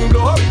 Everything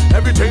blow up,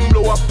 everything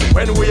blow up.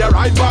 When we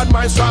arrive, bad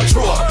minds start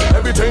show up.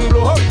 Everything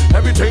blow up,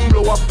 everything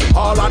blow up.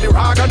 All of the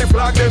rag and the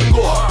flag them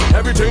go up.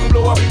 Everything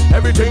blow up,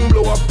 everything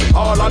blow up.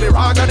 All of the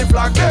rag and the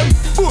flag them.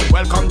 Boom.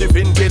 Welcome the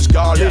vintage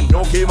garland.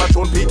 No Game of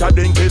Thrones, Peter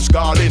Dinklage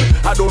garland.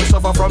 I don't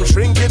suffer from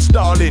shrinkage,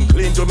 darling.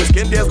 Clean to my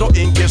skin, there's no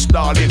inkish,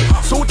 darling.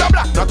 Suit a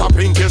black, not a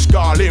pinkish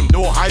garland.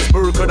 No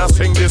iceberg could I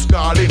sing this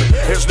garland.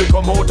 It's the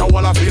come out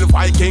while I feel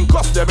Viking.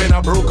 Cause them in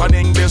a broken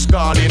English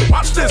garland.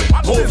 Watch this,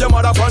 move your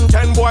mother from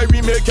 10 boy.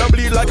 We make you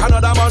bleed like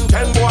another man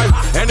 10 boy.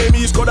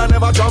 Enemies could have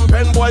never jump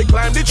in boy.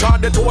 Climb the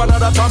chart to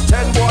another top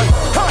 10 boy.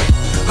 Hey,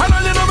 and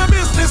all you know my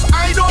business.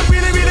 I don't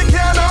really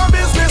care no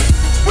business.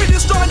 We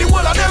destroy the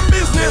whole of them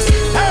business.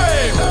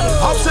 Hey,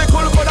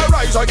 obstacle could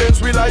arise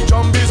against we like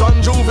zombies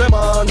on Juve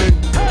morning.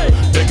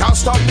 They can't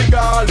stop the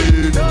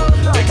garland.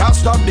 They can't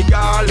stop the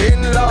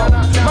garland long.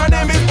 My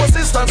name is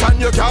Persistence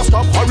and you can't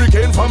stop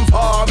hurricane from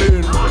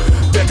forming.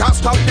 They can't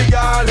stop the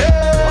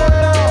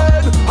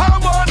garland.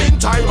 I'm on in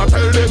time, I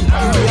tell them.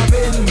 Give me a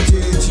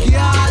vintage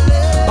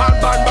garland.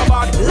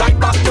 Bad. Light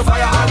back the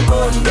fire and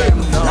burn them.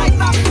 Light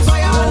back the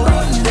fire and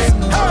burn them.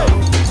 Hey,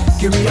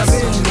 give me a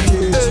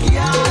vintage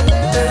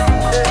garland.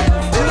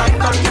 Light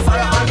back the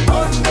fire and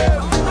burn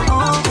them.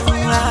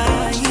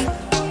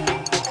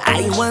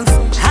 I was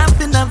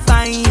having a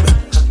vibe.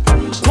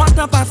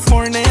 4:15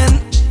 morning,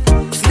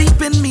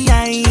 sleep in me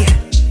eye.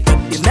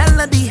 The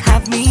melody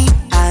have me.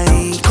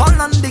 I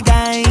call on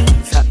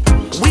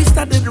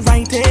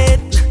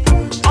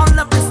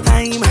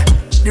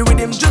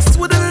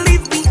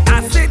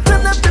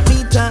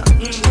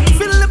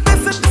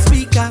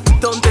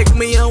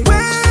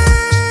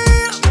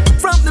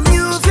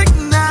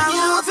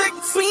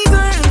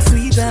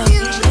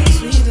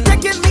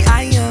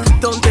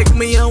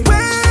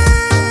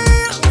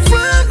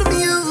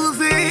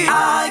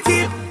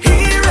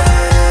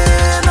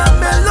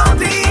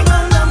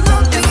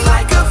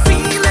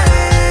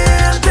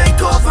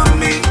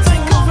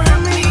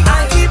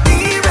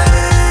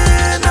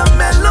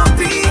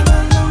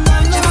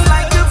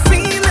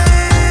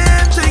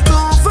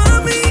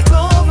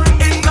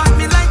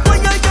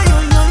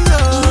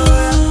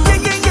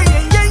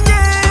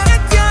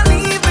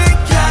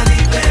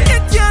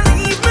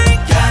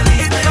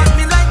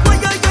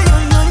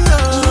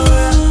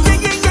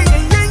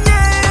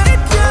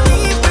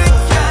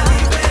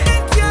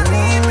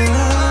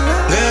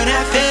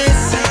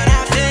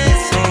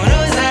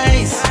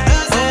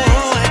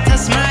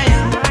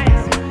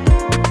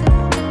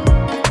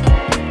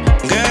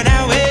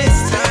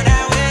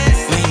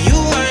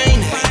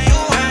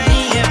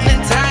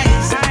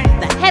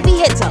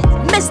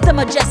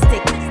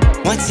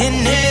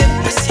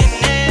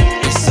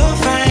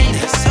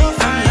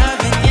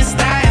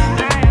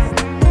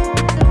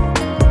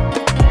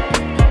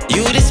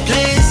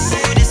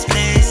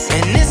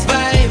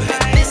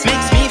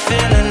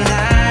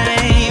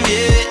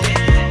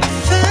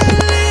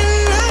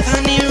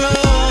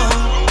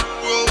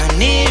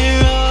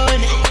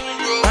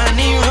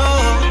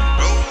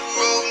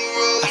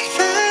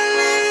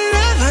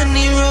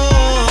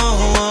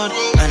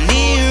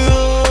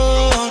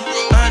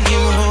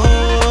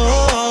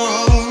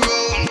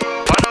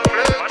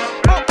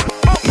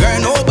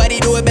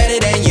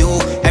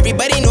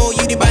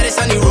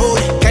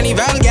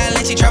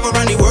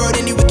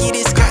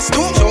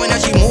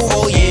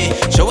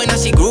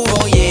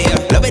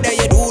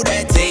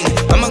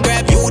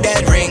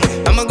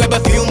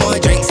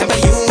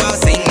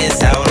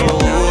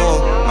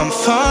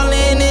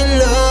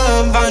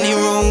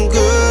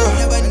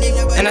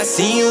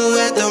See you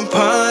at the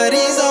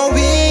parties all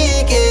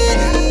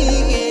weekend.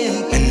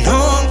 And no,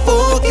 I'm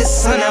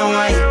focused on our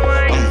wine.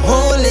 I'm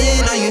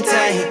holding on you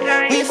tight.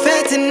 We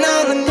fetting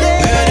all the night.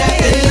 Girl, that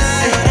feels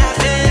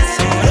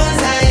so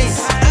those eyes.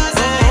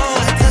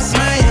 Oh, it's a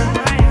smile.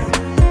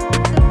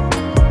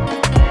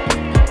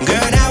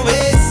 Girl, that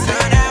waist.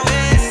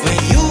 When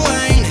you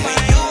whine,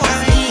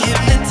 got me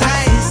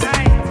hypnotized.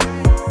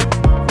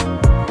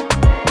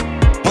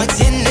 What's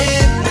your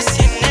name?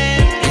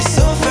 You're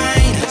so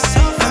fine.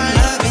 I'm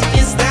loving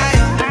your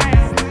style.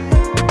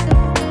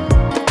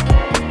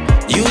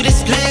 You this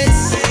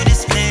place,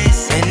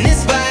 and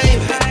this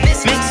vibe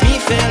makes me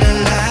feel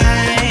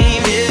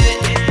alive. Yeah.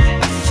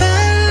 I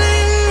fell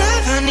in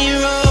love on the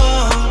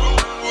road,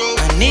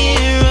 on the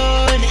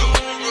road,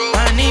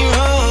 on the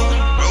road.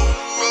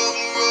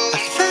 I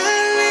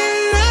fell in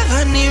love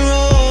on the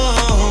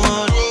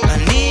road,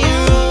 on the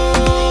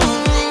road,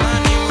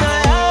 on the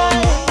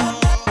road.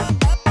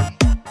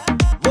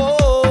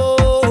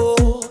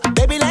 Whoa,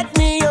 baby, let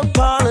me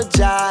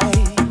apologize.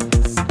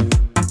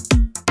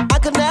 I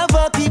could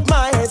never keep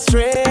my head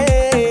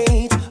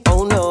straight.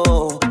 Oh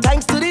no,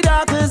 thanks to the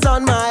darkers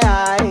on my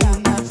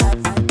eyes,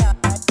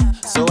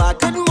 so I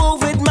could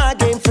move with my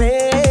game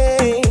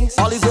face.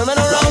 All these women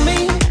around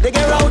me, they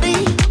get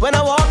rowdy when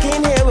I walk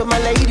in here with my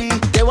lady.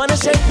 They wanna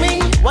shake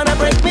me, wanna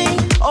break me.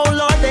 Oh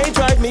Lord, they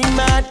drive me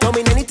mad. Don't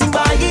mean anything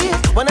by it,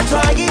 wanna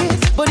try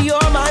it, but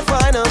you're my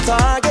final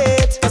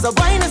target. Cause a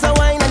wine is a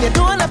wine and you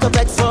don't have to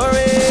vex for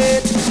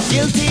it.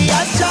 Guilty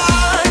as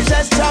charged,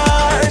 as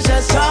charged,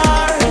 as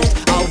charged.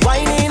 I'm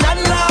whining at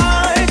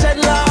large, at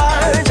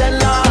large, at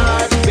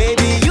large.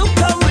 Baby, you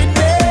come with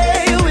me,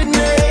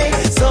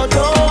 so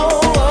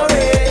don't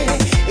worry.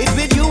 It's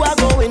with you I'm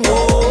going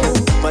home,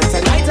 but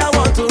tonight I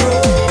want to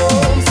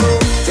roam. So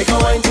take a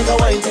wine, take a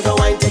wine, take a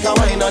wine, take a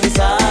wine on the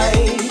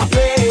side.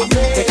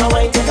 Take a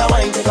wine, take a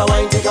wine, take a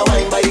wine, take a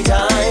wine by the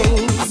time.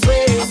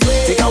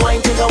 Take a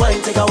wine, take a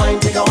wine, take a wine,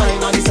 take a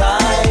wine on the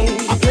side.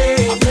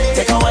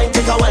 Take a wine,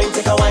 take a wine,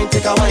 take a wine,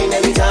 take a wine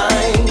anytime.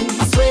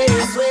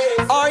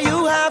 Are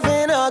you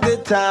having a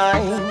good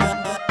time?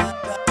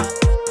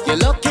 You're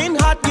looking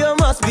hot, you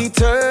must be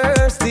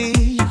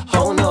thirsty.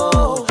 Oh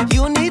no,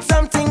 you need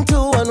something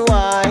to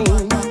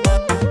unwind.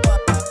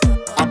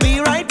 I'll be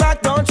right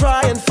back, don't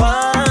try and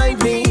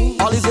find me.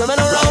 All these women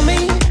around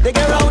me, they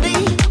get rowdy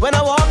when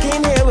I walk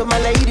in here with my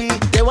lady.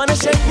 They wanna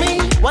shake me,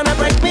 wanna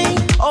break me.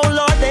 Oh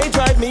Lord, they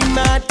drive me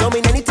mad. Don't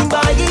mean anything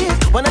by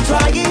it, wanna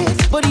try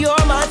it, but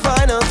you're my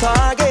final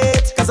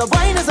target. Cause a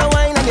wine is a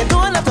wine and you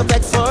don't have to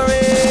vex for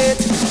it.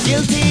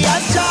 Guilty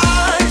as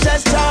charged,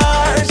 as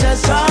charged,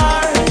 as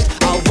charged.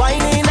 I'm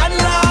whining at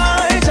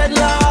large, at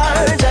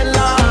large, at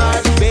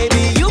large.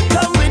 Baby, you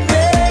come with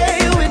me,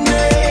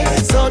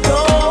 so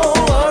don't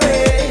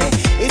worry.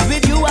 It's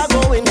with you I'm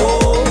going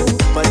home,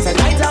 but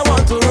tonight I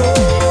want to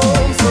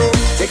roam. So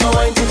take a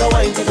wine, take a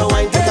wine, take a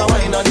wine, take a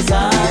wine on the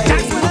side.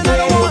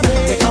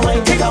 Take a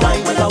wine, take a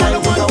wine, take a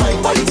wine, take a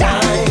wine by the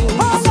time.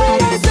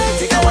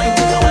 Take a wine,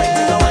 take a wine,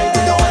 take a wine,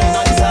 take a wine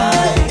on the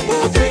side.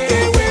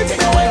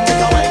 Take a wine,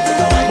 take a wine,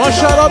 take a wine. Well,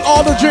 shout out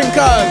all the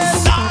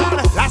drinkers.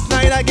 Last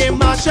night I gave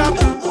my shop,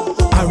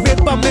 I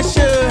rip on my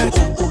shirt.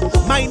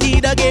 My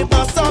needle gave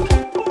us up,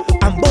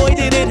 and boy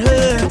did it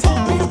hurt.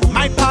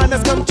 My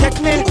partners come check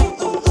me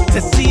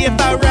to see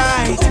if I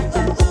right.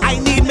 I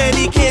need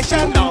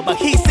medication now, but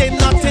he said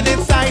nothing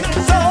inside.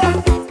 So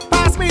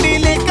pass me the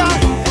liquor,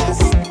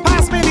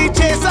 pass me the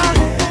chaser,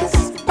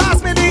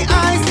 pass me the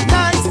ice,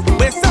 nice,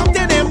 with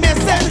something they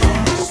missing.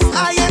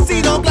 I ain't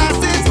see no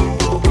glasses,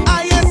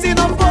 I ain't see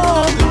no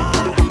phone,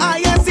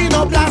 I ain't see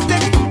no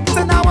plastic.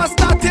 So now I'm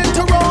starting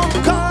to roll,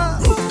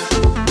 cause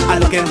I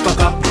looking fuck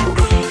up,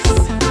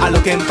 I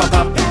looking fuck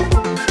up,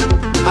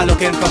 I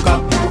looking fuck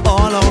up.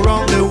 All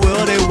around the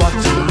world they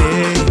watching me.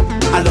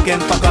 I looking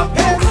fuck up,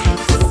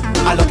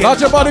 I looking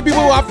Large about the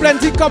people who have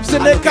plenty cups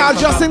in their car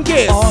just in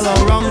case. all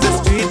around the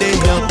street they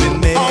helping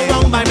me. All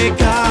around by the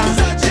cars,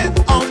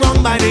 all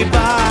around by the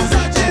bars,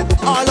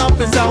 all up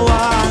is a war.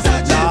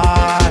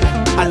 Lord,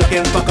 I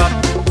looking fuck up.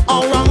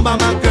 All around by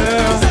my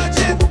girl,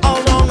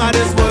 all around of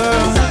this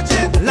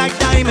world, like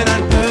diamond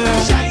and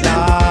pearl.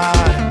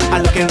 Lord,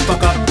 I looking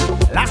fuck up.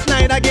 Last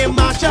night I gave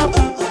my shop,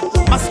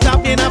 must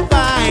have been a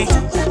fight.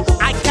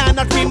 I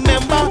cannot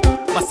remember,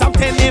 but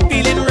something ain't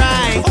feeling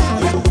right.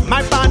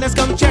 My partners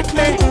come check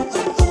me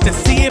to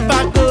see if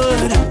I'm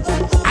good.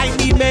 I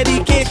need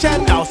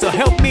medication now, so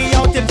help me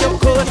out if you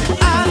could.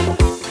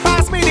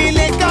 Pass me the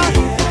liquor,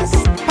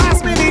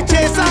 pass me the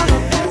chaser,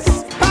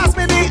 pass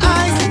me the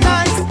ice,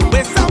 nice,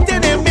 with something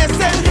they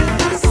missing.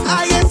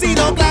 I ain't see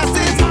no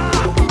glasses,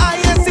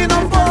 I ain't see no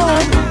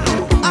phone,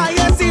 I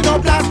ain't see no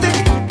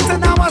plastic. So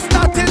now I'm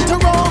starting to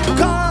roll,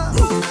 cause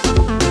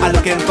I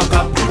looking fuck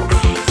up,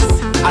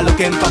 I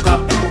looking fuck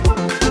up,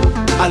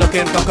 I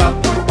looking fuck up.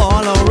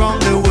 All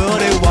around the world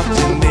they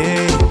watching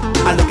me.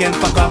 I looking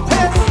fuck up,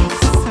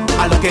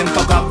 I looking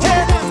fuck up,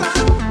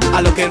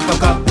 I looking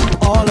fuck up.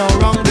 All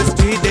around the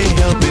street they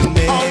helping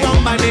me. All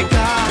around by the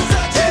cars,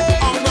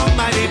 all around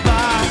by the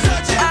bars,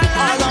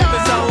 all up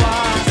is a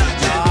war.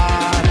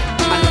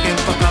 I looking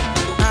fuck up,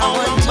 all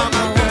around by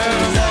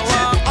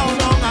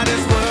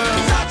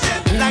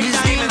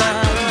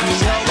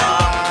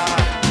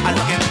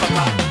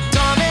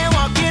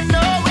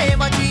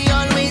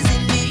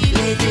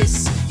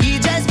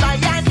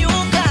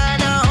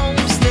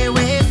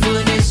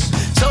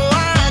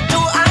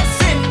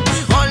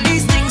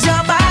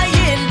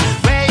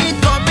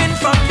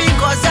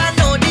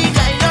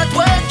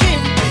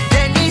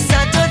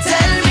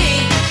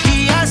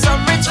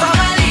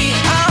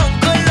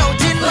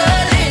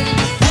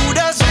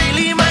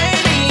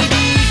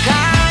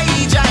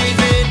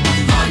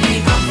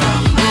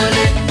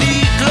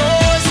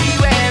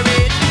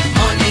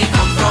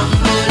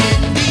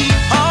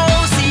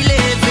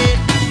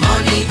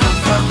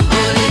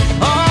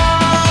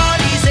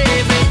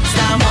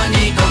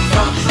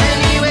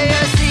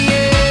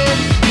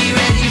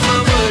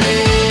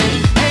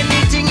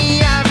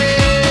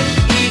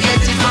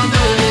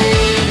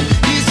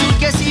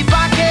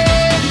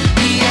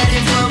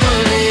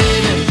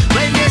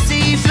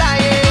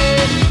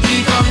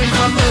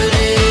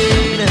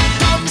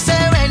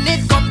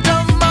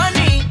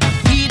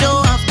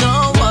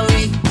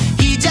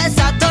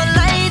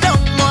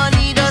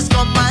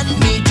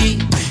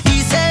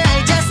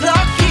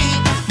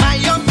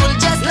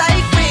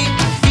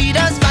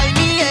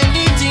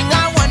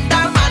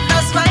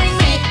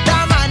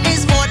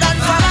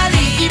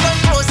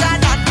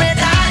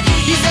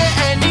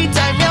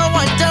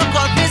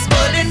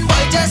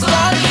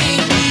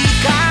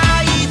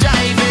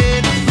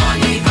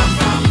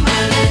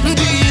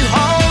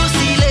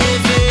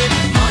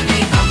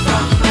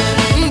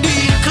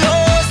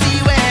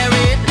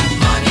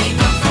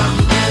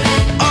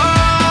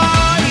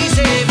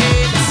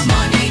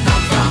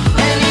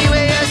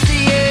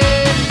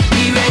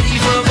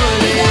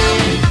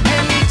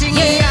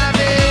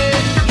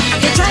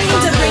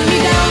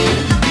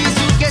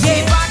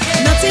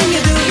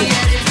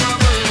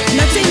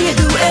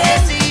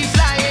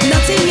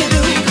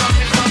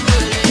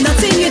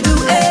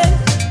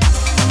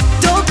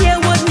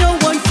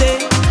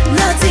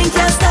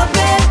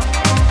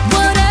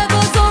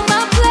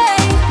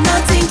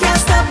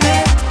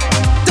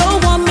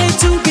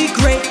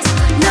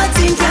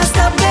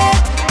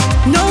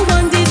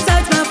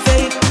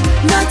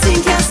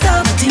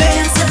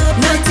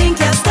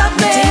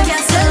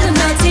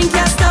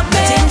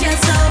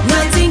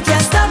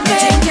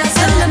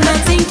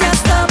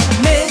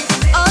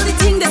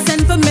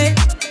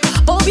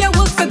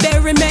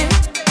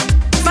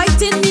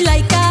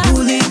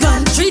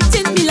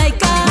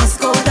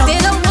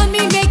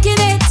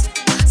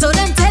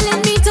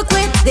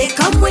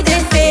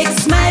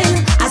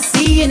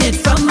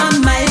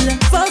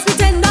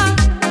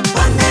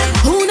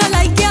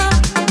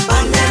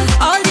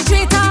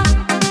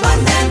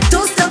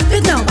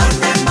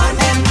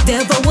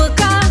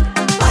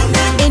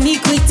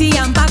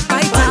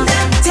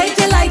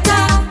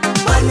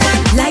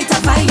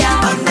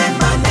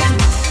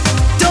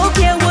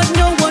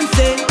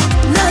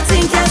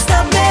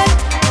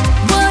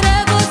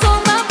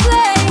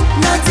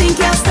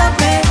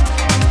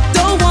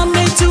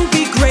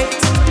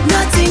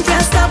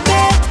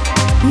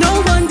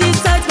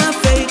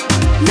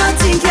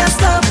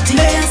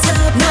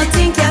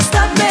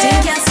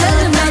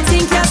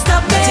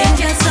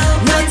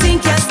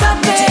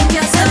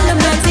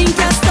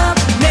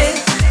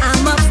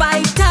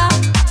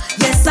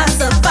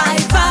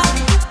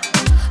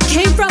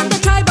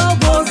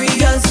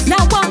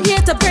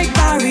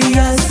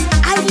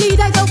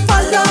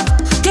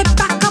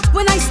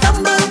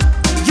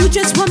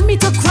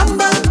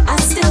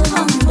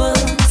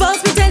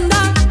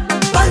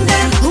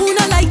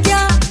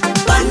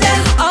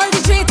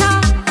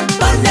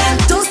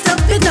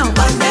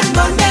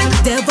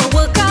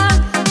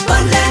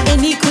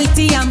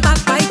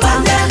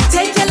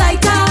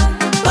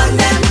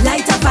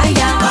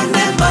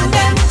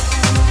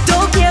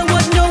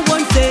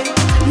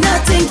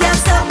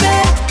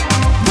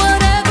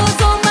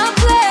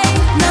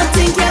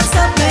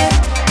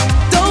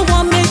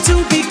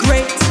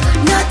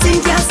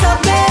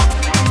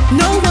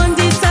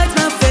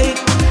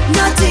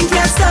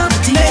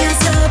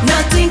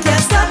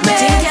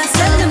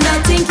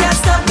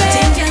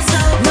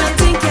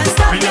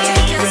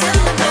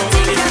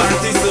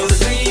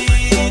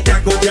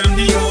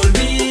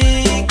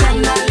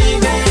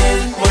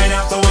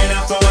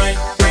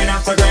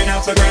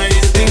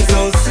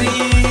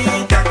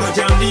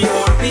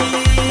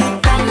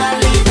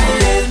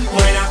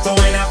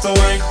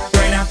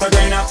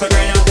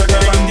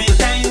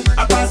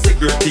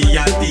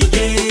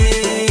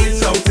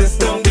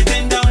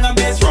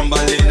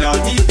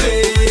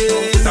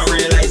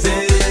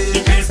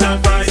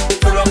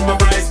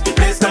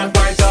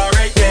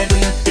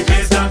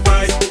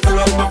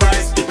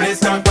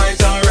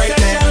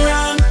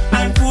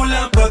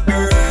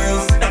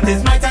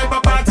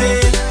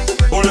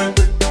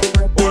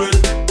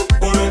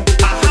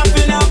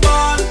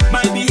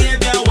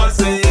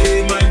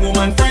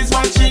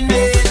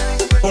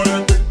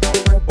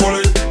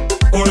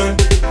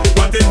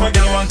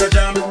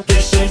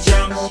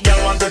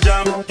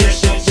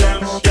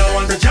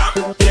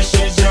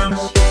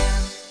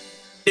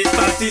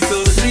tasty,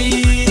 so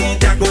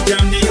sweet. I go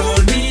jam the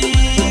whole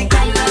week.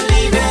 Come and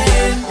leave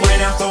it.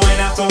 Wine after wine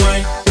after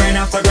wine, grind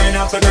after grind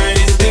after grind.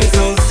 This thing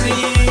so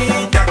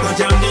sweet. I go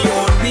jam the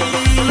whole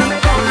week.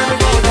 Come and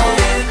leave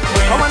it.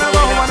 I wanna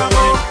go.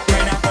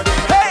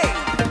 Hey!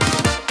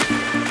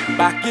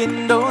 Back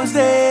in those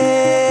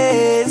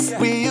days,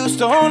 we used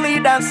to only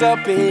dance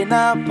up in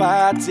a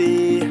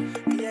party.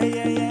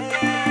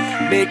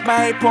 Make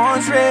my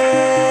pawns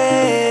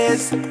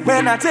raise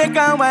when I take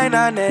a wine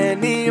on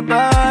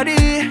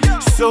anybody.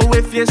 So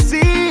if you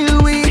see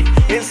we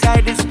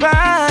inside this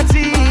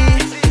party,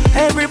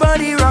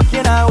 everybody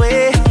rocking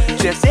away,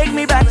 just take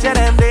me back to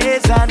them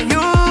days and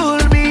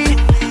you'll be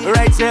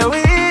right there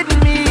with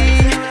me.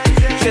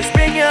 Just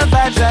bring your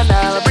vibes and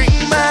I'll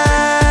bring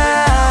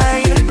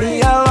mine. Give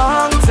me a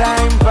long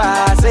time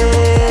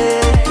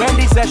passing when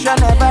the session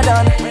never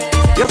done.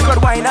 You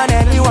could wine on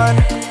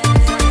anyone.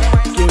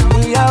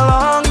 A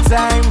long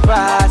time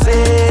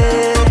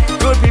passing.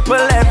 Good people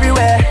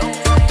everywhere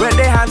with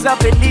their hands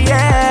up in the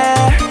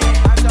air.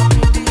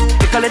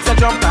 Take a little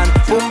jump and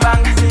boom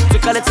bang.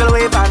 Take a little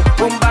wave and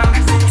boom bang.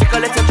 Take a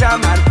little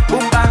jump and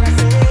boom bang.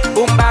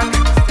 Boom bang,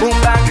 boom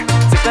bang.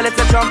 Take a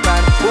little jump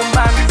and boom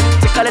bang.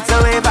 Take a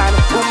little wave and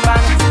boom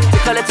bang.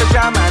 Take a little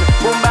jump and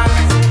boom bang.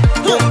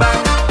 Boom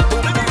bang.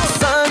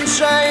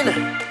 Sunshine,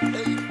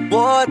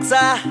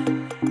 water,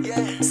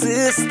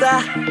 sister,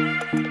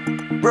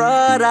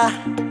 brother.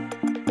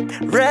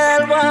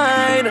 Red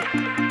wine,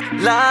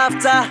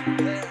 laughter,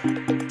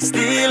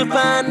 steel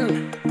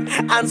pan,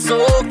 and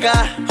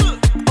soca.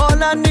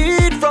 All I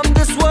need from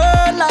this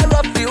world are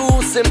a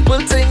few simple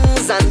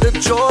things, and the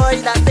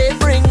joy that they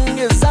bring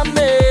is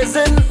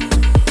amazing.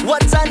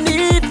 What I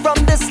need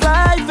from this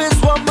life is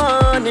what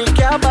money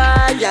can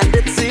buy, and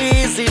it's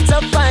easy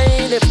to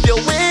find if you're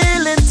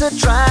willing to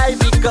try,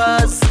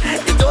 because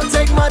it don't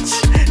take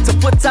much to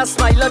put a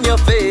smile on your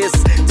face,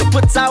 to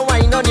put a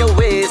wine on your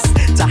waist,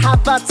 to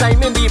have a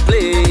time in the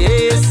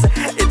place.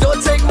 It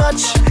don't take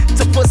much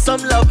to put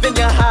some love in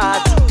your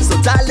heart. So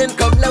darling,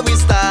 come let we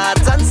start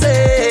and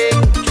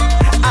sing.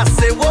 I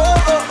say whoa,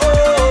 oh,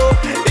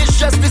 oh. It's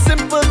just the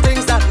simple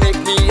things that make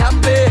me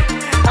happy,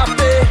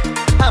 happy,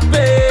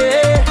 happy.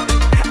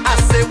 I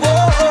say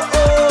whoa, oh,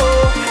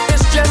 oh.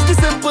 It's just the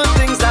simple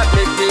things that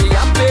make me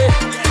happy,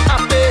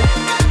 happy,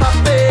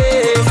 happy.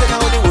 Say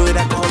now the word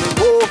I call it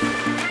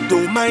whoa.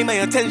 Don't mind my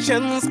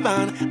attention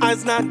span.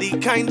 I's not the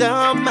kind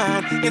of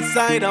man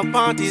inside a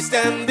party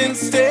standing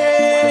still.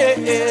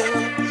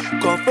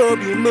 Call for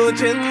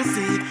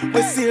emergency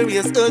with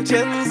serious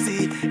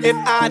urgency. If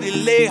I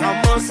delay,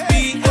 I must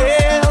be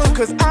ill.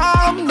 Cause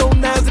I'm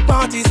known as the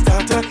party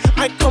starter.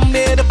 I come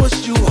here to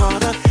push you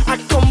harder. I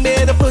come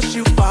here to push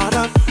you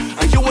farther.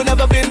 And you ain't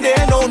never been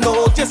there, no,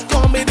 no. Just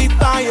call me the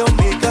fire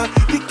maker,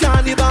 the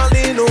carnival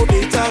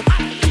innovator.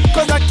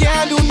 Cause I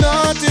can't do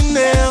nothing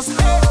else.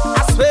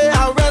 I swear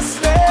I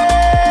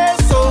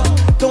restless. So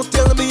don't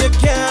tell me you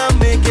can't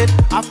make it.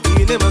 I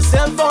feel it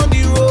myself on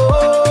the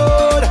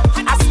road.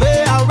 I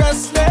swear I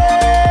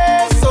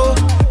restless. So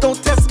don't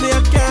test me,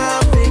 I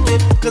can't make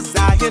it. Cause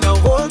I in a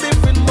whole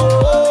different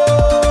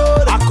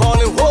mode. I call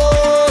it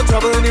whoa,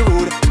 trouble in the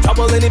road,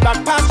 trouble in the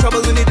back pass,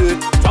 trouble in the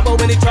dirt, trouble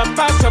when the truck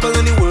pass, trouble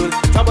in the world,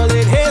 trouble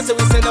in here, so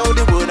we send out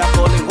the word. I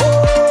call it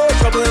whoa,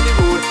 trouble in the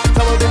road,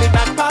 trouble in the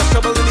back pass,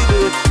 trouble in the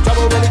dirt,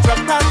 trouble when the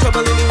truck pass,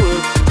 trouble in the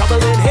world,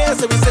 trouble in here,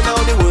 so we send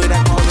out the word.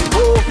 I call it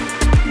whoa.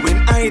 When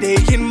I lay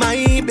in my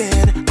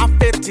bed, I'm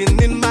fitting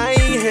in my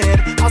head.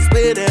 I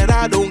swear that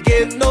I don't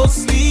get no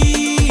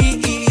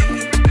sleep.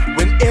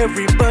 When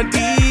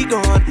everybody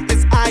gone,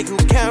 it's I who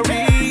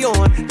carry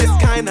on. This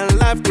kind of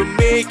life could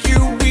make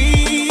you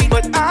weak,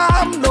 but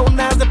I'm known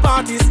as the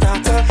party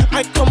starter.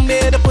 I come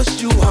here to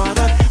push you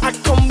harder. I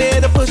come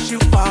here to push you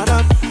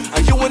farther.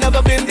 And you ain't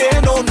never been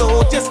there, no,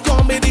 no. Just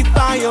call me the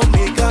fire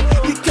maker,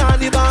 the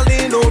carnival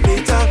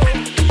innovator.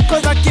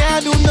 Cause I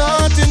can't do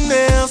nothing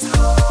else.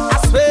 I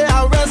swear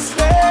I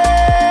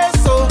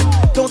restless. So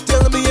don't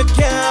tell me you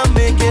can't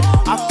make it.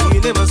 I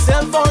feel it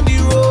myself on the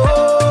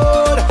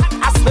road.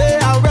 I swear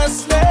I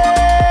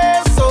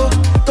restless. So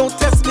don't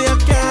test me, I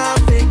can't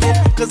make it.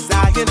 Cause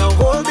I in a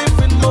whole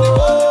different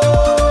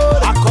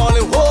mode. I call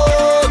it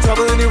whoa,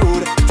 trouble in the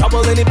road,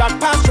 trouble in the back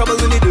pass, trouble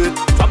in the dirt,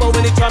 trouble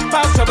when the truck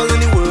pass, trouble in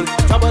the world,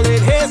 trouble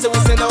in here, so we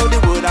send out the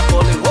word. I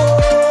call it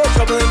whoa,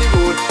 trouble in the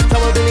road,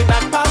 trouble in the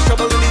back pass,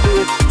 trouble in the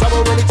dirt,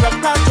 trouble when the truck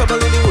pass, trouble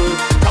in the world,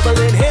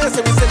 trouble in here, so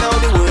we send out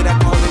the word. I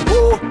call it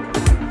whoa.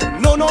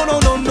 No, no, no,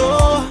 no,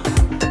 no,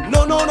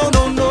 no, no, no,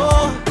 no, no,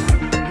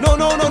 no,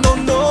 no, no, no,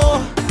 no.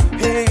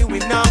 Hey, we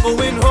not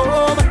going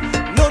home.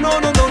 No, no,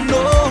 no, no,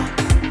 no,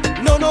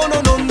 no, no,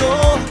 no, no, no,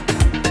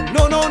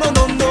 no, no, no,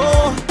 no, no.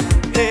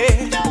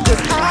 Hey,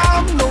 cause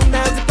I'm known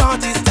as the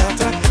party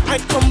starter. I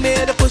come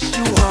here to push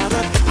you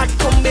harder. I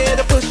come here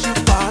to push you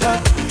farther.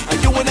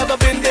 And you ain't never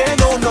been there,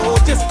 no, no.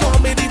 Just call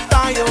me the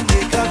fire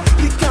maker,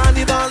 the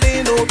carnival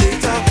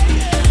innovator.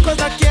 Cause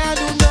I can't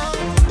do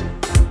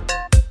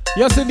nothing.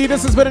 Yes, indeed,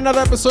 this has been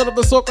another episode of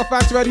the Soca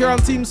Factory right here on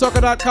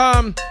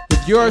TeamSoca.com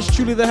with yours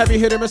truly, the heavy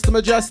hitter, Mr.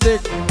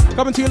 Mejustik,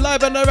 coming to you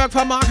live and direct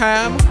from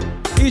Markham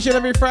each and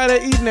every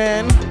Friday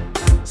evening.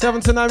 7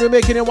 to 9, we're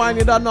making it wine.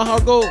 You don't know how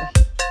to go.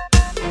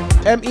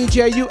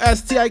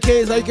 Mejustik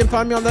is how you can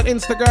find me on that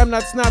Instagram,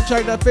 that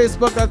Snapchat, that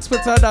Facebook, that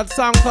Twitter, that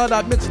SoundCloud,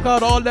 that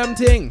Mixcloud, all them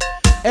thing.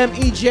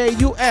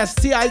 Mejustik.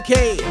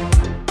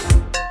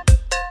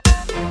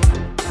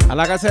 And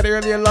like I said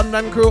earlier,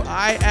 London crew,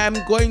 I am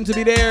going to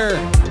be there.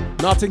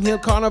 Notting Hill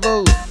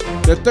Carnival.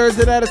 The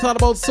Thursday night is all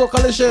about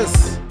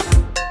Socalicious.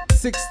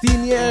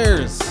 16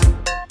 years.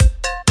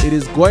 It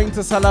is going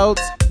to sell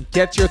out.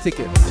 Get your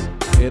tickets.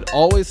 It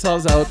always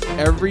sells out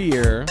every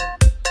year.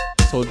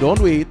 So don't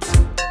wait.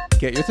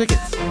 Get your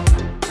tickets.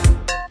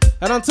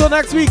 And until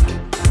next week,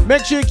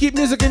 make sure you keep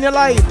music in your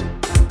life.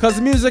 Because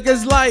music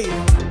is life.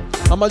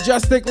 A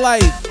majestic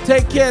life.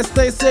 Take care,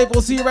 stay safe.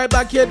 We'll see you right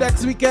back here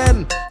next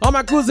weekend. On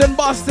my cruise in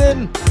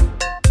Boston.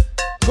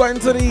 Going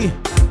to the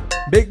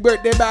big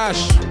birthday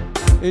bash.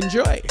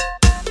 Enjoy.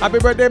 Happy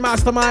birthday,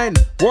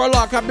 Mastermind.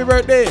 Warlock, happy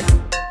birthday.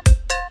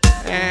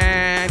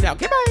 And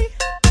okay, bye.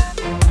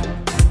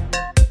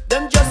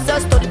 Them just a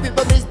study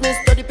people business,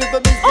 study people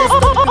business,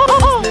 study people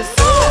business.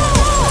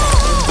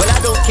 Well, I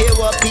don't care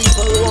what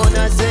people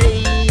wanna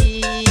say.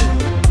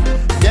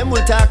 Them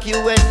will talk you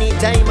any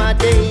time of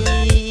day.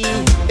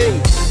 Hey,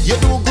 you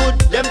do good,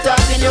 them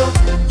talking you.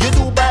 You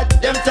do bad,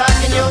 them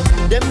talking you.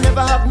 Them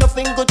never have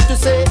nothing good to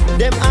say.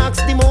 Them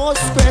ask the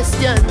most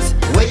questions.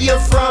 Where you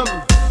from?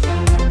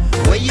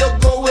 Where you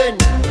going?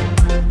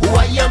 Who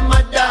are your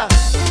mother?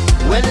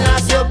 When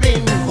last you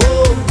been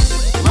home?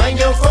 Mind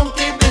your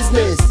funky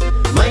business.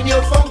 Mind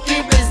your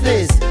funky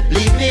business.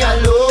 Leave me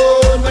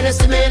alone. When you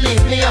see me,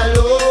 leave me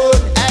alone.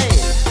 Hey,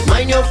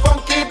 mind your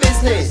funky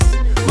business.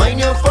 Mind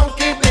your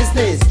funky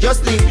business.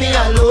 Just leave me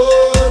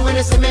alone. When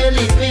you see me,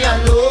 leave me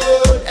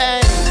alone.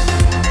 Hey.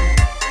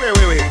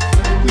 Wait.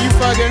 Who you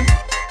fucking?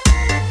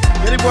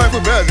 You're the boy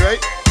for birds,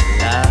 right?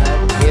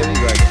 Here we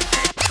go again.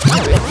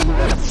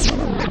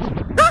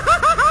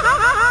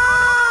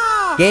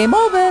 Game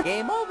over.